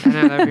salad. I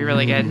know, that'd be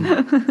really good.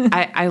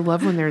 I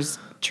love when there's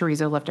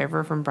chorizo left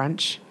over from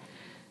brunch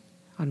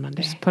on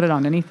Monday. Just put it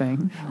on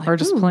anything or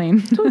just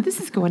plain. Ooh, this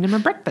is going to my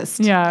breakfast.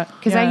 Yeah.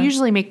 Because I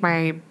usually make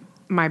my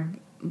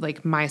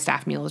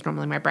staff meal is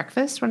normally my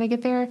breakfast when I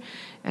get there.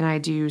 And I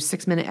do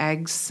 6-minute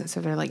eggs.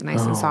 So they're like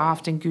nice and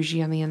soft and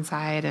goughy on the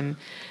inside.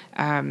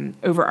 And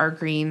over our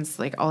greens,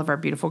 like all of our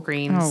beautiful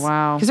greens. Oh,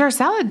 wow. Because our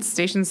salad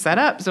station's set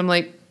up. So I'm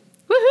like,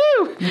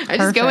 woohoo! I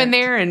just go in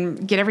there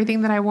and get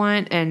everything that I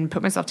want and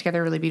put myself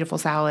together a really beautiful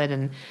salad.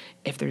 And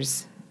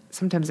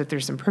sometimes if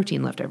there's some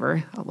protein left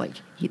over, I'll like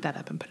heat that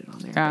up and put it on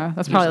there. Yeah,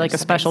 that's probably like a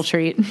special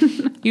treat.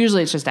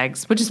 Usually it's just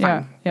eggs, which is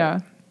fine.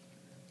 Yeah.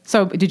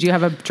 So did you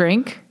have a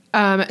drink?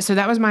 So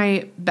that was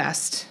my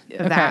best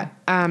of that.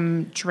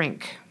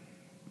 Drink.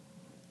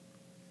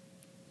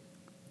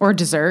 Or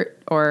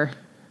dessert or...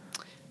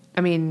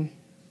 I mean...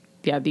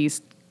 Yeah,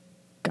 these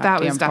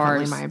that was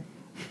definitely bars. my...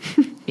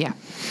 Yeah.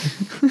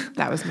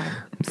 That was my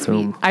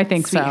So I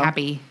think sweet, so.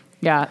 happy.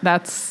 Yeah,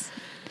 that's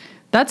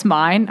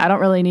mine. I don't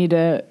really need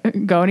to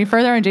go any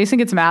further. And Jason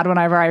gets mad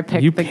whenever I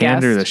pick you the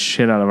pander guest. the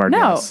shit out of our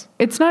No, guests.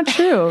 it's not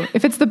true.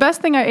 If it's the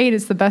best thing I ate,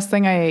 it's the best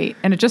thing I ate.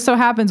 And it just so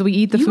happens we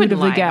eat the You food wouldn't of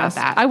the lie about guest.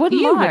 that. I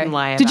wouldn't You lie. wouldn't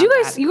lie Did you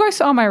about guys? that. You guys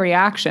saw my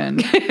reaction.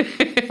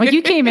 Like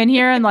you came in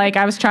here and like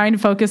I was trying to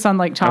focus on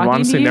like talking I've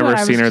honestly to you. never and I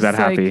was seen her just that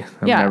like, happy.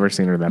 I've never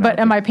seen her that But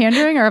happy. am I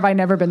pandering or have I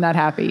never been that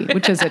happy?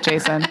 Which is it,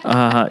 Jason?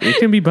 It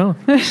can be both.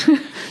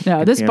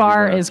 No, this can be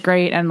bar both. is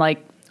great and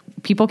like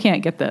people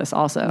can't get this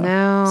also.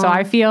 No. So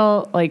I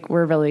feel like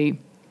we're really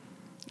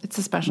It's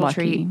a special lucky.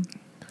 treat.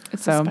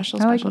 It's So a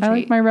special I treat.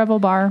 like my Rebel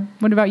bar.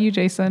 What about you,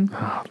 Jason?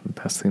 Oh, the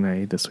best thing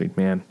I ate this week,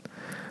 man.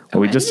 Well,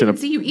 we just didn't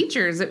did even see you eat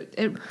yours.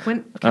 It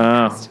went Oh,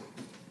 fast.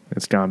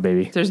 it's gone,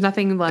 baby. There's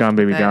nothing left Gone,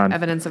 baby, but the gone.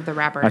 evidence of the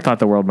wrapper. I thought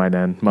the world might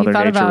end. Mother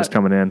thought Nature was about-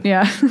 coming in.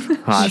 Yeah.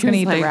 Hot. She's gonna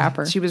eat the Like,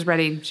 wrapper. She was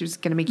ready. She was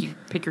going to make you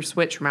pick your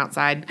switch from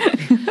outside.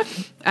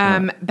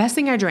 Best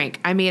thing I drank.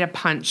 I made a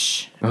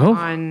punch Oh.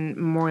 on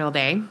Memorial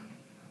Day,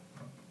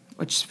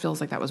 which feels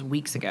like that was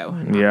weeks ago.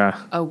 not Yeah.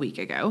 a week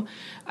ago.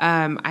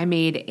 I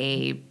made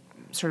a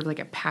sort of like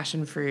a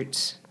passion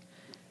fruit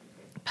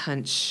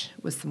punch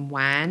with some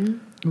wine,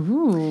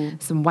 Ooh.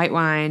 some white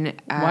wine,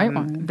 White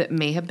wine. that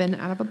may have been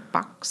out of a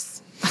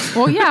box.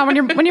 Well, yeah, when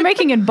you're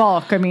making in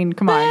bulk, I mean,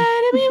 come But on.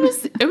 I mean,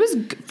 it was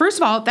first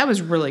of all, that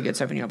was really good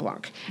Sauvignon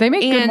Blanc. They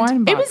make good And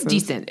wine It was boxes.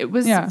 decent. It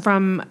was Yeah.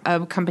 from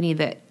a company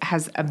that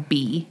has a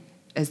B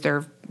as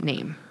their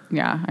name,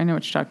 Yeah, I know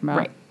what you're talking about.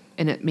 right?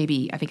 And it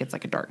maybe I think it's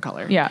like a dark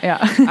color. Yeah,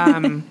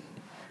 yeah.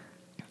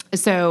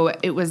 So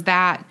it was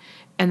that,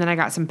 and then I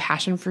got some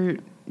passion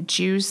fruit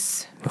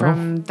juice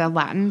from the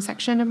Latin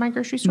section of my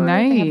grocery store.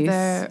 They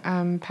have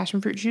the passion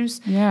fruit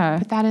juice. Yeah.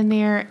 Put that in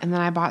there, and then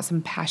I bought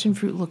some passion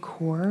fruit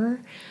liqueur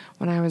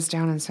when I was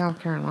down in South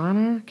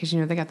Carolina because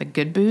they got the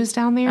good booze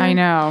down there. I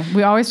know.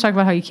 We always talk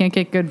about how you can't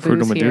get good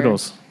booze here.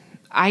 Fruitamadoodles.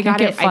 I got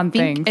get it. fun I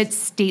think things. it's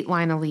State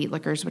Line Elite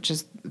Liquors, which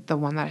is the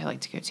one that I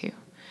like to go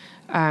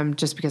to,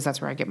 just because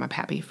that's where I get my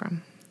pappy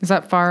from. Is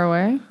that far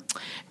away?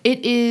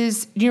 It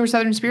is. Do you know where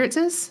Southern Spirits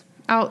is?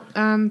 Out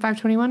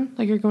 521.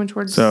 Like you're going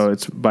towards. So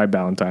it's by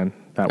Ballantyne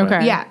that Okay.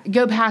 way. Yeah,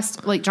 go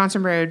past like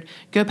Johnson Road,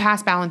 go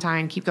past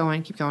Ballantyne, keep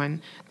going, keep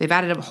going. They've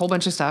added a whole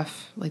bunch of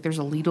stuff. Like there's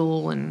a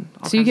Lidl and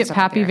all So you kinds of get stuff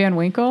out Pappy there. Van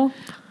Winkle?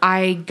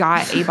 I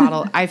got a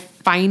bottle. I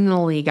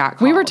finally got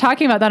called. We were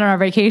talking about that on our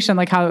vacation,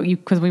 like how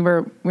because we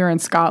were in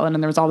Scotland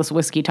and there was all this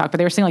whiskey talk, but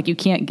they were saying like you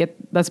can't get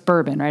that's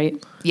bourbon,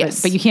 right?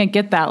 Yes. But you can't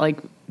get that like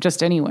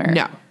just anywhere.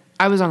 No,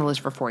 I was on the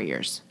list for 4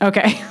 years.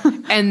 Okay.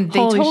 And they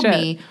Holy told shit.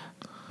 me,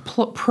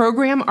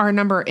 program our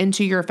number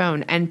into your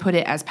phone and put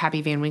it as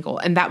Pappy Van Winkle.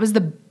 And that was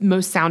the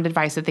most sound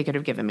advice that they could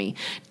have given me.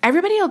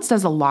 Everybody else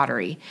does a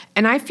lottery.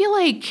 And I feel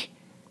like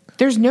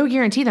there's no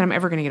guarantee that I'm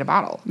ever going to get a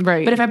bottle.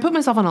 Right. But if I put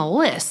myself on a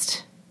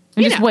list,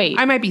 And just wait.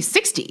 I might be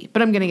 60,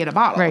 but I'm going to get a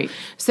bottle. Right.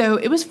 So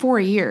it was 4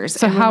 years.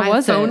 So and when how my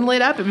was it? phone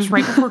lit up, it was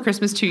right before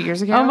Christmas 2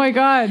 years ago. Oh my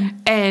God.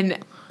 And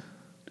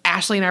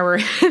Ashley and I were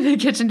in the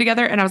kitchen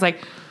together, and I was like,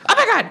 oh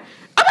my God.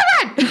 Oh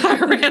my God.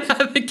 I ran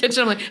out of the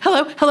kitchen. I'm like,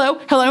 hello, hello,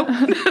 hello.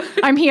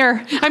 I'm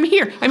here. I'm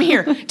here. I'm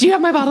here. Do you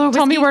have my bottle of whiskey?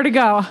 Tell me where to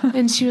go.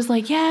 And she was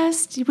like,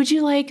 yes. Would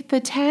you like the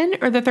 10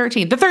 or the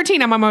 13? The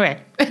 13, I'm on my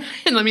way.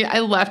 And I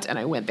left and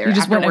I went there. You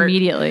just after went work.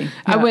 immediately.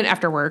 I Yeah. went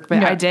after work,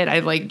 but Yeah. I did. I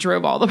like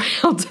drove all the way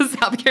out to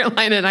South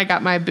Carolina and I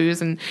got my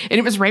booze and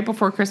it was right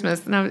before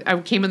Christmas. And I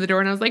came in the door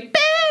and I was like,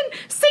 Ben,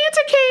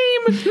 Santa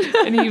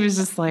came. And he was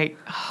just like,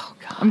 oh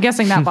God. I'm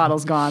guessing that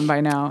bottle's gone by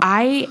now.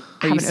 I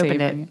Are you haven't opened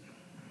savoring it.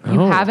 You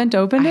Oh. haven't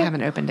opened it? I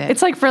haven't opened it.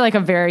 It's like for like a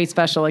very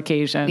special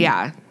occasion.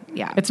 Yeah.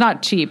 Yeah. It's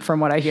not cheap from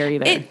what I hear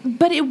either.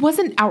 But it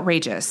wasn't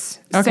outrageous.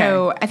 Okay.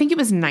 So I think it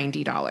was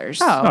 $90.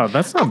 Oh. Oh,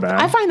 that's not bad.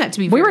 I find that to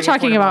be We very were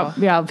talking affordable.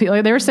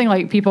 about, they were saying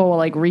like people will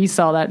like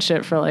resell that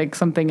shit for like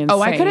something insane.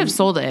 Oh, I could have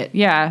sold it.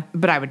 Yeah.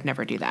 But I would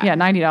never do that. Yeah,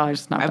 $90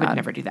 is not I bad. would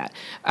never do that.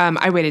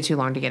 I waited too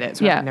long to get it,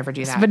 so I would never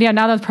do that. But yeah,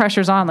 now the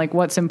pressure's on, like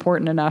what's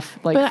important enough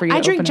like But for you I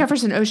to drink open it?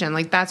 Jefferson Ocean.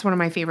 Like that's one of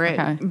my favorite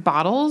Okay.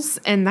 bottles,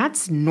 and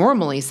that's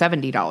normally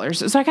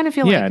 $70. So I kind of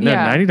feel yeah, like no,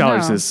 Yeah, $90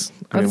 no. is.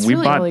 I mean, That's we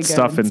really, bought really good.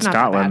 stuff in It's not that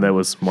Scotland bad. that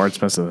was more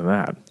expensive than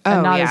that.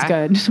 And not yeah. as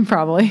good,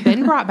 probably.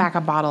 Ben brought back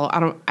a bottle.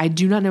 I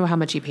do not know how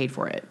much he paid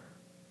for it.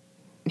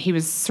 He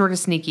was sort of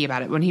sneaky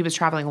about it. When he was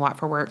traveling a lot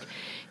for work,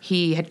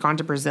 he had gone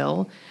to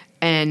Brazil,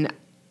 and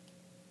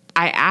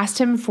I asked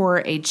him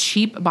for a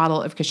cheap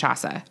bottle of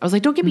cachaça. I was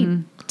like, don't get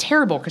me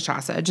terrible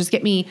cachaça. Just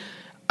get me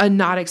a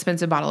not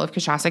expensive bottle of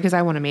cachaça because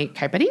I want to make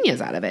caipirinhas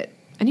out of it.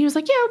 And he was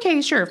like, yeah,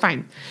 okay, sure,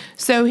 fine.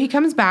 So he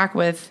comes back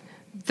with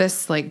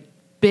this like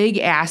big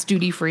ass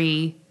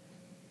duty-free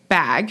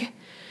bag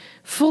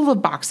full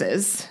of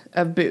boxes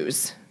of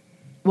booze.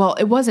 Well,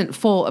 it wasn't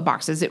full of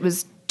boxes. It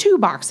was 2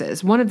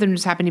 boxes. One of them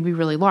just happened to be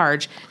really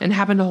large and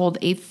happened to hold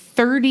a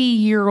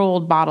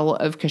 30-year-old bottle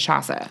of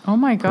cachaça. Oh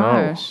my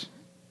gosh.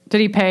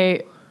 Did he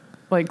pay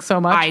like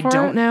so much I for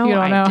don't it? know. You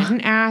don't know? I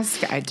didn't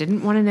ask. I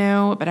didn't want to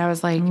know, but I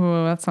was like,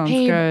 Ooh, that sounds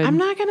hey, good. I'm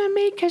not going to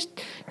make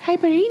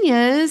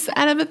caipirinhas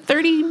out of a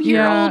 30-year-old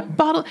Yeah.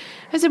 bottle.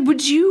 I said,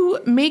 would you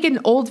make an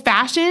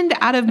old-fashioned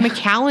out of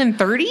Macallan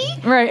 30?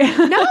 Right.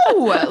 No,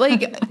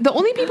 like the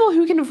only people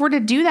who can afford to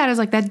do that is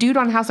like that dude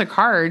on House of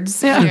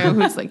Cards, you know,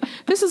 who's like,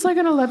 this is like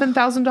an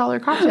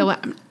 $11,000 cocktail.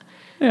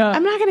 Yeah.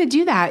 I'm not going to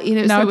do that, you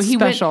know. No, so it's he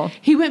special.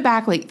 went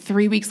back like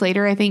 3 weeks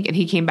later, I think, and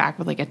he came back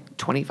with like a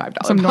 $25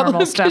 Some bottle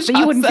normal of stuff that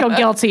you wouldn't feel cachaça.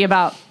 guilty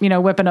about,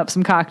 whipping up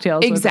some cocktails.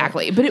 with it.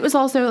 Exactly, but it was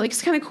also like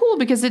it's kind of cool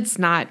because it's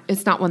not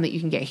one that you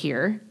can get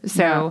here.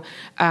 So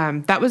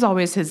that was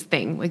always his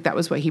thing. Like that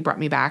was what he brought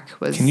me back.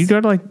 Was Can you go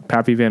to like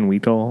Pappy Van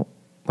Winkle,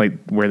 like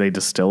where they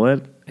distill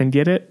it and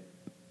get it?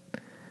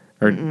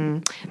 Or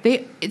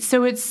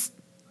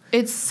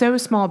it's so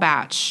small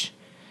batch.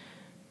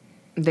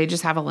 They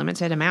just have a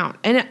limited amount,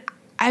 and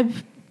I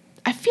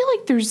feel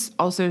like there's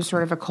also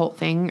sort of a cult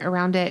thing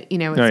around it. You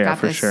know, it's oh yeah, got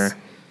for this sure.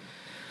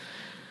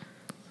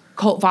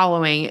 cult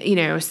following. You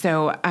know,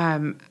 so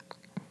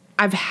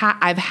I've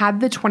had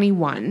the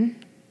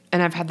 21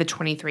 and I've had the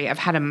 23. I've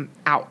had them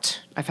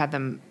out. I've had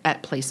them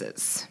at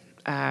places,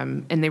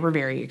 and they were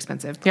very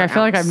expensive. Yeah, I per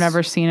feel like ounce. I've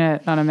never seen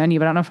it on a menu,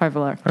 but I don't know if I've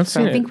looked. I've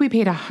seen I it. think we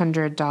paid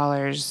 $100,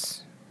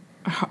 $100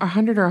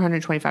 or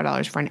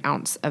 $125 for an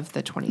ounce of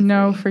the 23.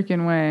 No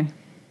freaking way.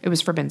 It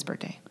was for Ben's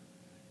birthday.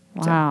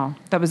 Wow.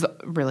 That was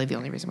really the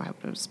only reason why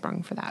I was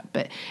sprung for that.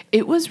 But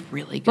it was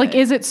really good. Like,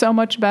 is it so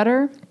much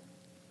better?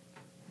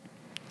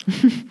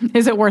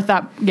 Is it worth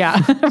that? Yeah,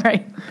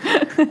 right.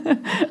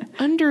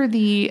 under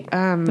the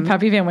The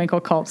Pappy Van Winkle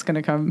cult's going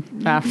to come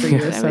after you,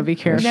 I so would be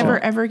careful. never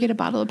ever get a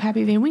bottle of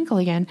Pappy Van Winkle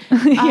again.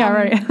 Yeah,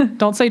 right.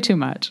 Don't say too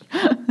much.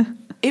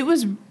 It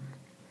was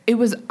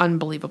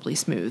unbelievably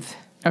smooth.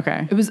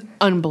 Okay. It was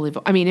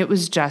unbelievable. I mean, it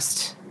was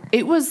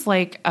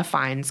like a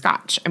fine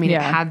scotch. I mean,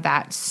 Yeah. it had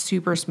that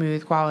super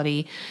smooth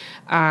quality,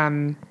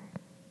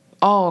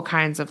 all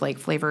kinds of like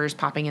flavors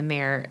popping in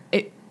there.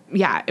 It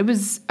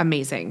was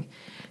amazing.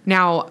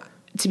 Now,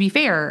 to be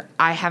fair,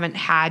 I haven't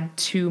had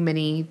too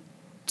many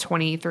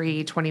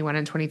 23, 21,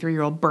 and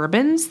 23-year-old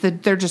bourbons.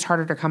 They're just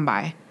harder to come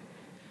by.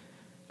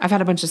 I've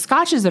had a bunch of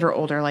scotches that are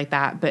older like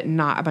that, but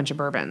not a bunch of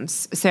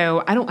bourbons.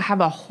 So I don't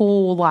have a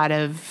whole lot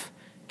of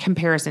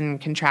comparison and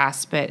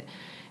contrast, but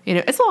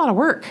it's a lot of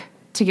work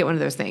to get one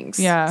of those things.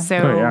 Yeah. So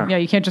Oh, yeah. Yeah,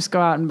 you can't just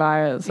go out and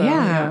buy it. So,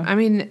 yeah. I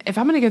mean, if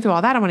I'm going to go through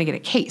all that, I want to get a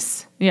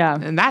case. Yeah.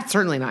 And that's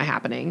certainly not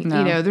happening.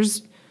 No.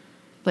 There's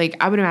like,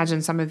 I would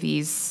imagine some of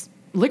these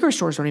liquor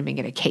stores don't even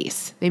get a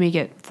case. They may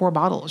get 4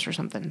 bottles or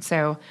something.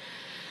 So,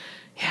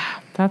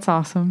 That's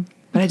awesome.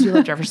 but I do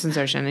love Jefferson's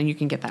Ocean, and you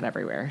can get that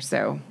everywhere.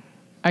 So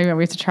We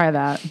have to try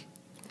that.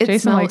 it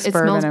Jason likes it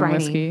bourbon smells and briny.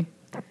 whiskey.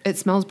 It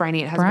smells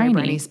briny. It has a very Briny.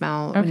 briny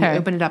smell. When you Okay.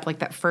 open it up, like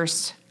that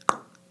first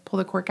pull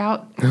the cork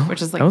out,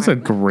 which is like That was a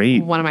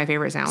great one of my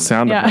favorite sounds.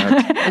 sound Yeah.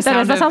 effect.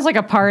 That sounds like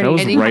a party. That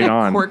was Any right kind of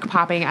on. cork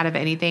popping out of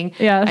anything.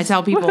 Yes. I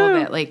tell people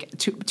Woohoo. that like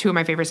two of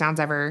my favorite sounds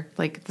ever,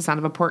 like the sound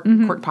of a cork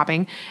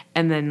popping,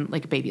 and then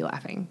like a baby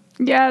laughing.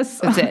 Yes.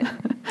 That's it.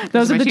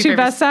 Those are my the two two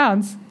best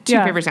sounds. two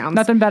favorite sounds.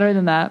 Nothing better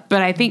than that.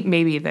 But I think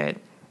maybe that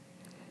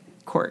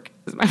cork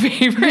is my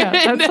favorite.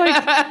 Yeah, that's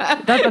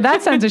like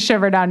that sends a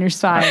shiver down your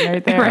spine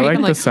right there. I like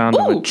I'm the sound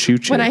of a "Ooh,"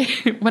 choo-choo. When I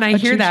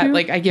hear that, choo-choo?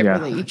 like I get Yeah,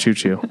 really choo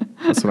choo.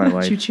 That's what I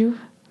like. choo choo.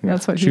 Yeah.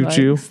 That's what he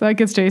Choo-choo. likes. That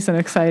gets Jason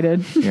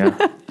excited. Yeah.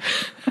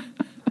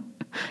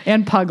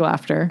 And pug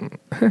laughter.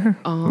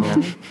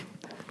 Oh,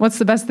 What's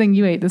the best thing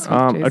you ate this week,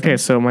 Jason? Okay,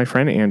 so my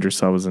friend Andrew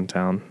Saw was in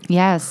town.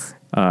 yes.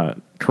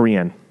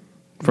 Korean.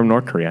 From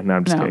North Korea. No,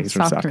 I'm just No, kidding. He's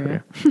from South South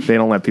Korea. Korea. They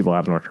don't let people out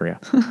of North Korea.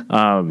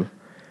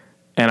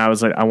 And I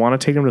was like, I want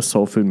to take him to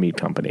Soul Food Meat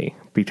Company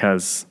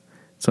because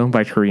it's owned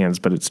by Koreans,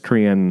 but it's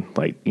Korean,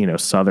 like,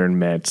 Southern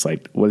mix.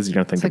 Like, what is he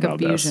going to think It's like a about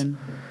this?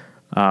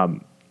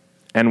 fusion.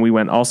 And we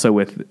went also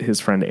with his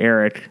friend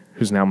Eric,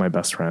 who's now my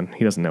best friend.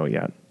 He doesn't know it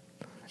yet.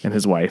 And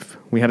his wife.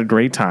 We had a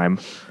great time.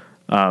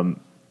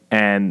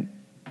 And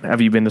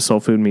have you been to Soul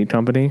Food Meat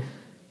Company?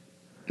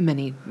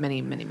 Many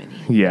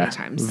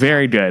times.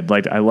 Very good.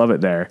 Like, I love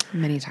it there.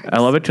 Many times. I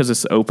love it because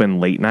it's open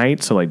late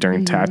night. So, like,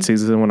 during tat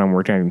season when I'm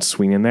working, I can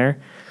swing in there.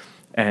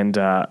 And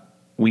I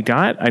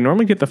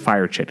normally get the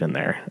fire chicken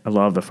there. I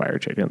love the fire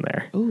chicken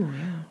there. Ooh,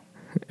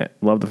 yeah.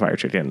 Love the fire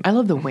chicken. I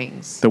love the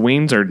wings. The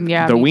wings are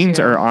me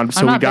too. are on.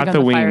 So I'm we not got big the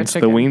on the fire wings. The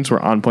chicken. wings were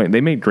on point.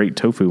 They made great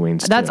tofu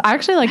wings. That's too. I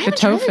actually like the haven't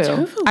tried tofu.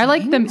 the tofu I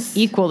like them wings.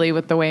 equally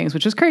with the wings,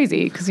 which is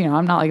crazy because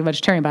I'm not like a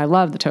vegetarian, but I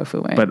love the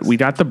tofu wings. But we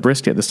got the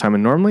brisket this time,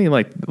 and normally,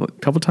 like a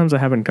couple times,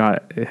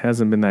 it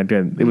hasn't been that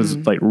good. It was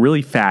like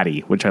really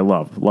fatty, which I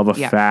love. Love a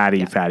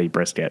fatty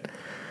brisket.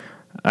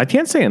 I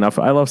can't say enough.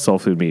 I love Soul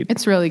Food Meat.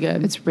 it's really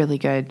good. It's really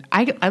good.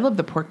 I love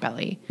the pork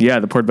belly. Yeah,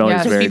 the pork belly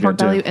Yes. is very Crispy pork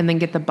good belly, too. and then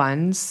get the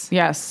buns.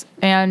 Yes,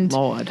 and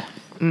Lord.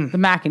 the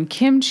mac and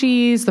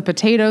kimchi's, the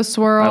potato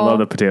swirl. I love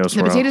the potato The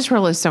swirl. potato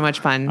swirl is so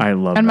much fun. I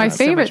love And my that.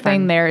 favorite much fun.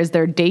 thing there is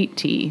their date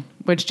tea,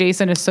 which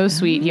Jason is so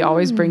sweet. He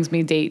always brings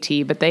me date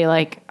tea, but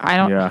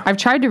I've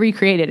tried to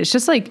recreate it. It's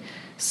just like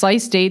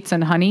sliced dates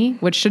and honey,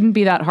 which shouldn't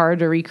be that hard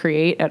to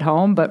recreate at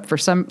home, but for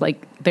some,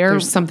 like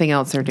There's something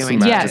else they're doing.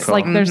 Some yes, magical.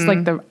 like there's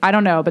like I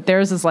don't know, but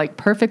theirs is like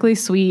perfectly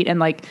sweet and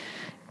like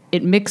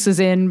it mixes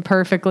in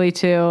perfectly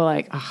too.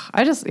 Like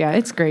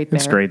it's great there.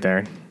 It's great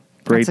there.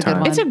 Great That's a good time.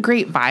 one. It's a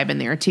great vibe in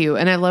there too,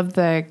 and I love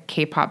the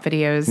K-pop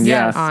videos.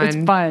 Yes.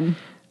 It's fun.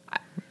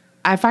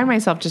 I find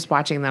myself just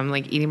watching them,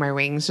 like eating my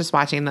wings, just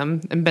watching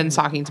them, and Ben's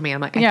talking to me.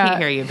 I'm like, I Yeah. can't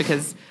hear you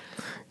because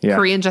Yeah.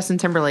 Korean Justin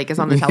Timberlake is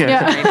on the television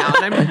Yeah. right now,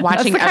 and I'm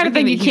watching the kind of everything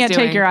thing that you he's can't take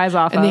doing. your eyes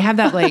off And they of. have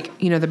that like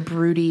the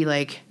broody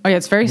like Oh yeah,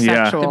 it's very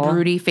Yeah. sexual. the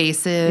broody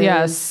faces.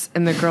 Yes.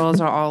 and the girls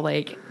are all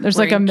like There's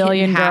like a wearing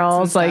million kitten hats and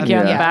girls like stuff.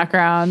 in the Yeah.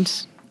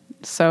 background.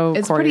 So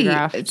It's pretty.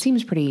 choreographed. It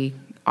seems pretty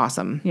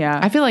awesome. Yeah.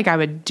 I feel like I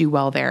would do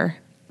well there.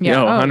 Yo,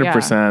 Oh,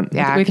 100%.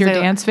 Yeah, With your 'cause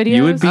I- dance videos.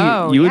 You would be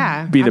Oh, you would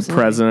yeah, be the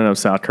absolutely. president of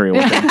South Korea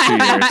within 2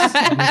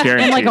 years.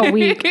 Guaranteed. in like a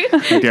week.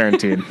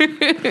 Guaranteed.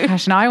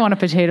 Gosh, now I want a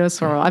potato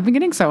swirl. I've been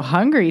getting so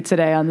hungry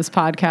today on this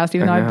podcast,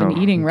 even though I've been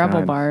know. eating Rebel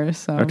God. bars.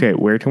 So. Okay,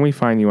 where can we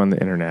find you on the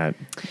internet?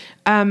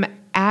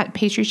 At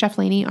Pastry Chef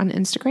Laney on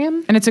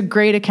Instagram. And it's a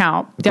great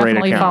account.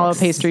 Definitely account. follow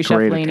Pastry Chef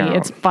Great Laney. account.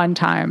 It's fun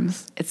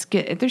times. It's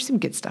good. There's some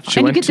good stuff. She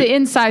And you went get to- the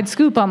inside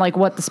scoop on like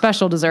what the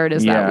special dessert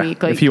is that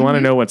week. Like, if you want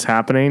to know what's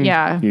happening,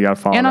 yeah, you got to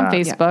follow and on that.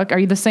 Facebook. Are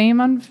you the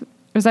same on?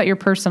 Or is that your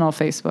personal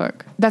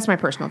Facebook? That's my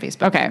personal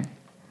Facebook. Okay,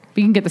 but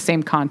you can get the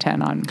same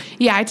content on.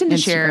 Yeah, I tend to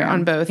share Instagram.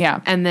 on both. Yeah.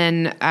 And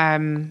then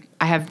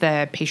I have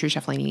the Pastry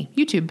Chef Laney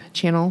YouTube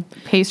channel.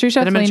 Pastry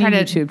Chef that I'm going Laney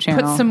to try to YouTube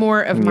channel. put some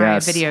more of my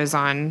Yes. videos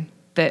on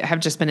that have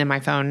just been in my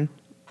phone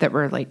that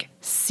were like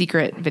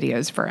secret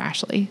videos for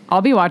Ashley.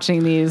 I'll be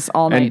watching these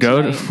all night. and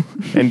go tonight.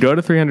 to and go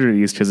to 300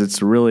 East because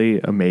it's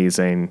really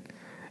amazing.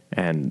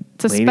 And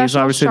It's a Lainey's special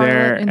obviously there,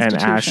 Charlotte and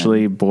institution.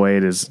 Ashley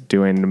Boyd is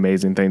doing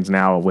amazing things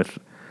now with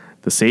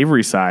the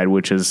savory side,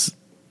 which is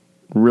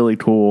really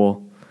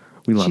cool.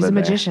 We love She's it. a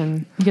there.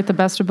 magician. You get the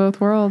best of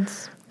both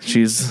worlds.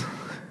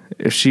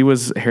 If she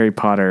was Harry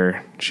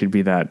Potter, she'd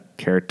be that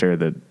character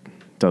that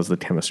does the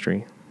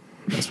chemistry.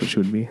 That's what she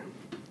would be.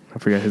 I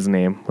forget his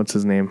name. What's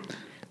his name?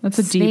 That's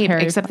a deep Snape,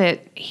 Harry. except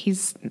that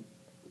he's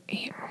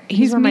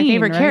He's one of my mean,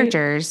 favorite right?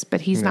 characters,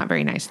 but he's not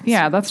very nice.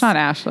 Yeah, that's not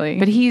Ashley.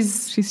 But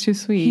she's too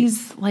sweet.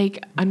 he's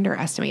like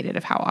underestimated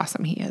of how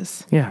awesome he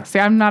is. Yeah. See,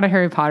 I'm not a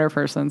Harry Potter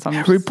person, so I'm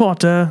Harry just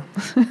Potter.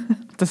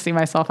 to see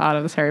myself out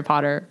of this Harry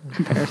Potter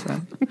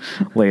comparison.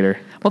 Later.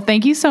 Well,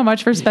 thank you so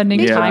much for spending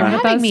Yeah. time for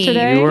with having us me.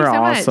 today. You were so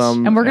much.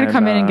 awesome. And we're gonna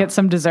come in and get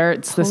some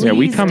desserts this Yeah, week.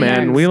 we Please, come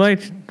in.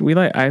 yes.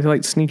 I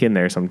like sneak in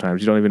there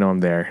sometimes. You don't even know I'm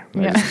there. I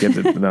Yeah. just get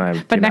it, then I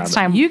But get next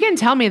out. time, You can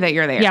tell me that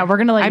you're there. Yeah, we're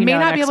gonna let I you may know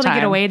not be next able to get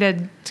time. away to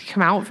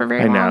come out for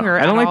very I know. long. Or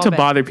I don't at like all, to but-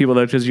 bother people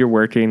though because you're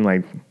working.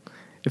 Like,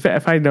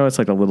 if I know it's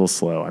like a little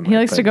slow, he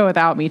likes to go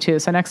without me too.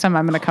 So next time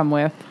I'm gonna come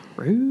with.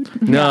 Rude.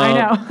 No, I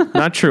know.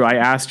 not true. I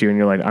asked you, and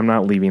you're like, I'm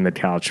not leaving the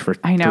couch for.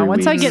 I know. 3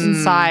 Once I weeks. get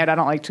inside, I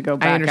don't like to go I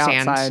back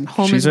understand. outside.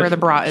 Home is where the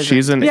bra is.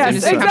 She's an Yes,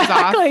 As soon as it comes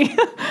off,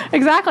 exactly.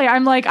 Exactly.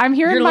 I'm like, I'm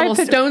here your in my little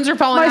pit- stones are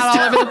falling my out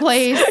all over the stones.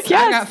 place.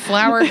 Yes. I've got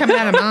flour coming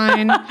out of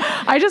mine.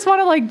 I just want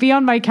to like be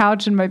on my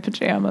couch in my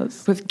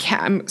pajamas. With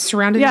cat, I'm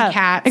surrounded Yeah, in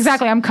cats.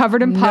 exactly. I'm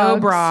covered in No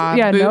pugs. bra,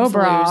 Yeah, no boobs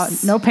bra,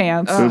 loose. no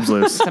pants. boobs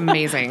loose. It's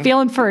amazing.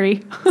 Feeling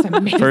free. It's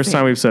amazing. First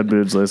time we've said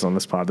boobs loose on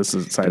this pod. This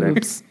is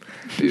exciting.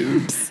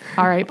 Boobs.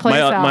 All right, play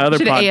us out. My other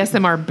Should pod.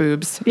 ASMR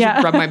boobs. Yeah.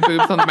 Should rub my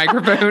boobs on the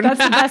microphone.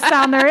 That's the best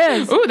sound there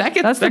is. Ooh, that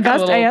gets That's the that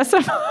got best a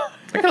little, ASMR.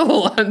 that got a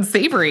little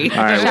unsavory.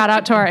 right. Shout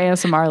out to our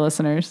ASMR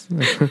listeners.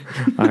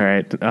 All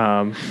right.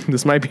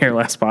 This might be our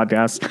last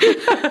podcast.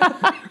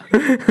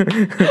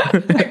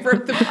 I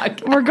wrote the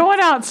podcast. We're going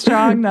out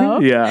strong though.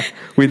 Yeah.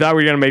 We thought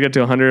we were going to make it to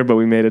 100, but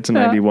we made it to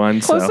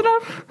 91. Close so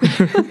enough.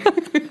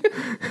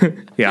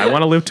 yeah, I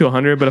want to live to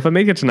 100, but if I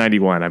make it to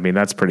 91, I mean,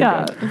 that's pretty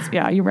Yeah, good.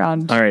 yeah. You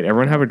round. All right.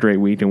 Everyone have a great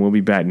week, and we'll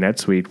be back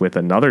next week with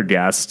another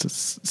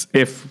guest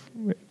if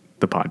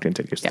the pod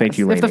continues. Thank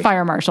you, If the Lainey.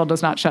 fire marshal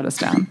does not shut us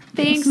down.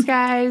 Thanks,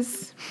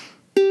 guys.